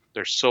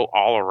they're so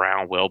all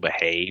around well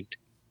behaved.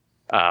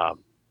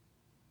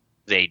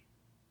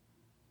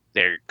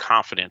 They're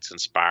confidence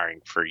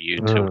inspiring for you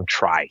to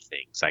try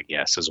things, I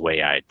guess is the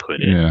way I'd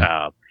put it.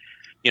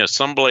 Yeah.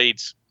 Some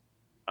blades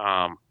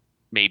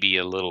maybe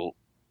a little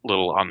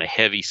on the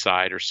heavy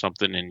side or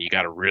something, and you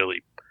got to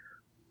really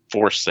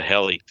force the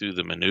heli through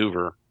the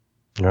maneuver.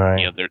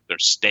 Right.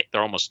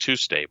 They're almost too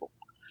stable.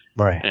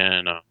 Right.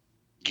 And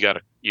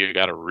you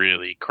gotta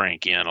really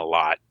crank in a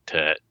lot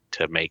to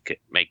make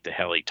the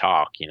heli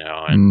talk,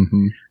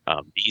 and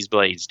these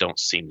blades don't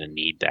seem to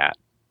need that.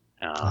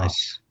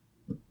 Nice.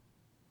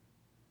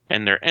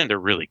 And they're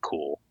really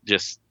cool.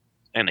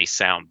 And they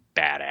sound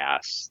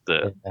badass.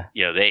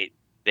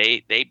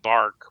 They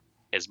bark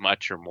as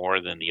much or more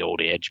than the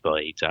old Edge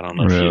blades. I don't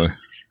know if you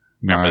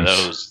remember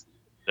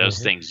those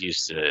things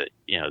used to,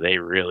 they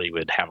really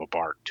would have a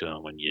bark to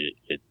them when you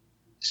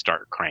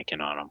start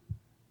cranking on them.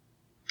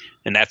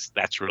 And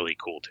that's really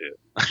cool too.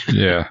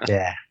 Yeah.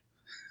 Yeah.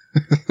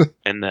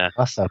 And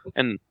awesome.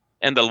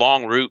 And the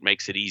long route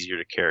makes it easier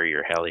to carry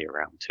your heli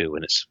around too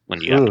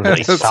when you have to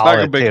place it's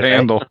like a big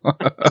handle.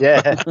 Right?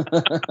 Yeah.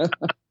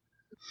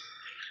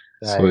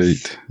 Nice.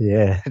 Sweet.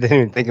 Yeah, I didn't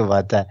even think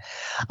about that.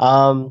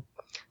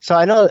 So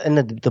I know in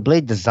the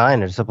blade design,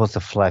 they're supposed to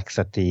flex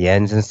at the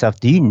ends and stuff.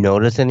 Do you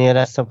notice any of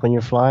that stuff when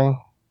you're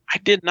flying? I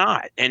did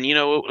not. And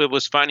what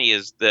was funny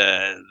is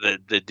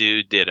the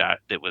dude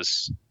that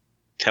was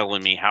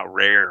telling me how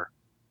rare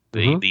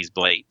these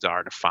blades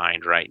are to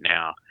find right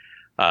now.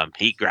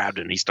 He grabbed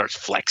it and he starts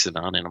flexing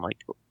on it. And I'm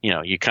like,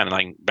 you kind of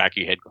like back of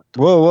your head going,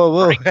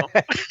 whoa.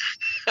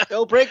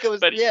 Don't break them.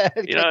 But yeah,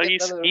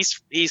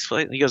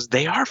 he goes,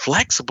 they are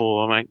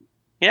flexible. I'm like,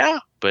 yeah,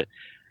 but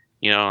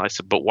I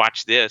said, but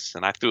watch this.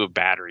 And I threw a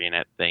battery in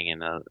that thing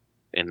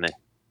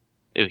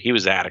he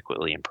was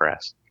adequately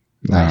impressed.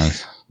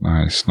 Nice.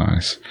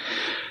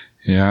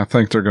 Yeah, I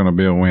think they're going to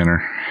be a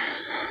winner.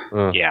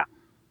 Yeah.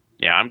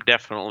 Yeah, I'm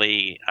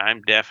definitely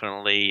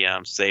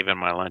saving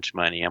my lunch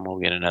money. I'm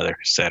gonna get another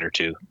set or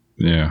two.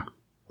 Yeah.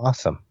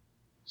 Awesome.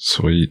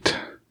 Sweet.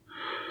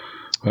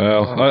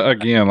 Well,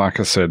 again, like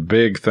I said,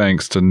 big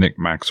thanks to Nick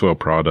Maxwell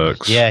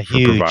Products for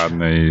providing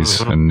these,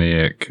 and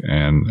Nick,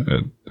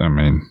 and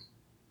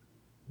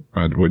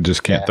we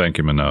just can't thank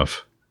him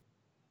enough.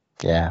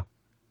 Yeah.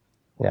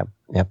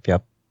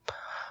 Yep.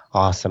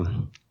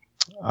 Awesome.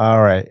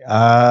 All right.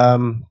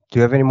 Do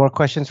you have any more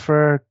questions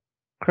for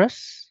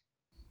Chris?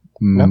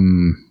 No?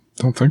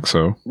 Don't think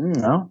so.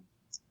 No.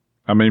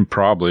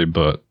 Probably,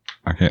 but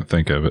I can't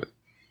think of it.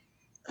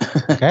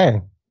 Okay.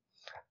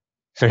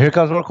 So here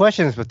comes more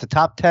questions with the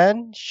top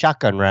 10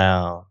 shotgun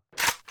round.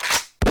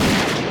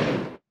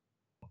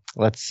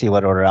 Let's see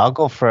what order. I'll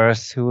go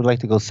first. Who would like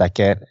to go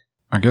second?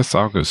 I guess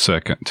I'll go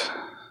second.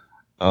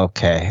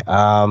 Okay.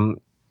 And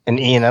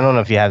Ian, I don't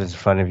know if you have this in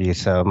front of you,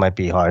 so it might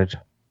be hard.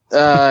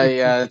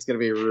 Yeah, it's going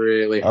to be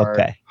really hard.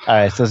 Okay. All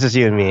right, so it's just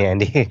you and me,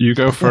 Andy. You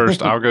go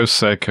first, I'll go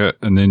second,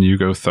 and then you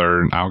go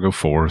third, and I'll go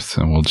fourth,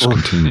 and we'll just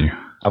continue.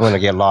 I'm going to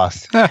get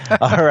lost.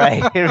 All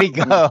right, here we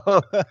go.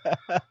 All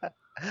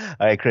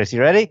right, Chris,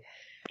 you ready?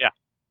 Yeah.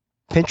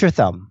 Pinch or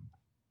thumb?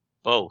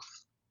 Both.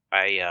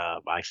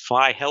 I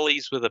fly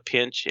helis with a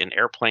pinch and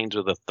airplanes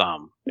with a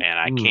thumb, and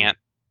I can't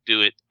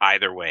do it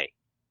either way.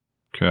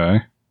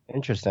 Okay.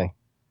 Interesting.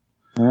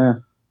 Yeah.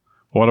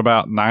 What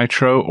about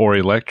nitro or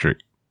electric?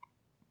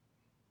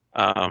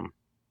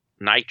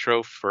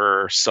 Nitro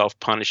for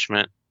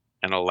self-punishment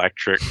and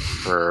electric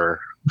for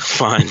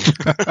fun.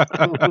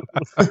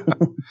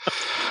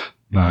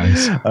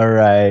 Nice. All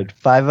right.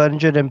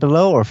 500 and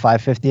below or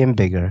 550 and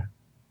bigger?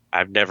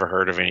 I've never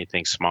heard of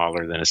anything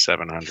smaller than a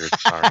 700.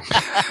 Sorry.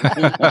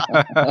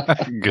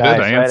 Good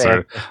answer.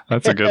 Right.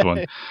 That's a good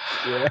one.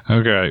 Yeah.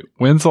 Okay.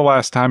 When's the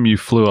last time you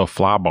flew a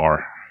fly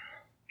bar?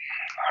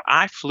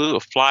 I flew a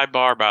fly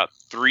bar about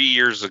 3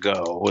 years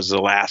ago was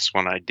the last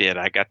one I did.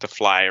 I got to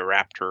fly a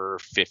Raptor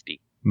 50.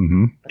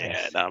 Mm-hmm.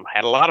 And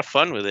had a lot of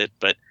fun with it,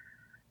 but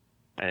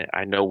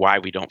I know why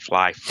we don't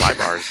fly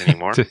bars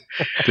anymore.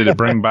 Did it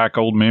bring back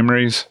old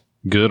memories,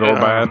 good or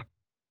bad?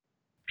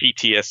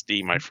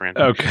 PTSD, my friend.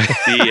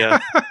 Okay.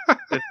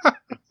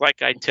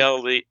 Like I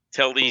tell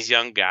these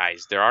young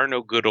guys, there are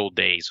no good old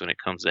days when it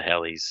comes to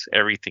helis.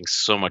 Everything's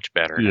so much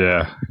better.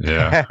 Yeah.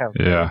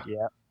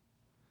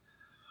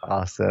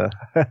 Awesome.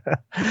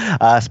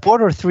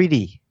 Sport or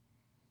 3D?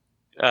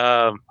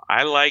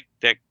 I like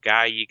that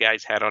guy you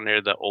guys had on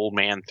there, the old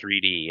man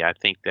 3D. I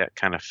think that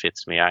kind of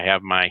fits me. I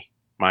have my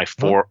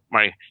 4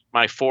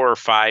 or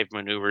 5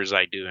 maneuvers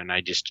I do, and I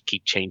just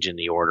keep changing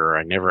the order.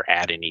 I never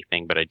add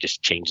anything, but I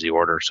just change the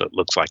order so it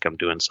looks like I'm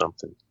doing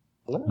something.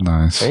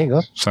 Nice. There you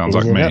go. Sounds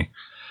like me.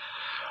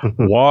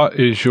 What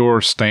is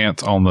your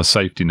stance on the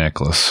safety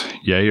necklace?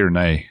 Yay or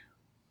nay?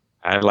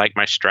 I like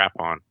my strap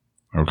on.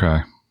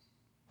 Okay.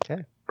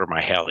 For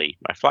my heli.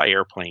 I fly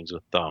airplanes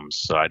with thumbs,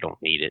 so I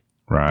don't need it.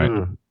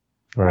 Right.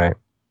 Right.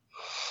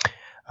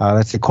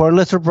 Let's see.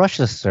 Cordless or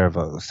brushless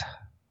servos?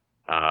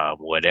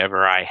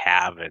 Whatever I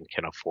have and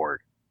can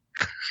afford.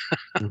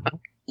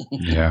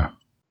 Yeah.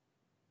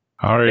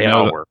 I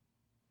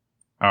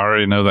I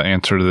already know the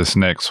answer to this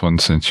next one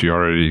since you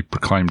already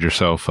proclaimed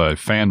yourself a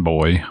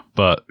fanboy,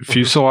 but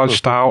fuselage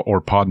style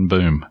or pod and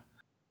boom?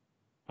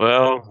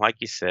 Well, like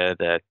you said,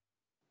 that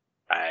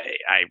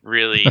I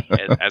really,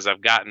 as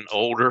I've gotten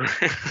older,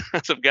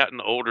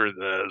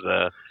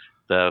 the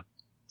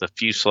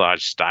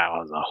fuselage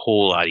style is a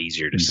whole lot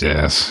easier to see.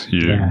 Yes,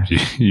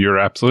 you're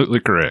absolutely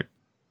correct.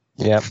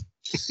 Yep.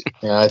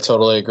 Yeah, I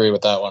totally agree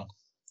with that one.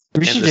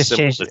 We should just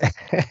change.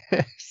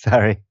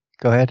 Sorry,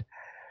 go ahead.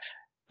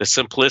 The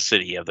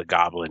simplicity of the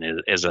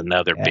Goblin is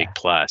another big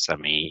plus. I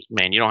mean,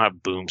 man, you don't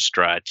have boom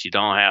struts. You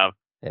don't have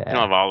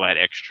all that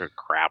extra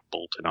crap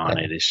bolted on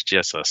it. It's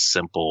just a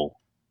simple.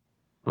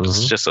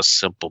 It's just a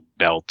simple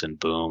belt and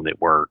boom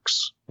that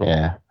works.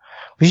 Yeah.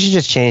 We should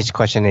just change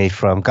question 8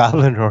 from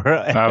Goblin or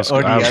I was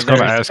going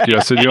to ask you.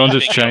 I said, you want to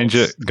just change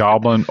it,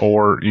 Goblin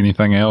or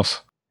anything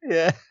else?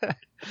 Yeah.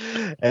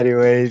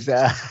 Anyways,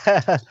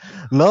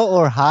 low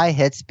or high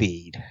head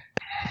speed?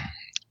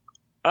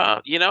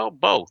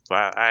 Both.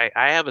 I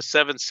have a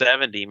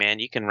 770, man.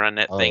 You can run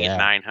that thing at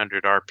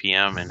 900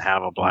 RPM and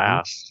have a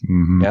blast.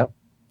 Mm-hmm.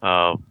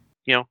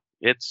 Yep.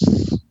 It's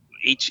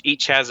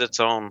each has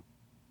its own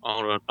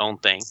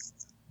thing.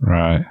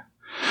 Right.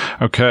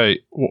 Okay.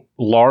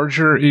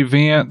 Larger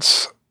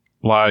events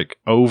like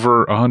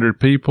over 100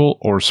 people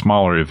or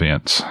smaller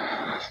events?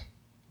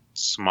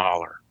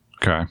 Smaller.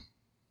 Okay.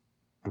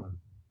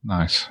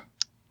 Nice.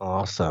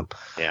 Awesome.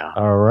 Yeah.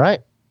 All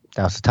right.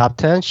 That was the top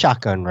 10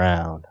 shotgun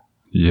round.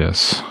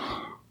 Yes.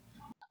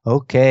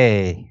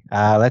 Okay.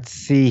 Let's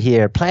see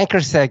here.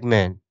 Planker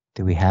segment.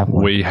 Do we have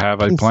one? We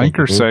have a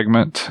planker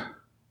segment.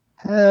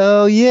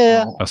 Hell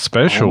yeah. A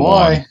special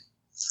one.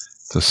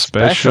 It's a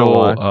special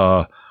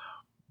one.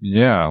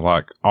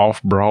 Like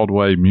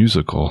off-Broadway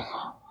musical.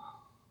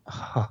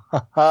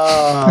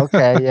 Oh,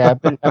 okay. Yeah,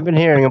 I've been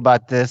hearing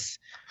about this.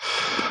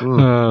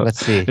 Let's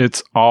see.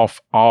 It's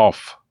off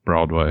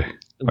Broadway.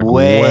 Like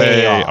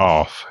way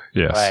off.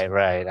 Yes.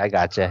 Right. I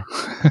gotcha.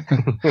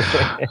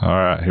 All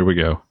right, here we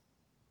go.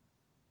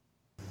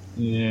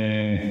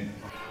 Yeah.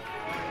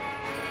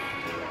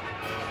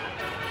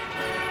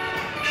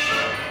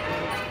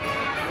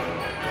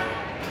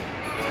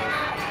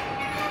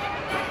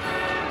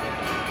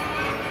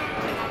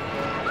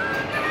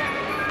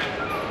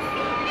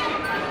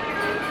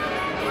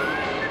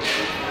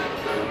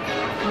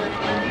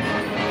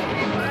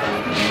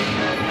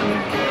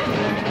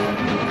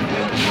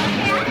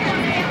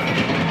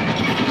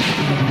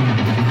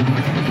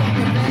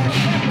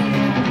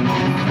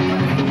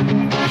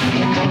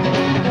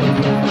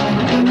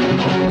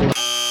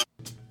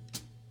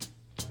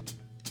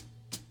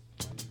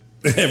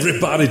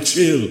 Everybody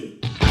chill.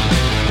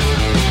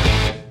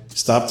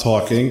 Stop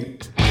talking.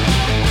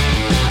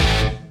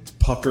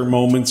 Pucker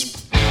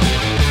moments.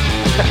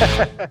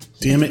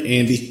 Damn it,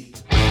 Andy.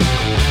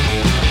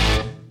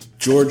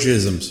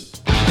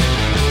 Georgisms.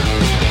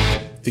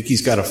 I think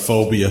he's got a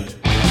phobia.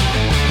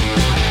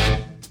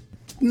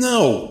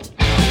 No.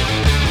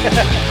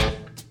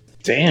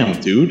 Damn,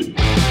 dude.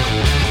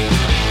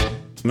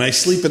 And I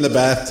sleep in the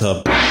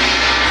bathtub.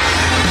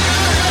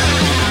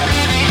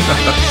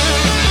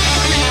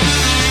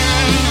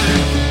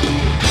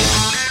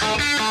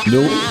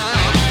 Nope.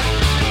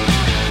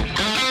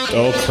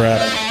 Oh,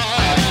 crap.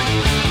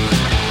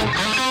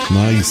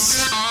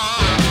 Nice.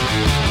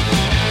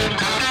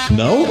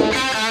 No?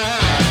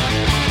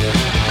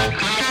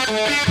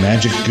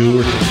 Magic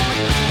goo.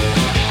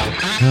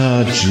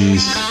 Oh,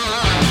 jeez.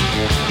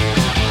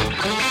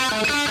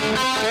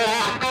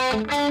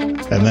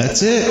 And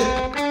that's it.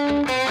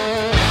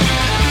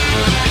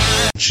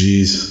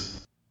 Jeez.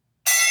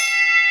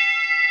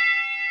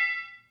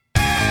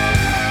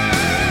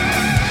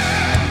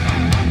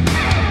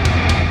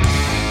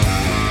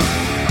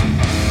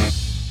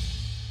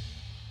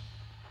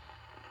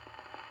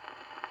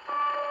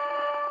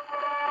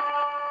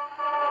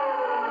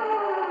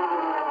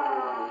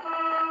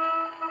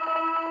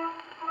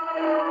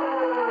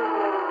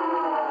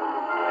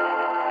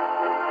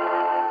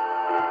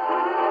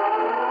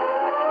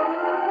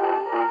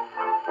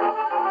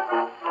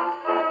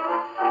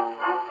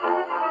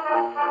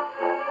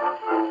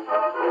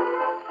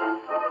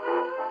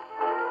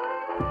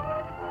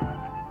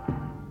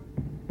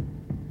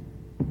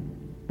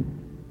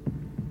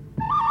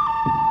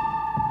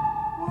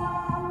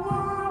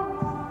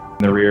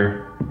 In the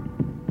rear.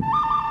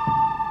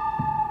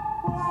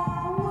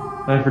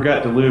 I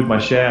forgot to lube my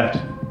shaft.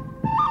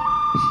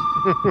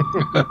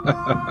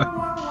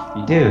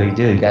 You do.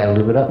 You gotta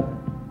lube it up.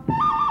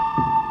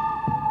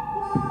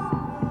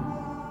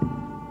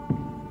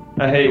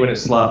 I hate when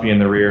it's sloppy in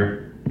the rear.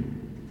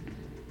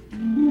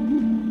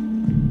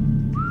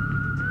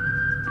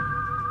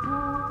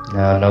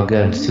 No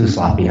good. It's too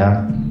sloppy,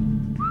 huh?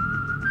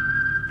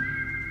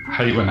 I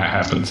hate when that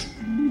happens.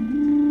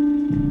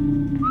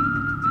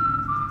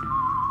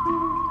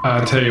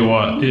 I tell you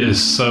what, it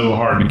is so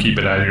hard to keep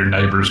it out of your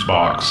neighbor's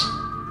box.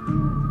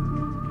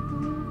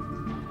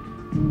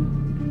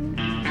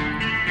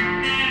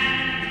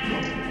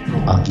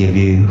 I'll give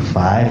you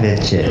 5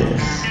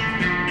 inches.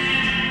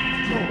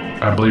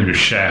 I believe your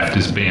shaft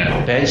is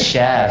bent. Bent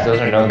shafts, those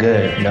are no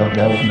good. Nope.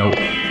 Nope.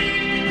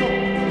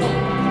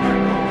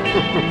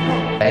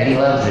 Eddie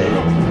loves it.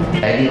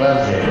 Eddie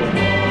loves it.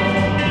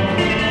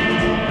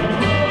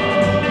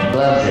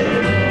 Loves it.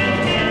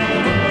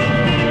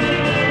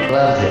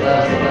 Loves it.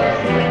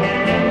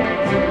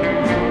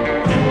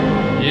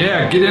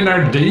 Yeah, get in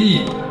there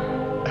deep.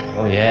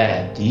 Oh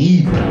yeah,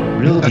 deep.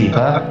 Real deep,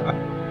 huh?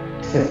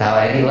 This is how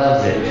Eddie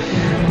loves it.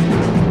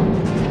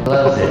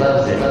 Loves it.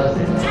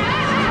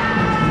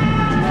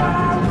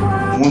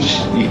 Once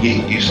you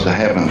get used to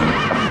having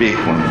a big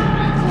one,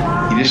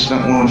 you just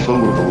don't want to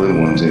fool with the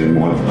little ones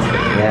anymore.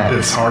 Yeah.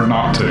 It's hard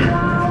not to.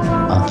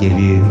 I'll give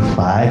you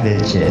 5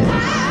 inches.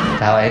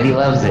 How Eddie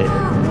loves it.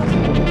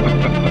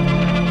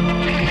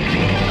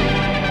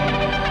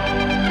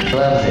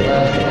 Loves it.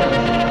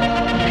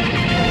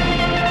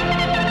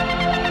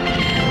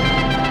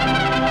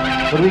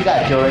 What do we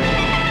got, George?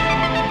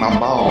 My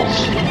balls.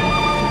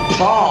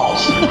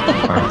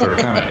 They're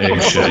kind of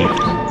egg-shaped.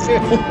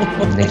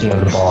 Thinking of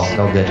the ball.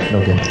 No good.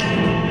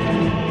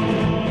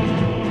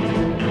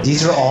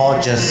 These are all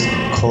just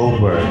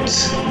code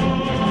words.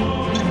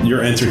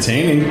 You're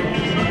entertaining.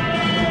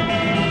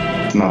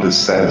 Not as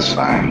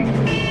satisfying.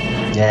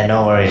 Yeah,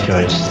 no worries,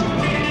 George.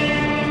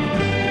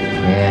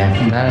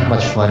 Yeah, not as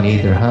much fun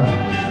either, huh?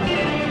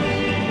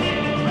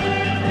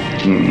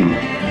 Mm-mm.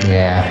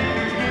 Yeah.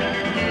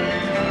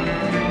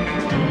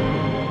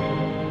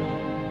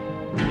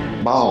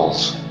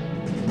 Balls.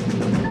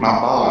 My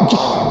balls.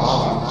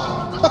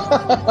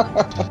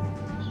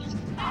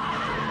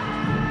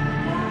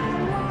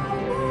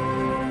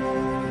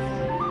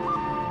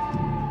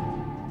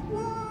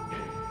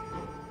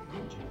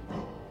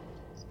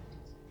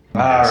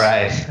 All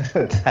right.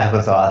 That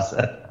was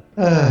awesome.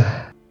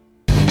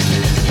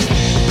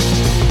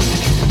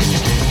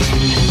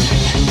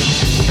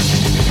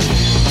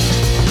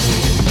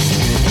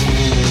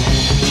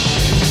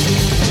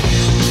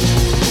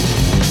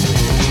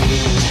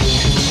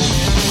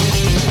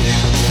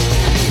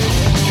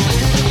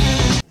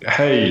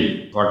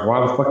 Hey, like, why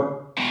the fuck?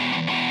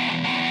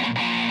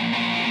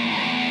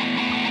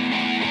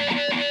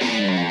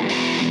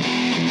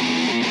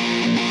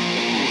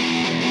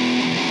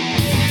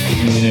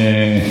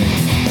 Yeah.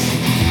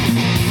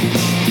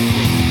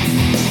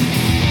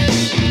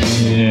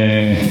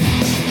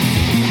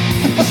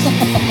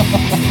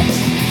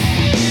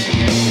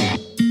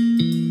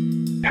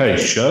 Hey,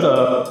 shut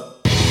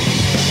up.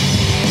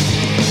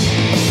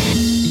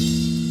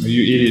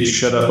 You idiot,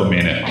 shut up a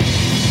minute.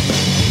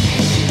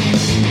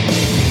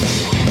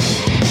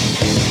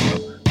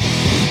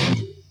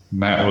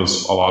 And that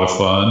was a lot of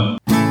fun.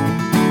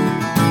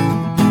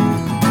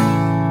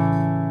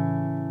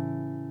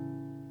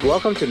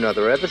 Welcome to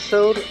another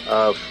episode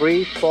of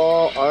Free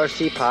Fall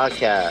RC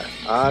Podcast.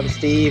 I'm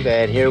Steve,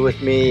 and here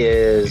with me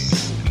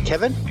is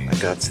Kevin. I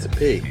got to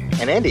pee.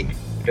 And Andy.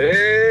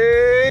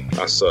 Hey,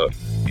 I suck.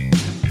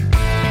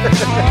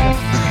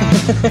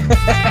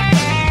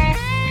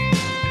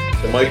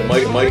 The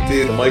Mike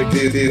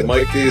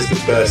D is the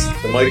best.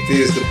 The Mike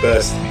D is the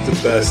best. The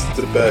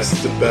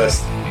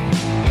best.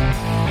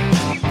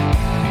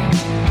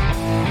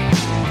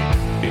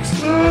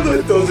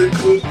 That does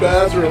include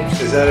bathrooms.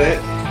 Is that it?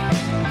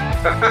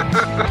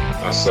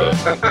 I suck.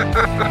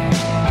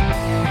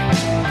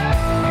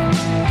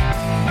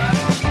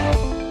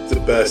 The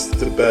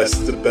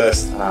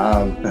best.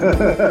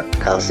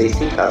 Call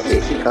Stacy. I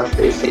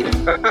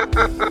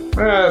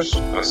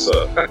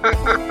suck.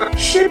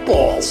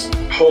 Shitballs.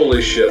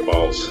 Holy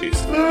shitballs.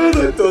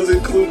 That does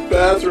include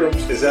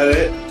bathrooms. Is that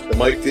it? The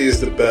Mike D is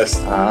the best.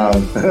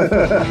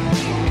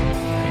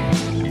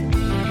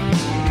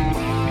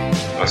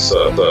 I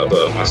suck.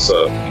 I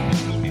suck.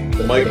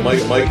 The Mike D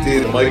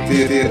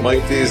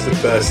is the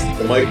best.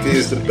 The Mike D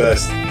is the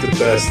best. The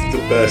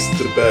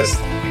best.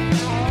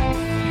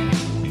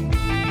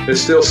 It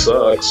still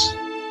sucks.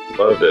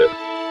 Loved it.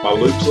 My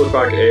loops look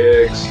like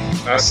eggs.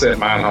 I sent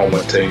mine home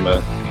with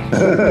Tima.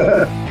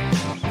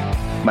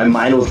 My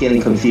mind was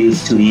getting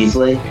confused too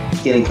easily.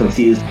 Getting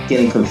confused.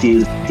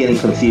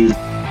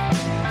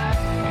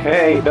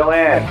 Hey,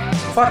 Deland.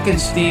 Fucking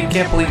Steve,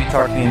 can't believe you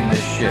talked me into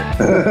this shit.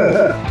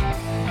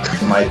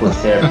 Mike was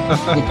there.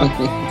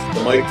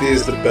 The Mike D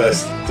is the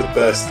best. The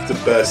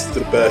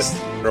best.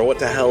 Or what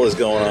the hell is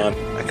going on?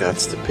 I got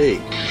to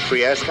pee.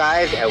 Free us,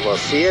 guys, and we'll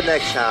see you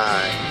next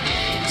time.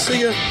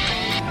 See ya.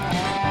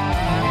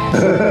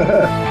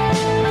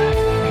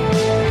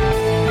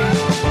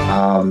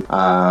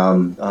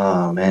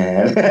 Oh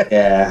man.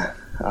 Yeah.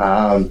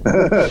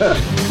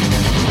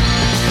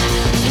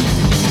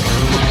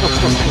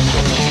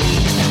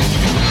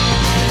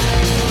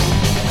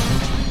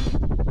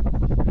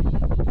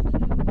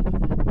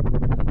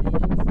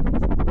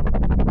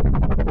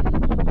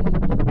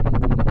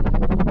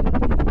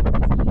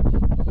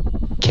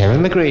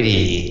 Kevin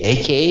McGrady,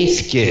 aka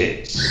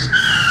Skids.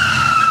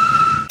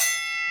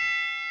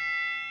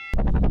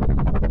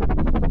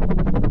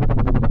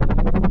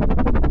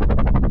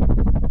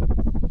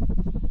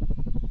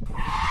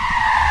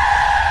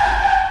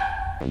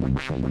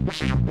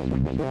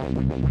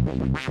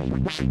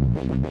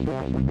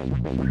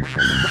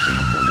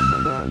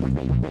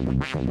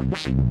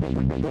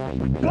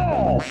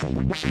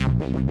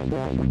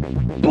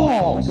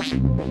 Balls!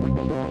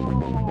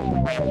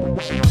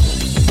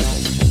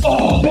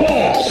 Oh,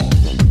 balls!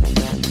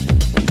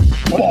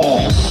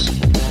 Balls!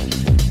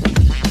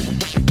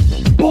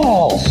 Balls!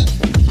 Balls!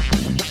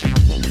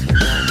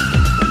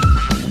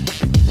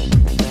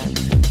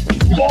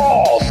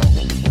 Balls!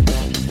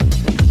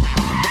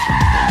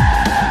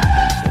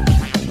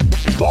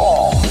 Balls!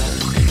 Balls!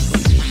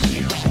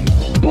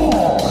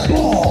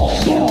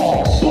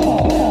 Balls!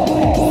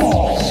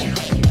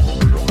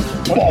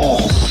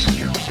 Balls!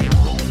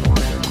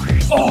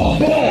 Oh,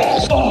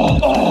 balls! Oh,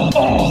 oh,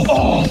 oh,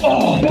 oh,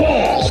 oh,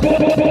 balls!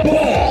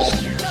 Balls!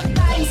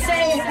 Everybody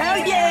say hell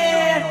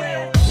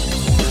yeah!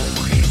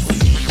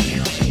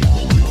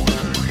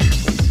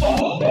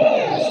 Oh,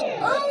 balls!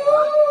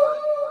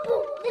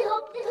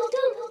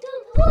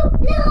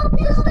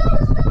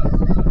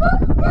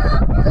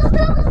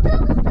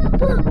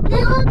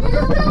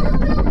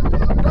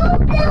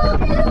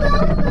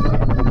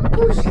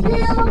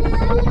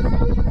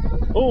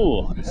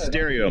 Oh,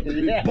 stereo.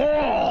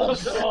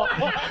 Balls!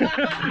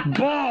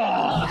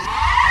 Balls!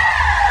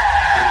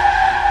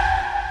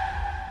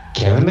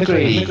 Kevin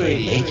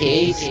McGrady,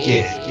 aka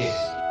Skid.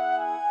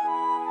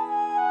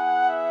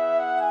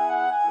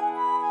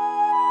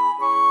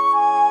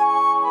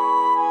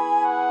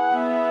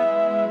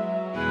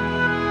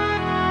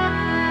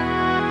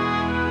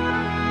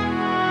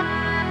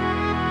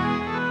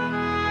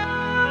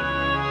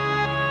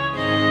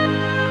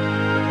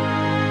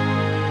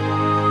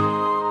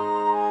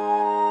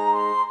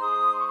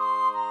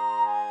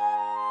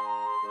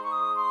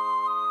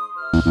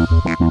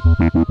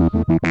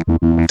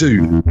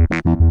 Dude,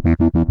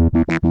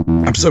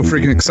 I'm so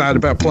freaking excited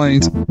about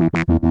planes.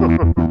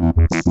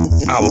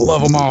 I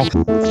love them all.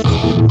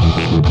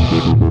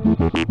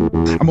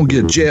 I'm gonna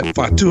get a jet,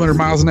 fly 200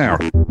 miles an hour.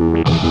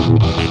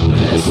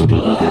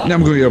 Now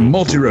I'm gonna get a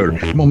multi-rotor.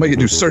 I'm gonna make it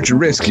do search and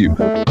rescue.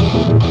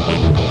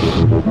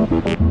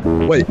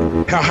 Wait,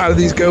 how high do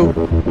these go?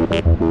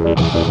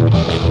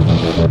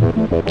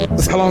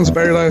 How long does the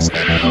battery last?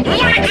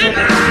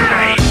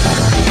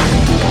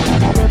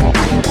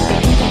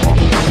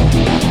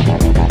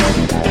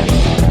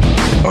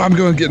 Oh, I'm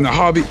going to get in the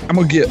hobby. I'm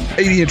going to get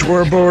 80-inch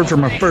wordboard for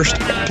my first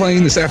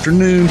plane this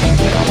afternoon.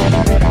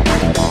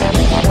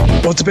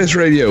 What's the best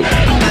radio?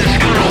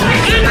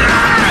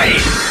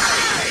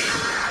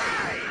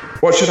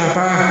 What should I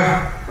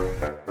buy?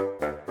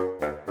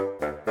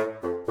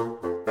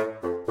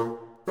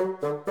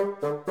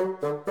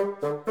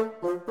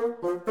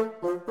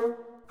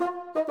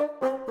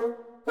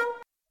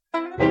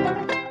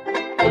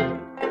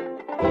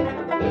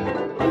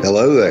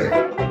 Hello there.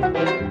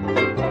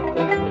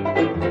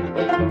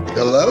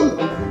 Hello?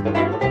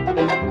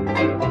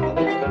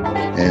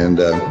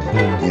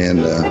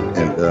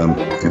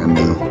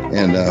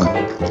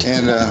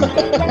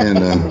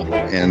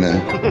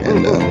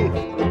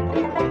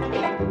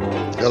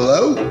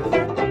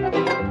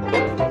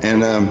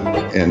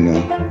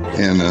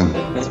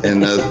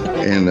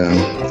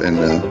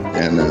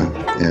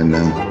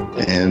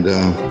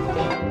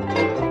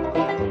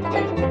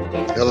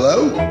 Hello? Hello?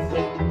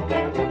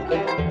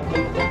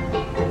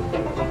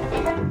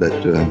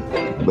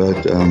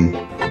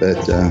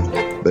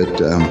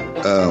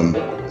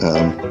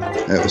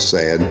 That was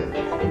sad,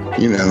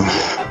 you know.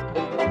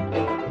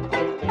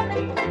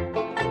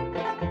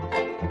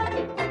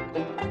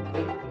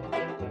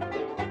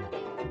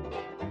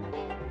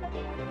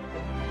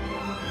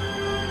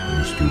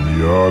 Mr.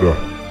 Miata,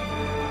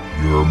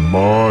 you're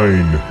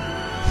mine.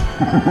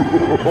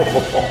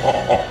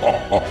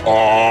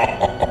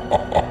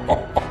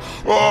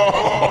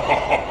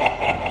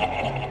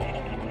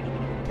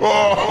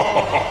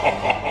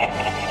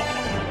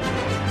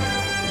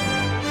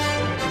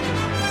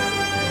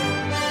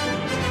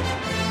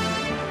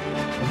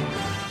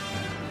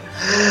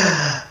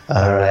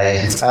 All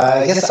right.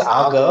 I guess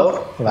I'll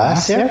go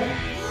last here.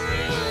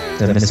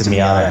 The Mr.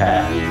 Miata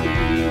hat.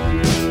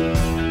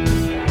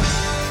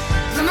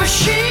 The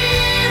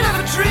machine of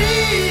a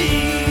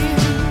dream.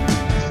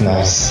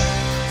 Nice.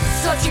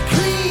 Such a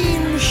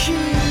clean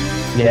machine.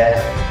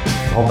 Yeah.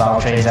 The whole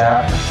valve train's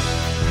out.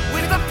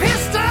 With the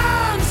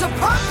pistons a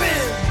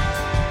pumping.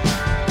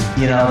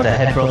 You know, the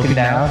head broken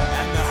down.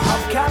 And the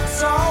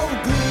hubcaps all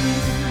green.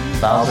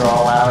 Valves are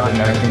all out and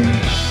everything.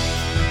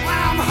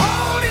 I'm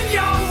holding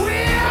your wheel.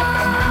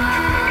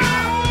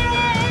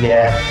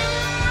 Yeah.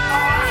 All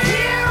I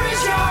hear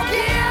is your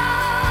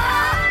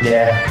gear.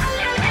 Yeah.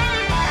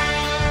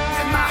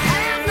 With my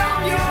hand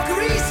on your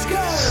grease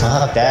gun.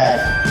 Fuck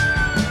that.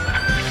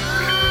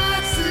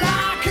 It's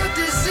like a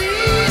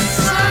disease,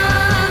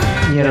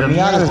 son. Yeah, the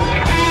Miata's.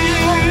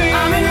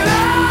 I'm in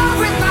love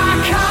with my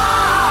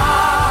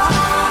car.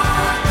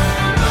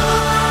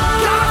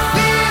 Got a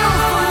feel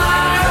for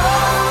my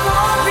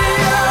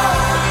automobile.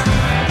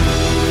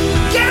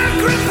 Get a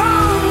grip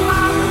on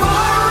my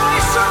motor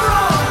racer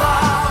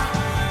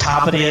robot.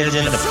 Top of the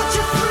engine, the Such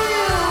a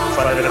thrill.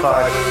 front of the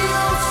car. Real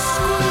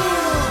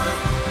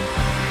school.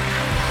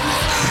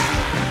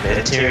 The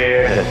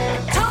interior.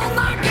 Told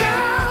my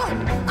girl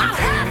I'd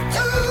have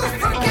to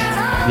forget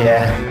her.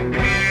 Yeah.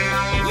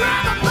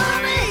 Rather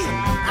buy me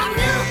a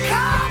new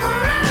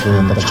carburetor.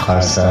 Doing a bunch of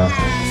car stuff.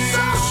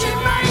 So she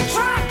made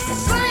tracks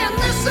saying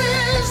this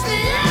is the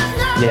end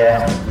now.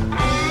 Yeah.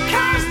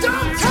 Cars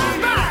don't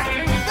turn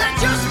back, they're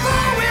just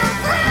four-wheel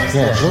drives.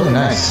 Yeah, it's really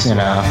nice, you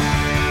know.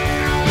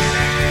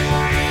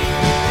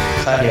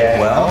 Yeah.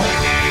 Well,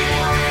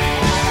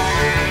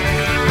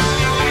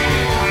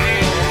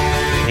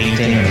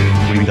 painting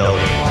and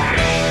rebuilding.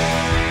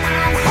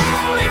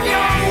 Holding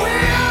your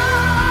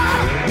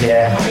will.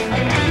 Yeah.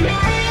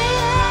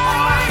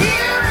 All I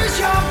hear is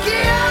your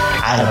gear.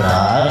 I don't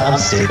know. I'm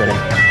stupid.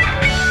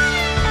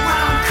 When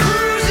I'm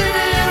cruising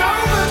in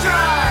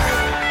overdrive.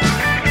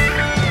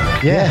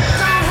 Yeah.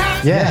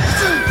 Yeah.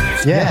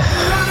 Yeah.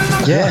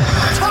 Yeah.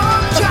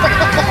 Tom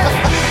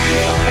Jive.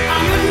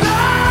 I'm in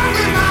love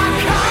with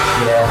my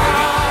car. Yeah.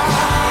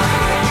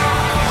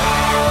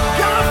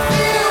 Got a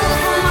feel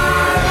for my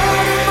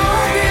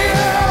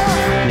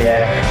automobile.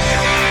 Yeah.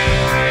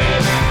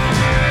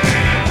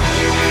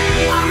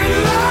 I'm in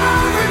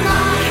love with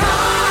my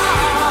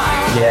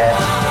car.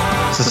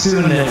 Yeah. So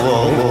soon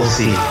we'll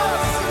see.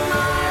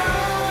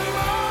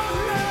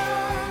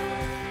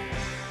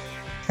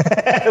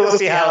 We'll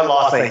see how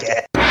lost I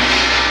get.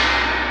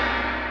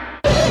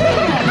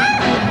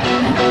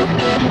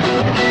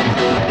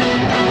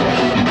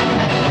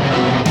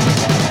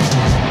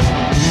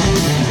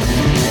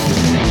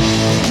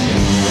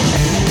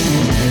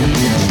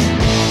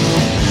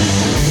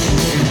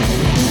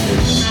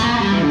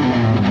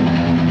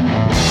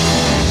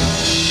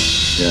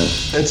 Yeah,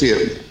 that's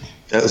it.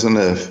 That was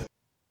enough.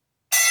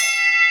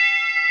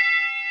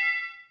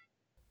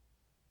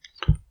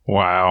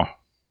 Wow.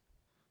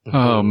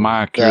 Oh,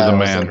 Mike, you're the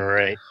man.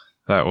 Great.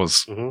 That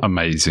was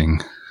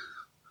amazing.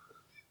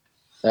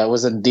 That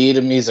was indeed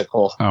a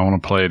musical. I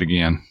want to play it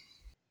again.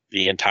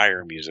 The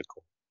entire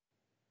musical.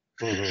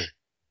 Nice.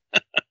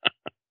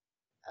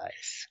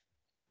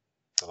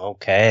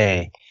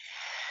 Okay.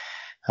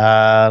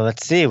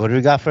 Let's see. What do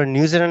we got for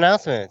news and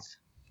announcements?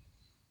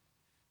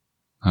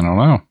 I don't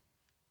know.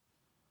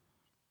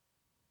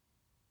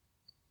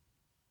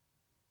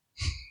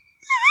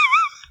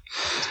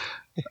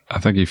 I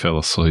think he fell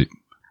asleep.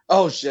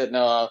 Oh shit!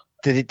 No.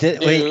 Did he do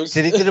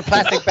the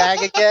plastic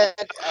bag again?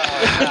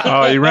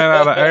 Oh, he ran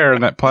out of air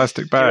in that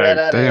plastic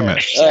bag. Damn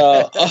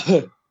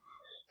it.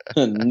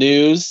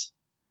 News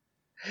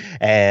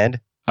and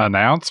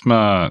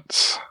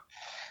announcements.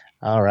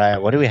 All right,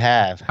 what do we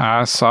have?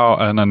 I saw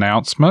an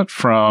announcement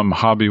from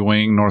Hobby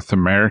Wing North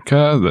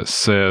America that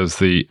says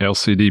the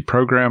LCD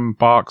program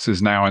box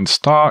is now in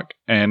stock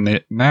and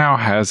it now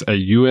has a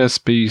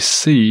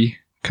USB-C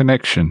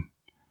connection.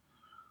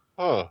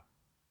 Oh.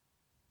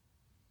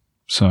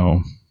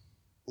 So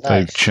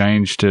they've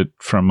changed it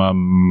from a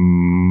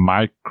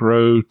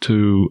micro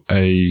to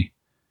a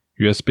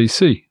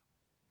USB-C.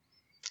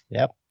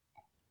 Yep.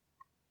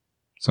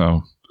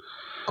 So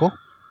cool.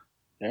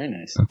 Very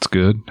nice. That's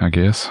good, I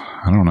guess.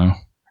 I don't know.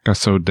 I got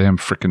so damn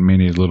freaking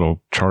many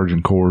little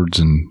charging cords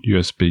and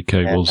USB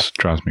cables.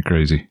 Drives me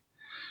crazy.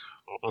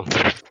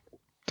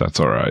 That's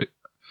all right.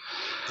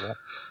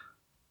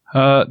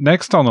 Yep.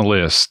 Next on the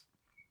list,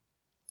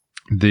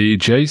 the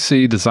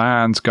JC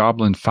Designs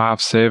Goblin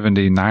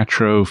 570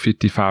 Nitro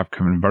 55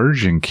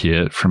 conversion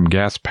kit from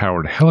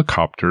gas-powered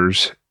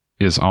helicopters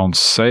is on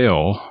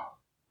sale.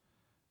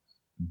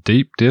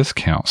 Deep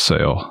discount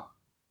sale.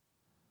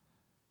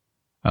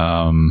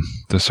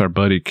 This our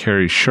buddy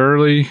Kerry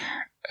Shirley.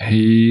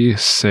 He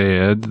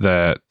said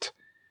that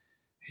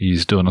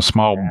he's doing a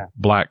small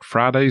Black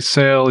Friday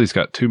sale. He's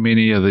got too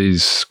many of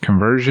these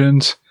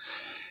conversions,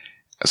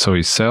 so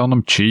he's selling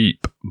them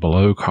cheap,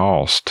 below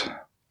cost.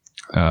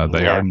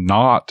 They are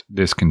not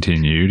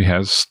discontinued. He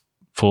has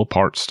full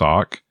part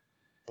stock.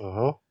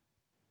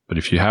 But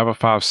if you have a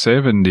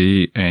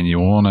 570 and you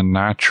want a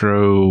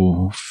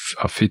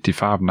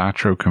 55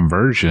 nitro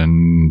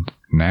conversion,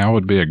 now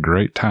would be a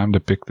great time to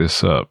pick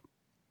this up.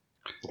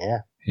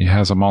 Yeah. He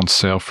has them on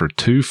sale for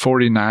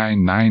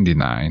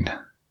 $249.99.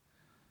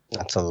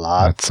 That's a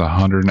lot. That's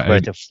 $180.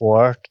 Compared to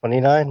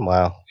 $429.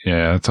 Wow.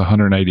 Yeah, it's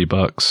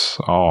 $180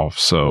 off.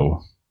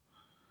 So,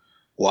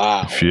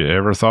 wow. If you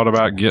ever thought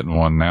about getting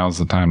one, now's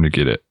the time to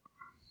get it.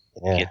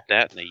 Yeah. Get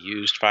that in a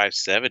used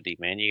 570,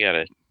 man. You got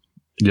a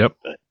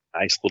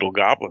nice little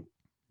goblin.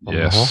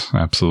 Yes,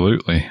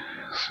 absolutely.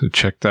 So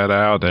check that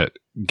out at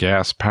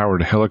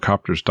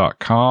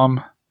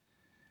gaspoweredhelicopters.com.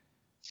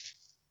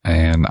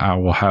 And I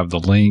will have the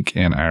link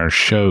in our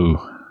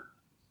show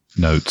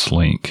notes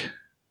link.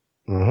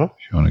 If you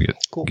want to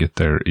get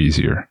there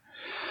easier.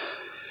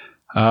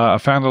 I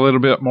found a little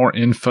bit more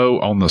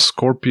info on the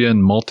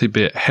Scorpion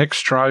multi-bit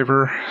hex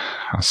driver.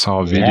 I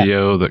saw a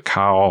video that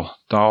Kyle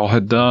Dahl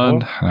had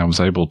done, and I was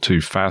able to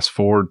fast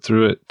forward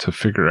through it to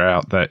figure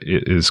out that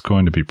it is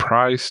going to be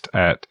priced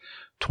at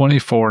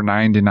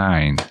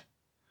 $24.99.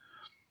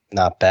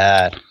 Not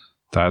bad.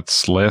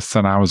 That's less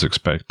than I was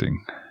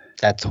expecting.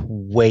 That's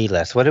way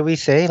less. What did we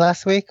say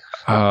last week?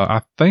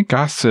 I think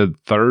I said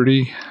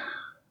 $30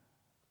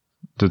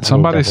 Did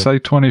somebody say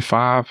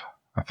 25?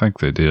 I think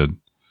they did.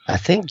 I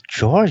think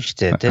George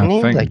did, didn't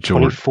he? Like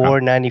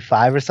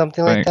 $24.95 or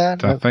something like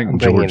that? I think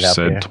George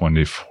said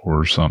 24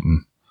 or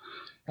something.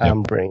 Yep.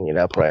 I'm bringing it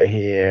up right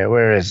here.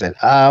 Where is it?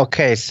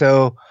 Okay,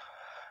 so,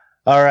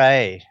 all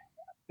right.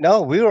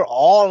 No, we were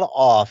all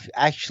off.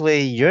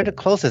 Actually, you're the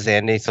closest,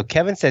 Andy. So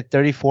Kevin said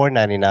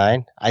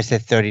 $34.99. I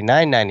said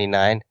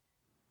 $39.99.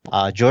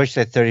 George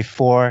said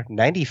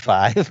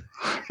 $34.95.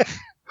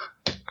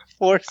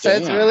 4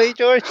 cents, really,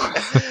 George?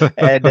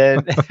 And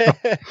then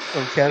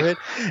from Kevin,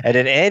 and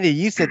then Andy,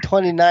 you said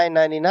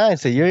 $29.99.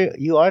 So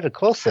you are the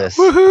closest.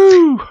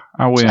 Woohoo!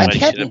 I win. I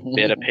should have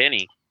bid a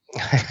penny.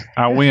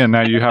 I win.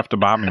 Now you have to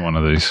buy me one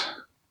of these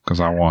because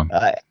I won.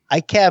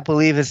 I can't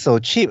believe it's so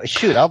cheap.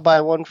 Shoot, I'll buy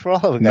one for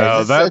all of you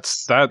guys. No,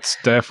 that's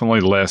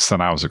definitely less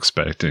than I was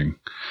expecting.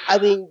 I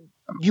mean,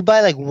 you buy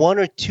like one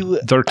or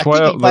two. They're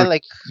 $12.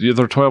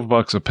 They're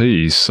 $12 a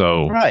piece.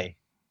 So right.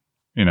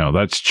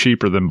 That's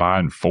cheaper than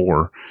buying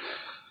 4.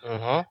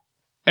 Uh-huh.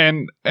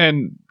 And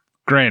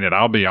granted,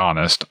 I'll be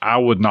honest, I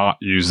would not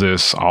use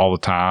this all the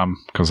time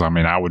because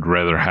I would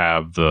rather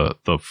have the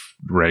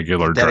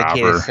regular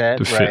driver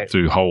to fit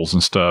through holes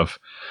and stuff.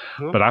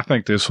 Mm-hmm. But I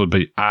think this would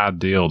be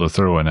ideal to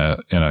throw in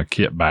a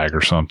kit bag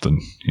or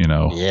something,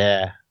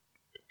 Yeah.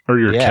 Or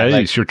your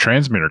case, your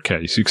transmitter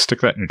case. You can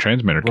stick that in your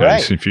transmitter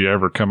case. If you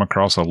ever come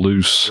across a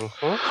loose,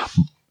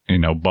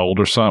 bolt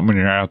or something when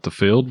you're out at the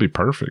field, be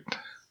perfect.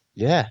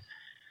 Yeah.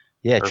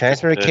 Yeah,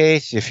 transmitter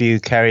case. If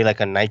you carry like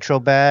a nitro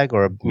bag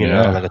or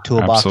like a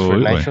toolbox for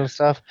nitro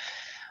stuff.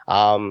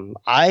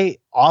 I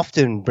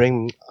often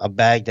bring a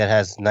bag that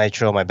has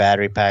nitro, my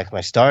battery pack, my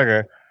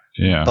starter.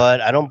 Yeah.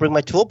 But I don't bring my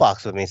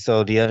toolbox with me.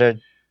 So the other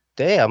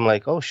day I'm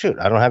like, oh shoot,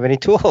 I don't have any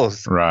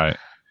tools. Right.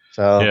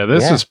 So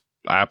this is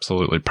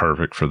absolutely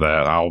perfect for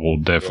that. I will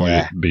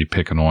definitely be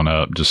picking one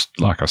up, just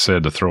like I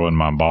said, to throw in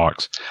my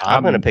box.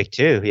 I'm gonna pick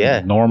 2.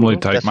 Yeah. Normally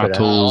take my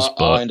tools,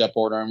 but I'll end up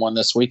ordering one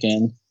this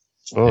weekend.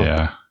 Oh.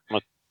 Yeah.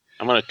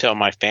 I'm going to tell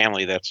my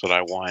family that's what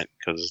I want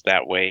because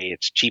that way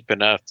it's cheap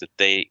enough that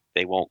they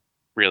won't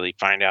really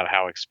find out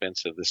how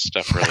expensive this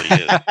stuff really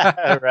is.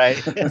 Right.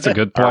 That's a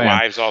good plan.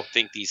 Our wives all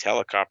think these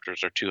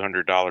helicopters are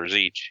 $200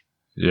 each.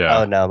 Yeah.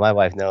 Oh no, my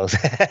wife knows.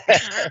 That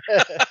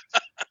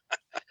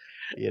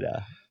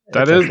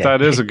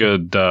is a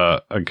good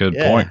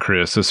point,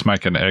 Chris. This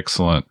make an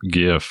excellent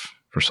gift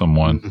for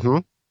someone. Mm-hmm.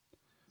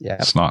 Yeah.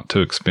 It's not too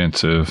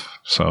expensive,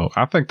 so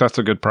I think that's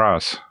a good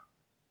price.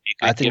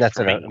 I think that's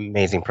an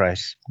amazing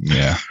price.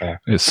 Yeah.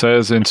 It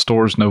says in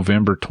stores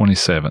November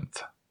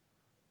 27th,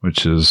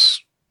 which is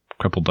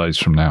a couple days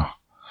from now.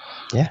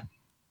 Yeah.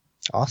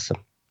 Awesome.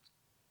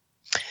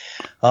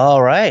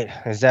 All right.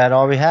 Is that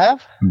all we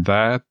have?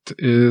 That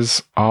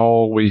is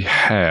all we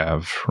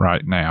have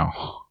right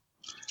now.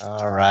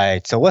 All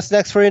right. So what's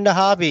next for In the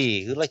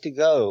Hobby? Who'd like to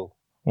go?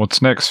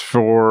 What's next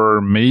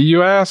for me,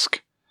 you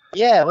ask?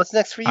 Yeah. What's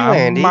next for you,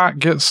 Andy? I might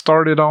get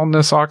started on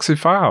this Oxy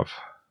 5.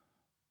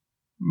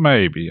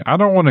 Maybe. I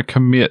don't want to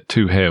commit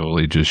too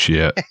heavily just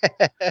yet.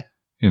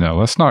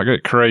 Let's not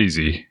get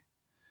crazy.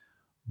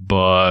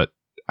 But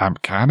I'm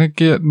kind of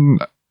getting...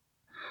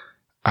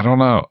 I don't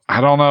know.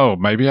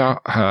 Maybe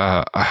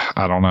I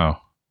don't know.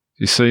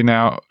 You see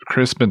now,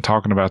 Chris been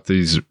talking about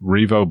these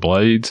Revo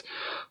blades.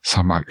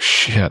 So I'm like,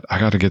 shit, I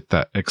got to get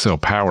that XL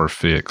Power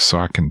fixed so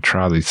I can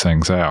try these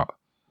things out.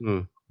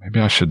 Maybe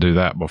I should do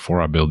that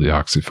before I build the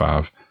Oxy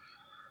 5.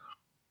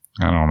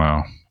 I don't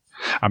know.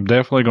 I'm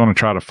definitely going to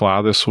try to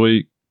fly this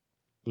week.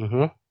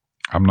 Mm-hmm.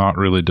 I'm not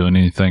really doing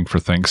anything for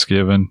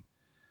Thanksgiving.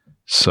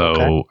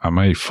 So I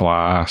may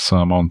fly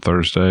some on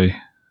Thursday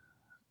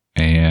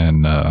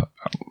and,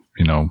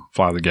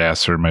 fly the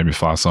gasser, maybe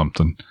fly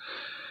something.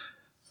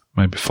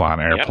 Maybe fly an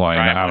airplane.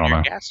 I don't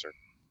know.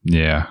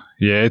 Yeah.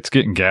 Yeah, it's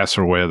getting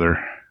gasser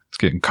weather. It's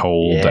getting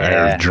cold. Yeah. The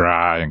air's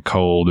dry and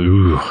cold.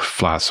 Ooh,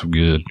 flies so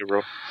good.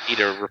 You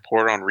need a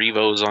report on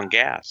Revos on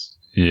gas.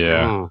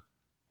 Yeah.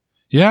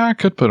 Yeah, I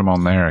could put them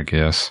on there, I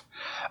guess.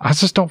 I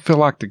just don't feel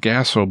like the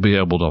gas will be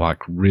able to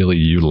really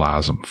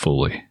utilize them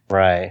fully.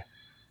 Right.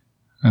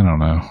 I don't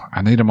know.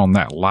 I need them on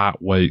that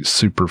lightweight,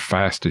 super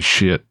fast as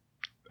shit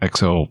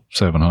XL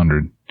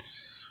 700.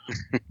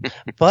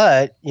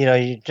 But,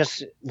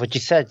 what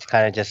you said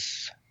kind of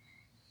just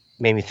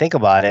made me think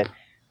about it.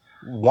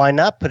 Why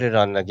not put it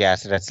on the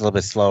gas that's a little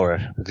bit slower?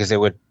 Because it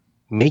would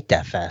make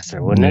that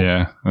faster, wouldn't it?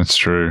 Yeah, that's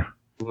true.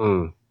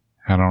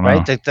 I don't know.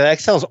 Right? The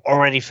XL's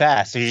already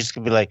fast. So you're just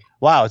going to be like,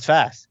 wow, it's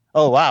fast.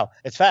 Oh, wow,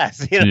 it's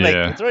fast.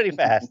 It's already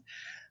fast.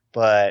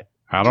 But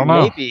I don't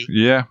know. Maybe.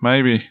 Yeah,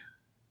 maybe.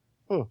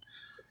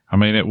 I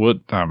mean, it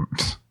would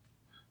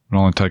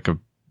only take a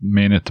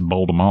minute to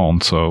bolt them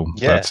on. So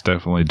that's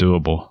definitely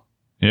doable.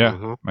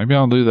 Yeah, maybe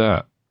I'll do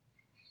that.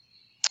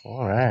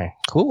 All right,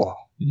 cool.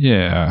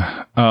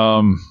 Yeah.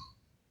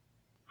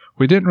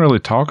 We didn't really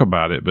talk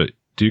about it, but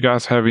do you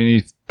guys have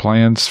any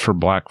plans for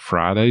Black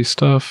Friday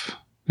stuff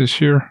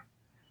this year?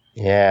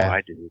 Yeah,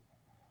 I do.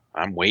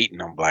 I'm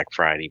waiting on Black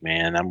Friday,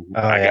 man. I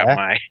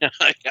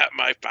got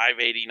my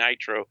 580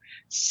 Nitro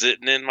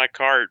sitting in my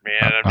cart,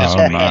 man. I'm just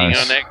waiting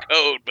on that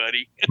code,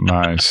 buddy.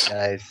 Nice.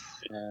 Nice.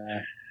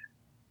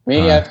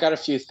 Me, I've got a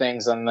few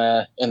things in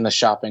the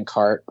shopping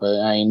cart,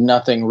 but I mean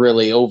nothing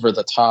really over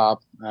the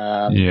top.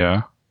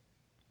 Yeah.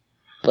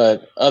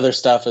 But other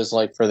stuff is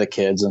like for the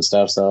kids and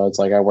stuff, so it's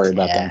like I worry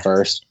about them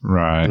first.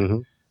 Right.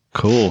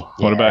 Cool.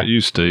 What about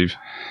you, Steve?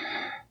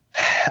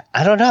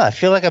 I don't know. I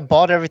feel like I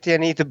bought everything I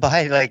need to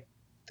buy like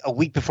a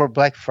week before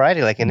Black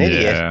Friday, like an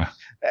idiot.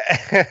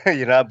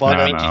 I bought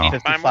it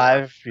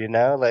 55.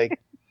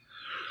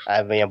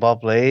 I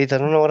bought blades. I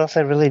don't know what else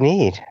I really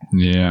need.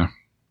 Yeah.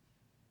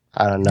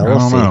 I don't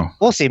know.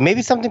 We'll see.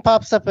 Maybe something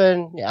pops up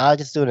and I'll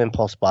just do an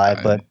impulse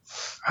buy. But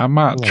I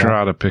might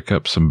try to pick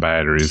up some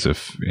batteries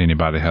if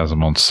anybody has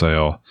them on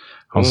sale.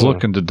 I was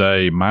looking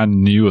today. My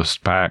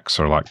newest packs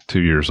are like 2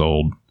 years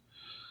old.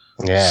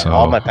 Yeah, so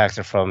all my packs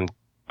are from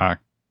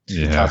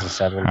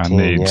 2017. I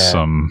need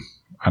some.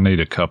 I need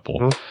a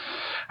couple.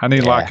 I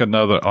need like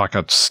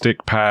a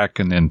stick pack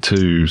and then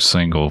 2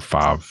 single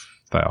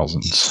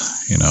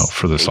 5,000s.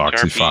 For the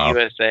Soxy 5.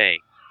 USA.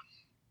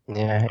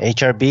 Yeah,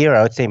 HRB, or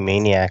I would say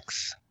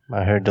Maniacs.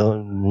 I heard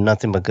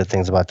nothing but good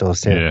things about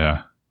those too.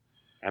 Yeah.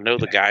 I know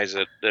the guys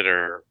that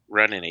are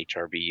running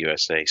HRB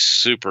USA.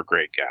 Super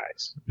great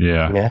guys.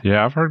 Yeah.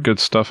 I've heard good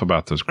stuff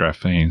about those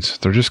graphenes.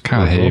 They're just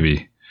kind of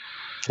heavy.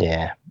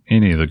 Yeah.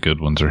 Any of the good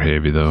ones are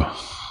heavy, though.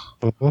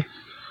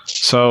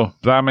 So,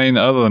 I mean,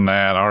 other than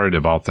that, I already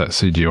bought that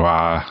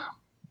CGI.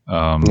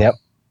 Yep.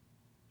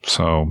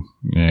 So,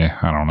 yeah,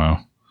 I don't know.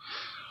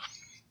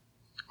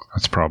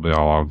 That's probably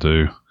all I'll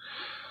do.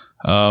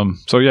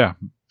 So, yeah,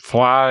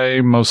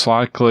 fly most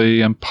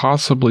likely and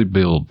possibly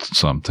build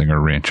something or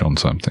wrench on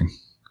something.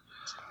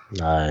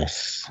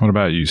 Nice. What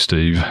about you,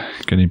 Steve?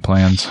 Got any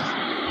plans?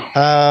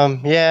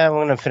 Yeah, I'm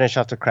going to finish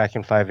off the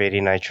Kraken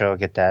 580 Nitro,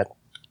 get that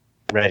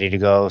ready to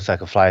go so I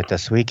can fly it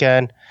this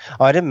weekend.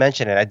 Oh, I didn't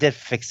mention it. I did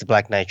fix the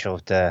black nitro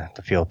with the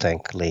fuel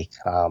tank leak.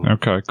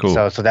 Okay,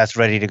 cool. So that's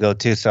ready to go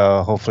too.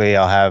 So hopefully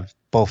I'll have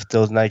both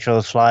those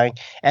nitros flying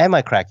and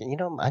my Kraken.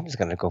 I'm just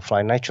going to go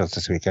fly nitros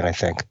this weekend, I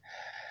think.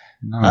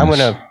 Nice. I'm going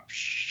to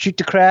shoot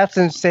the craps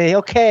and say,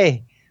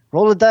 okay,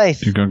 roll the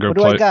dice. You're gonna go what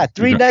do I got?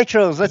 3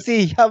 nitros. Let's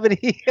see how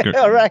many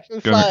are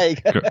actually flying.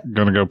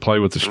 Gonna go play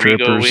with the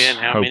strippers.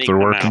 Hope they're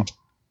working. Out?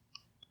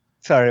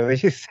 Sorry, what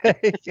did you say,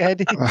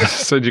 Andy? I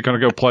said you're going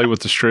to go play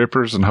with the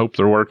strippers and hope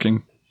they're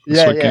working.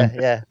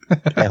 Yeah.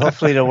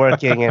 Hopefully they're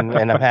working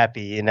and I'm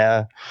happy, If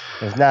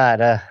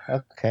not,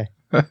 okay.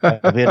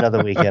 It'll be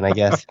another weekend, I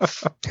guess.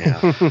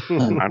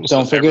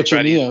 Don't forget your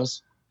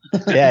Neos.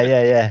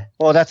 Yeah.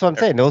 Well, that's what I'm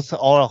saying. Those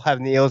all have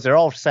Neos. They're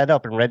all set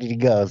up and ready to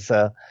go.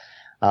 So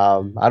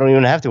I don't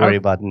even have to worry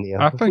about the Neo.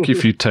 I think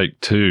if you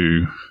take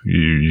 2,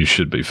 you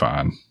should be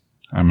fine.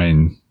 I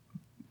mean,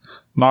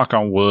 knock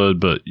on wood,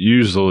 but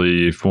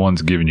usually if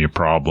one's giving you a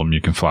problem, you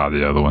can fly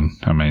the other one.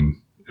 I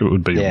mean, it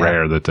would be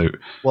rare that they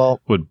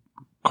would.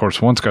 Of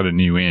course, one's got a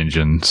new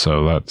engine,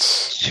 so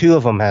that's... 2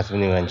 of them have a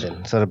new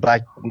engine. So the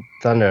Black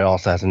Thunder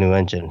also has a new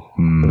engine.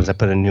 Because I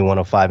put a new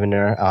 105 in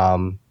there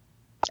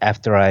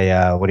after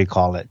I, what did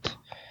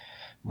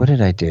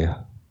I do?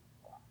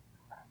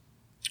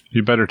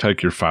 You better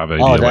take your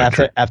 580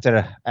 electric.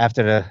 After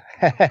the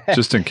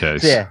just in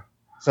case. Yeah.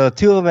 So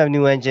 2 of them have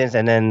new engines,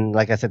 and then,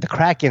 like I said, the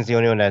Kraken's the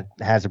only one that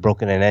has a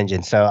broken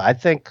engine. So I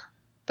think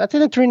the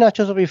 3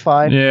 nitros will be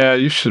fine. Yeah,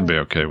 you should be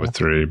okay with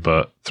 3,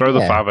 but throw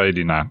the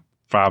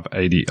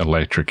 580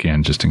 electric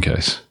in just in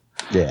case.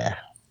 Yeah.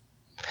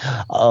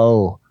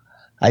 Oh,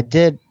 I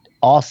did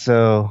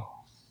also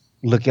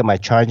look at my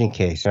charging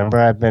case. Remember,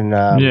 I've been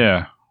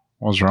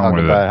what's wrong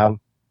with it?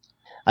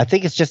 I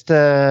think it's just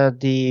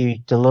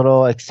the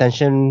little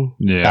extension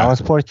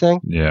balance port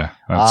thing. Yeah,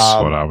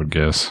 that's what I would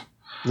guess.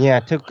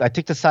 Yeah, I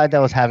took the side that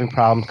was having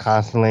problems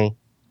constantly,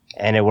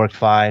 and it worked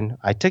fine.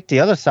 I took the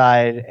other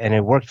side, and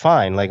it worked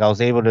fine. Like I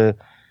was able to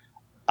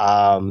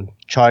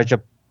charge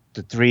up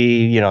the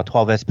 3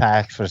 12S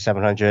packs for the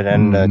 700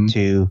 and the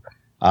 2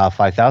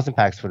 5,000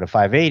 packs for the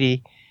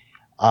 580.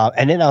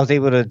 And then I was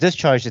able to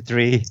discharge the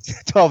 3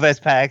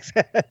 12S packs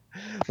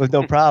with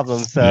no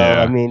problem. So,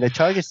 I mean, the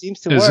charger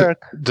seems to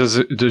work. Does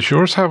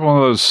yours have one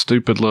of those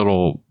stupid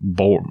little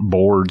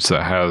boards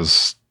that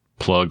has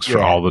plugs for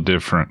all the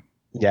different...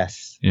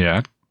 Yes. Yeah,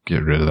 I'd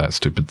get rid of that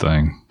stupid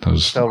thing.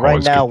 So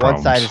right now,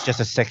 one side is just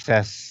a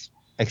 6S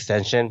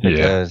extension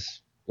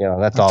because,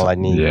 that's all I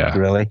need,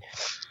 really.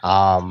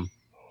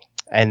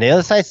 And the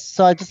other side,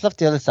 so I just left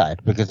the other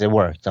side because it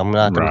worked. I'm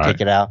not going to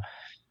take it out.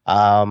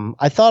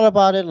 I thought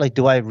about it, like,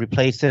 do I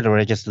replace it or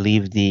I just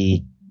leave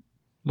the...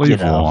 Leave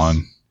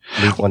one.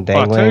 Leave one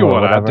dangling. I'll tell you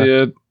what I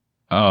did,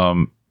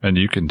 and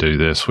you can do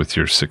this with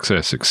your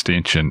 6S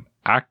extension.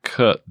 I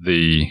cut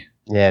the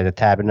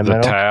tab in the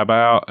middle. The tab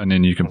out, and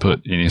then you can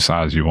put any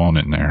size you want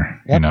in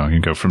there. Yep. You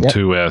can go from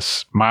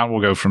 2S. Mine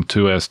will go from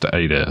 2S to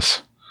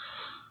 8S.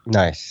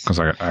 Nice. Because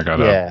I got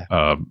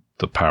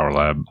the Power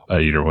Lab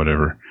 8 or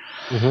whatever.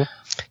 Mm-hmm.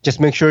 Just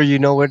make sure you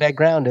know where that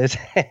ground is.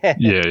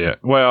 Yeah.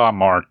 Well, I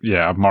marked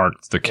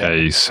the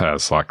case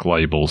has like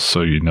labels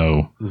so you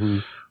know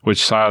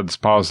which side's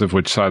positive,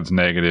 which side's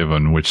negative,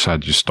 and which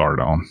side you start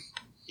on.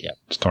 Yep.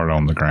 Start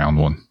on the ground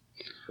one.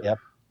 Yep.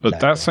 But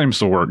that seems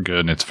to work good,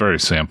 and it's very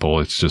simple.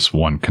 It's just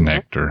one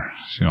connector.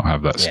 You don't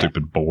have that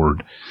stupid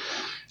board.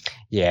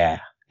 Yeah.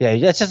 Yeah,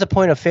 that's just a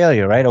point of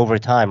failure, right? Over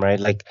time, right?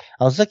 Like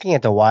I was looking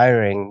at the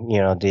wiring,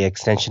 the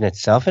extension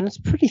itself, and it's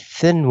pretty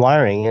thin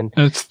wiring. And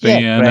it's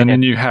thin, and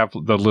then you have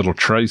the little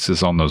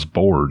traces on those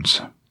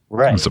boards.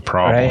 Right. That's a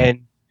problem. Right?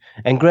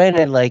 And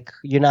granted, like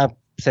you're not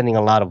sending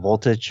a lot of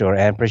voltage or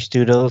amperage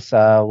to those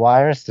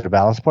wires to the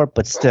balance port,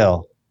 but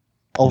still,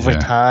 over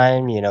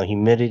time,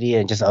 humidity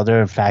and just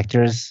other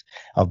factors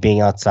of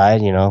being outside,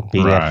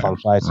 being at fun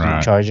flights,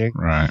 recharging,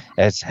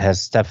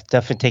 has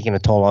definitely taken a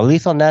toll, at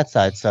least on that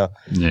side. So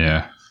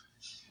yeah.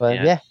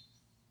 But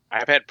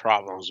I've had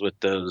problems with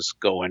those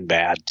going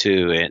bad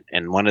too,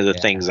 and one of the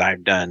things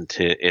I've done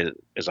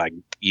is I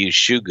use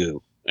shoe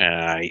goo,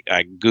 and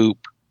I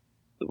goop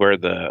where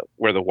the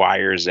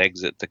wires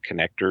exit the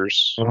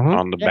connectors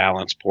on the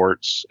balance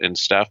ports and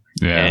stuff.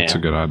 Yeah, that's a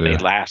good idea.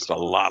 They last a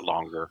lot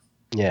longer.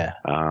 Yeah.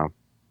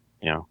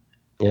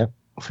 Yep,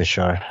 for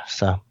sure.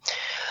 So,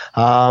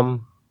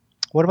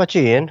 what about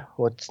you, Ian?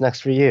 What's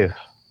next for you?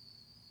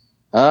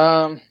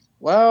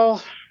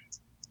 Well,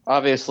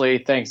 obviously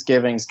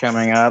Thanksgiving's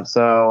coming up,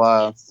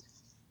 so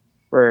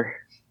we're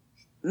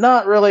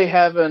not really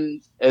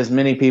having as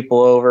many people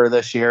over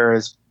this year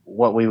as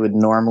what we would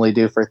normally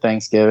do for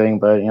Thanksgiving,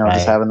 but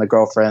just having the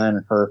girlfriend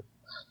and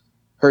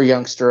her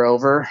youngster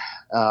over,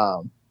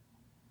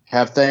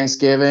 have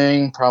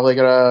Thanksgiving, probably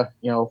gonna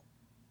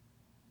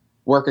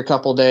work a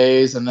couple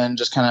days and then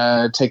just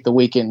kind of take the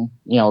weekend,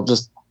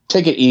 just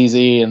take it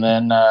easy, and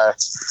then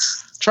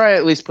try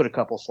at least put a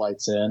couple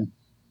flights in,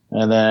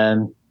 and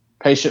then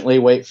patiently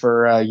wait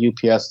for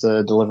UPS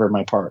to deliver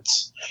my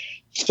parts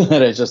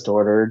that I just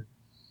ordered.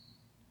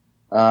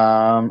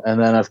 And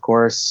then, of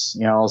course,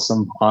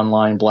 some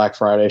online Black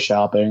Friday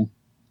shopping.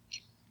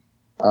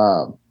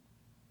 I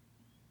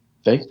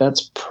think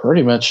that's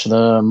pretty much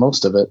the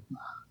most of it.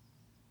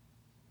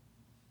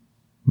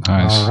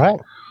 Nice. All right.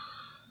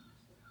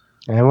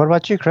 And what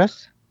about you,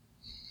 Chris?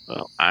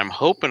 Well, I'm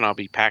hoping I'll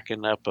be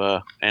packing up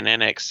an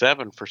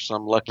NX7 for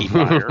some lucky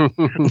buyer.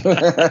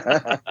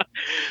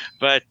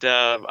 But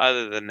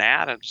other than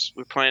that,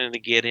 we're planning to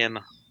get in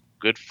a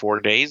good 4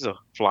 days of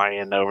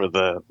flying over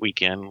the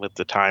weekend with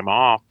the time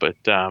off. But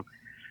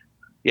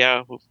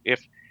if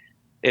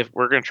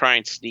we're going to try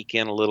and sneak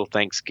in a little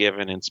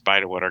Thanksgiving in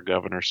spite of what our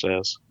governor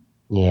says.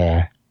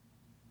 Yeah.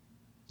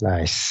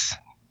 Nice.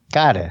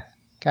 Gotta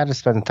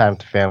spend the time with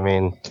the family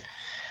and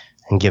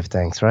give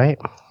thanks, right?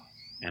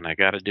 And I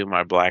got to do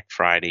my Black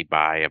Friday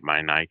buy of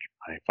my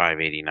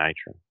 580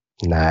 Nitro.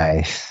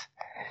 Nice.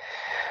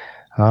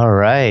 All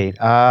right.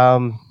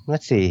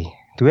 Let's see.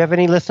 Do we have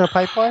any listener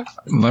pipelines?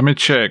 Let me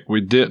check. We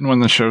didn't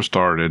when the show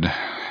started.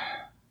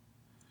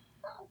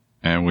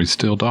 And we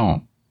still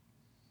don't.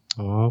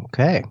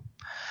 Okay.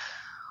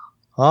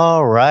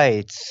 All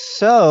right.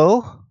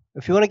 So,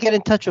 if you want to get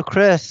in touch with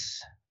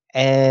Chris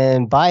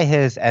and buy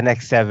his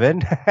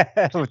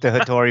NX7 with the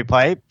Hattori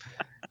pipe,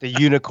 the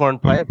unicorn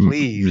pipe,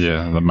 please.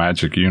 Yeah, the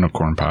magic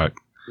unicorn pipe.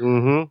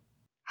 Mm-hmm.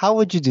 How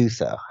would you do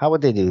so? How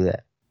would they do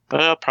that?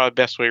 Well, probably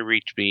best way to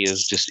reach me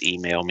is just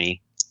email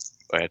me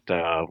at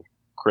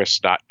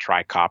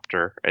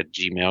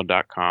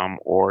chris.tricopter@gmail.com,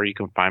 or you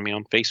can find me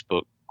on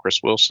Facebook, Chris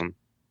Wilson.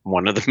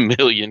 One of the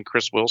million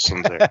Chris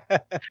Wilsons there.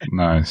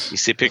 Nice. You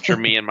see a picture of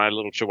me and my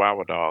little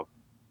Chihuahua dog.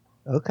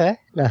 Okay,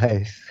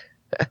 nice.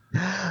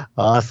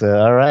 Awesome.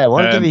 All right. I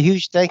want to give a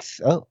huge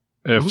thanks. Oh.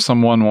 If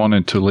someone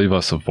wanted to leave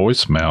us a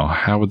voicemail,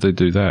 how would they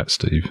do that,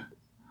 Steve?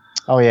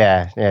 Oh,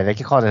 yeah. Yeah, they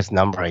can call this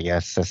number, I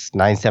guess. This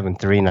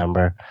 973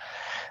 number.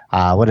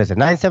 What is it?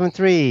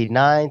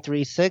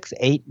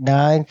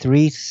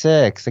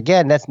 973-936-8936.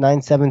 Again, that's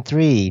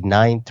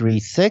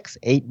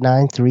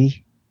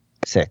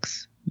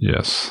 973-936-8936.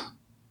 Yes.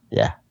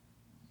 Yeah.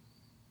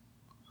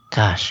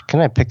 Gosh,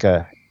 can I pick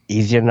a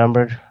easier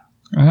number?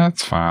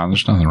 That's fine.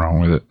 There's nothing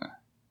wrong with it.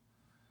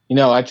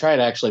 I tried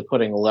actually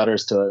putting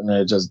letters to it, and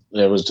it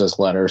was just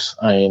letters.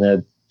 I mean, I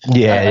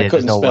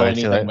couldn't spell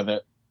anything with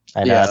it.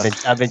 I know. Yeah.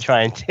 I've been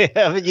trying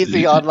to. I've been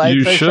using online.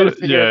 You should.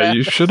 Yeah,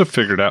 you should have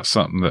figured out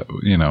something that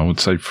would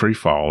say free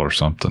fall or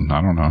something.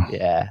 I don't know.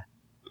 Yeah.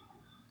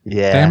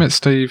 Yeah. Damn it,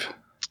 Steve.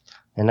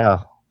 I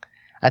know.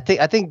 I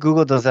think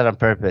Google does that on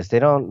purpose. They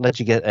don't let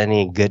you get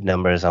any good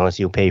numbers unless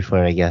you pay for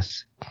it, I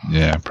guess.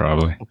 Yeah,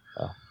 probably.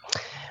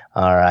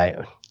 All right.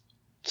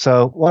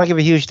 So, want to give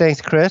a huge thanks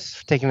to Chris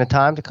for taking the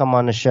time to come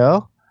on the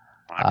show.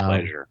 My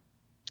pleasure.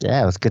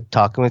 Yeah, it was good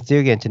talking with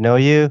you, getting to know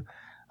you.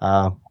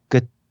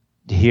 Good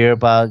to hear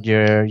about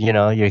your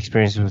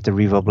experiences with the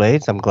Revo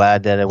blades. I'm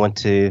glad that I went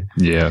to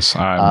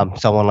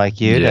someone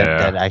like you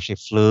that actually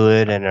flew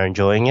it and are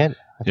enjoying it.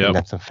 I think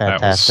that's a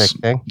fantastic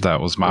thing. That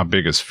was my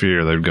biggest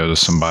fear. They'd go to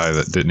somebody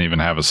that didn't even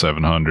have a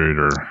 700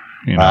 or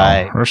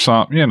or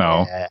something.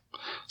 Yeah.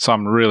 So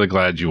I'm really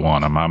glad you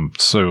won them. I'm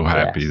so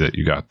happy that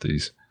you got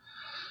these.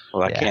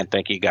 Well, I can't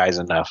thank you guys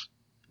enough.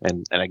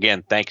 And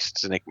again, thanks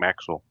to Nick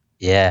Maxwell.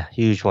 Yeah,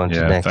 huge one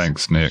to Nick.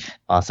 Thanks, Nick.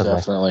 Awesome.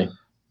 Definitely.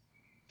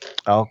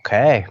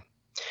 Okay.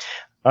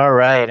 All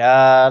right.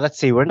 Let's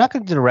see. We're not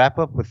going to do the wrap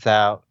up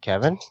without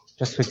Kevin,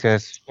 just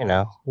because we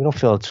don't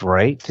feel it's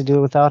right to do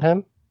it without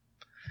him.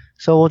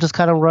 So we'll just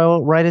kind of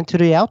roll right into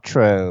the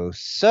outro.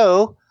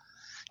 So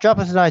drop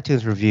us an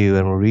iTunes review,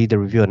 and we'll read the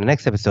review in the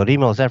next episode.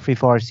 Email us at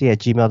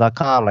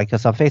free4rc@gmail.com. Like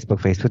us on Facebook,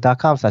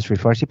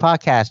 facebook.com/free4rc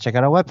podcast. Check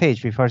out our webpage,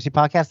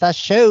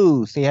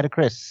 free4rcpodcast.show. Say hi to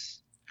Chris.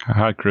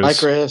 Hi, Chris. Hi,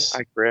 Chris.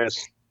 Hi,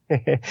 Chris.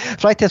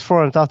 Flight Test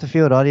Forums, Off the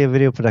Field, audio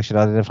video production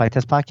other than Flight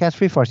Test Podcast,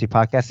 Free 4C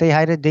Podcast. Say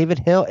hi to David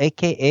Hill,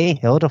 a.k.a.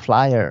 Hill the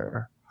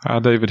Flyer. Hi,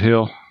 David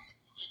Hill.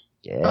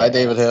 Yeah. Hi,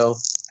 David Hill.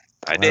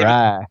 Hi, David.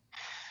 All right.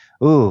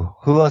 Ooh,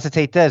 who wants to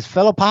take this?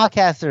 Fellow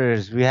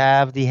podcasters, we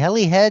have the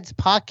Heli Heads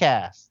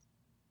Podcast.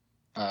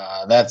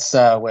 That's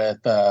with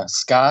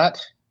Scott,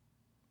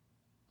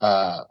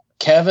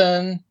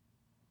 Kevin,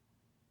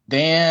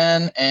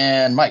 Dan,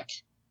 and Mike.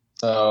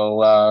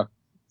 So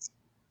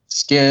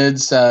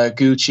Skids,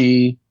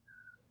 Gucci,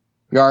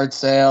 Yard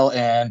Sale,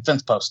 and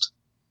Fence Post.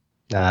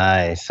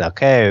 Nice.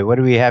 Okay, what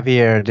do we have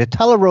here? The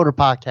Telerotor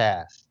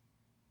Podcast.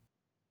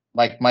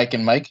 Mike,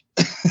 and Mike.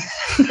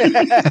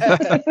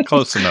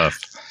 Close enough.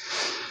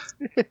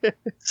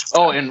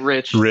 Oh, and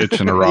Rich. Rich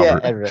and a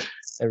Robert. Yeah,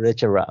 and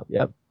Rich and Rob.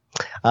 Yep.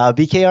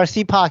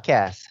 BKRC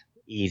Podcast.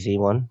 Easy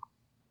one.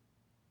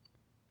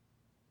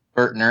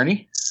 Bert and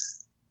Ernie.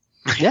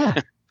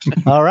 Yeah.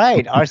 All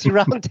right. RC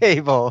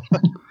Roundtable.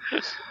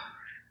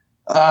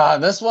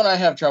 This one I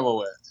have trouble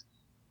with.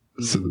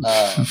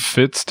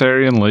 Fitz,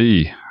 Terry, and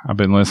Lee. I've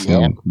been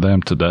listening to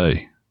them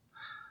today.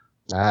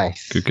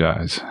 Nice. Good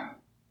guys.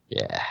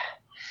 Yeah.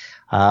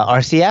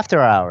 RC After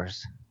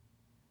Hours.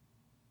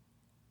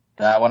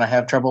 That one I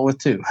have trouble with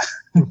too.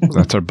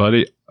 That's our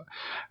buddy.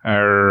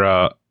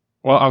 Well,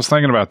 I was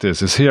thinking about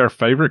this. Is he our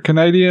favorite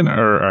Canadian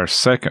or our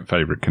second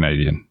favorite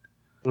Canadian?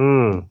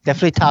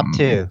 Definitely top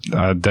two.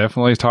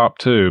 Definitely top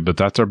two, but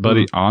that's our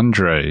buddy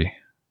Andre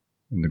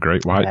in the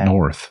Great White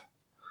North.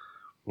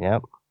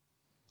 Yep.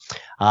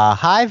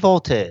 High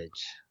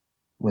Voltage.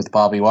 With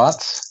Bobby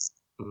Watts.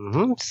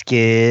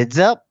 Skids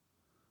Up.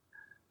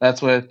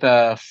 That's with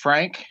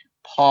Frank,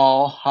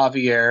 Paul,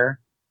 Javier.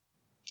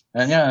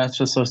 And yeah, that's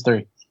just those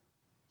three.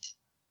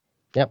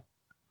 Yep.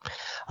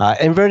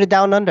 Inverted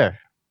Down Under.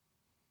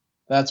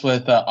 That's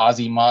with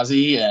Ozzy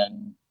Mozzie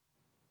and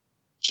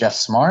Jeff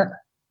Smart.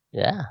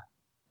 Yeah.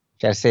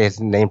 Gotta say his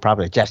name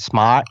properly. Jeff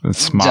Smart.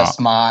 Smart. Jeff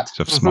Smart.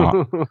 Jeff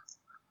Smart.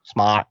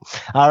 Smart.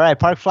 All right.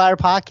 Park Flyer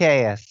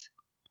Podcast.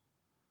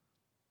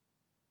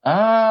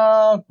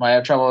 I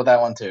have trouble with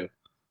that one too.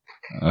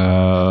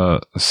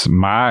 It's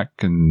Mike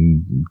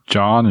and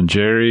John and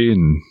Jerry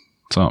and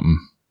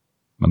something.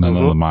 And then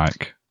another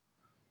Mike.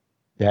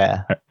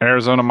 Yeah.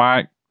 Arizona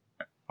Mike.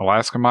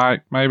 Alaska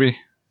Mike, maybe.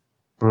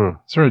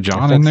 Is there a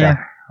John in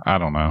there? I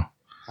don't know.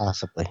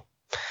 Possibly.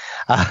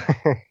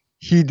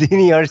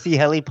 Houdini RC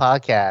Heli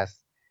Podcast.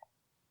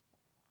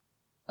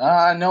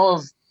 I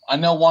know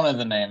one of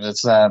the names.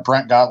 It's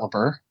Brent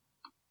Gottliper.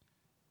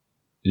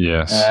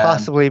 Yes.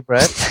 Possibly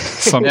Brent.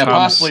 Yeah,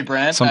 possibly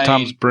Brent.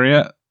 Sometimes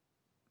Brent,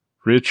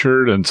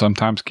 Richard, and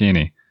sometimes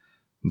Kenny.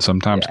 And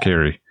sometimes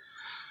Kerry.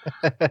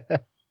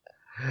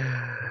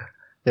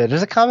 Yeah,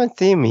 there's a common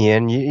theme,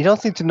 Ian. You don't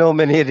seem to know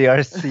many of the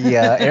RC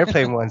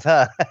airplane ones,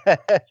 huh?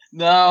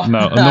 No.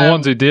 No, and the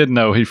ones he did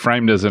know, he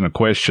framed as in a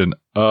question.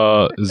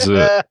 Is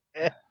it...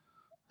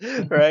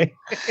 Right.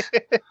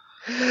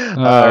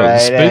 All right.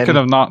 Speaking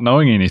of not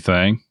knowing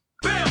anything.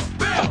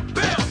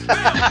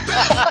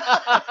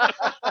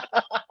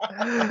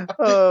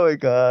 Oh, my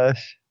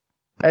gosh.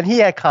 And he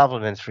had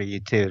compliments for you,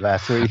 too,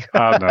 last week.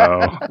 I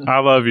know. I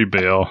love you,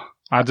 Bill.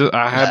 I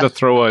had to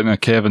throw in a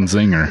Kevin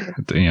Zinger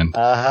at the end.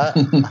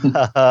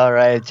 All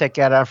right. Check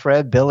out our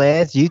friend Bill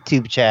Ann's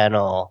YouTube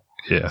channel.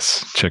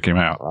 Yes. Check him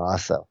out.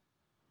 Awesome.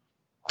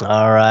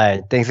 All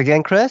right. Thanks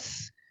again,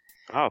 Chris.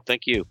 Oh,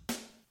 thank you.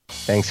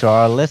 Thanks to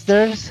our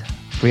listeners.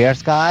 Free our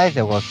skies,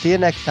 and we'll see you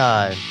next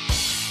time.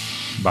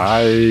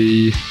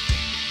 Bye.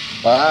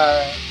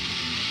 Bye.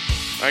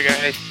 Bye,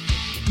 guys.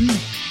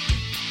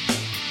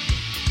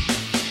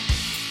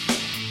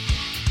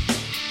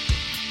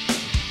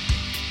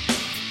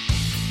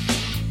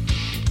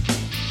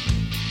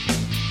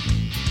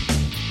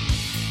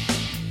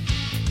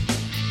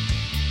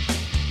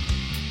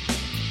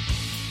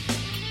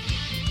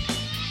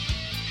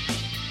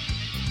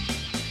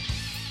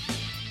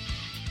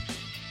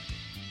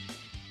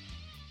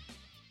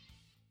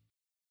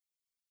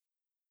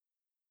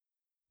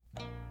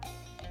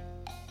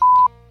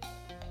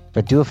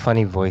 But do a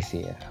funny voice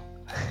here.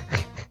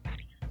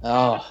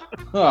 Oh.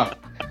 Huh.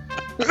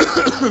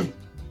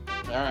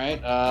 All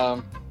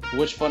right.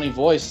 Which funny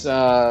voice?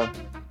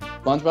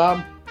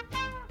 SpongeBob?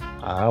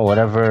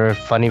 Whatever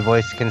funny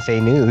voice can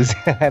say news.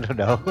 I don't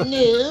know.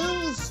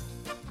 News.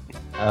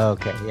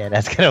 Okay, yeah,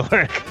 that's gonna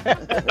work.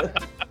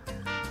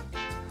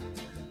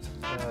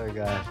 Oh my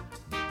god.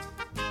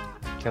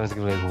 Kevin's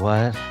gonna be like,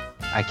 what?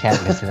 I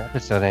can't miss an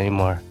episode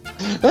anymore.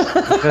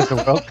 Does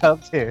the World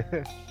Cup too?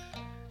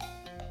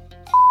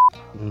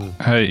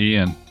 Hey,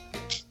 Ian.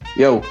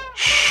 Yo.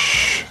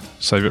 Shh.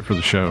 Save it for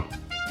the show.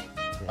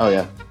 Oh,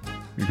 yeah.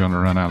 You're going to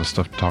run out of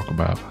stuff to talk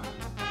about.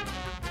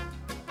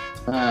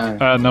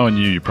 Knowing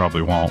you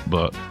probably won't,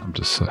 but I'm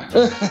just saying.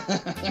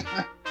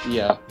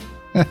 Yeah.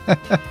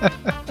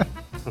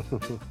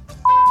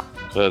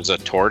 Does a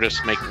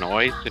tortoise make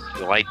noise if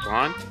the light's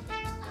on?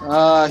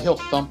 He'll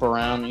thump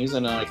around. He's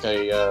in like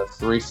a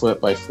 3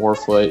 foot by 4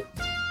 foot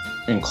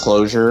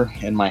enclosure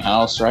in my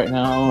house right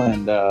now,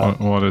 and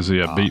what is he?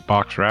 A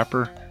beatbox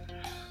rapper?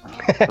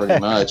 Pretty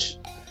much.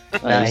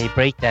 Nah, he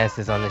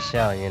breakdances on the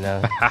shell, you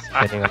know,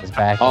 spitting on his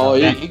back. Oh,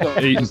 he goes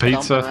eating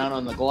pizza around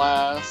on the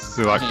glass. Does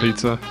he like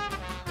pizza?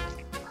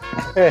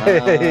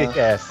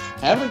 Yes.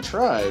 Haven't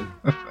tried.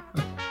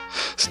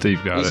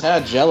 Steve got He's it.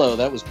 had Jello.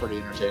 That was pretty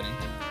entertaining.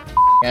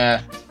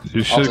 Yeah.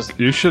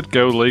 You should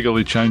go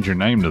legally change your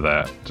name to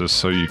that, just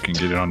so you can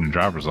get it on your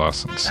driver's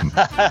license.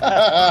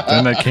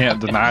 Then they can't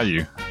deny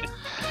you.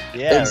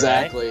 Yeah.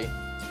 Exactly. Right?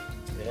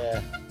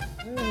 Yeah.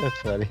 That's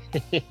funny.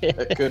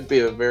 That could be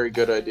a very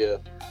good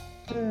idea.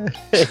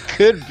 It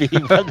could be,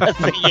 but that's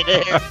what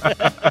it is.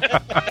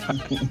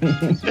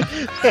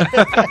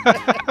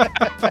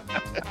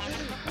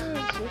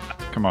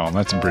 Come on,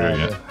 that's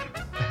brilliant.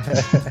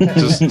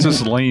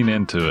 just lean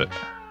into it.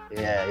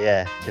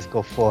 Yeah. Just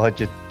go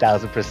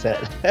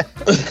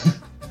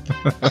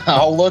 400,000%.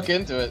 I'll look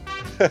into it.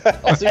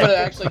 I'll see what it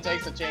actually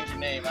takes to change your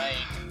name.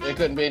 It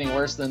couldn't be any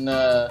worse than.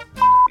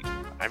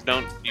 I've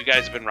known you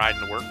guys have been riding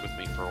to work with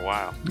me for a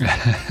while.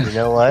 You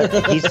know what?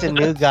 He's the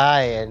new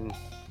guy, and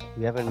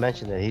you haven't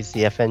mentioned it. He's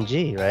the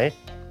FNG, right?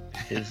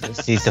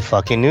 He's the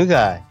fucking new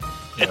guy.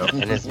 Yep.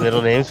 And his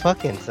middle name's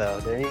fucking,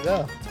 so there you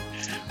go.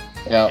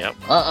 Yeah. Yep.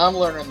 I'm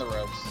learning the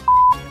ropes.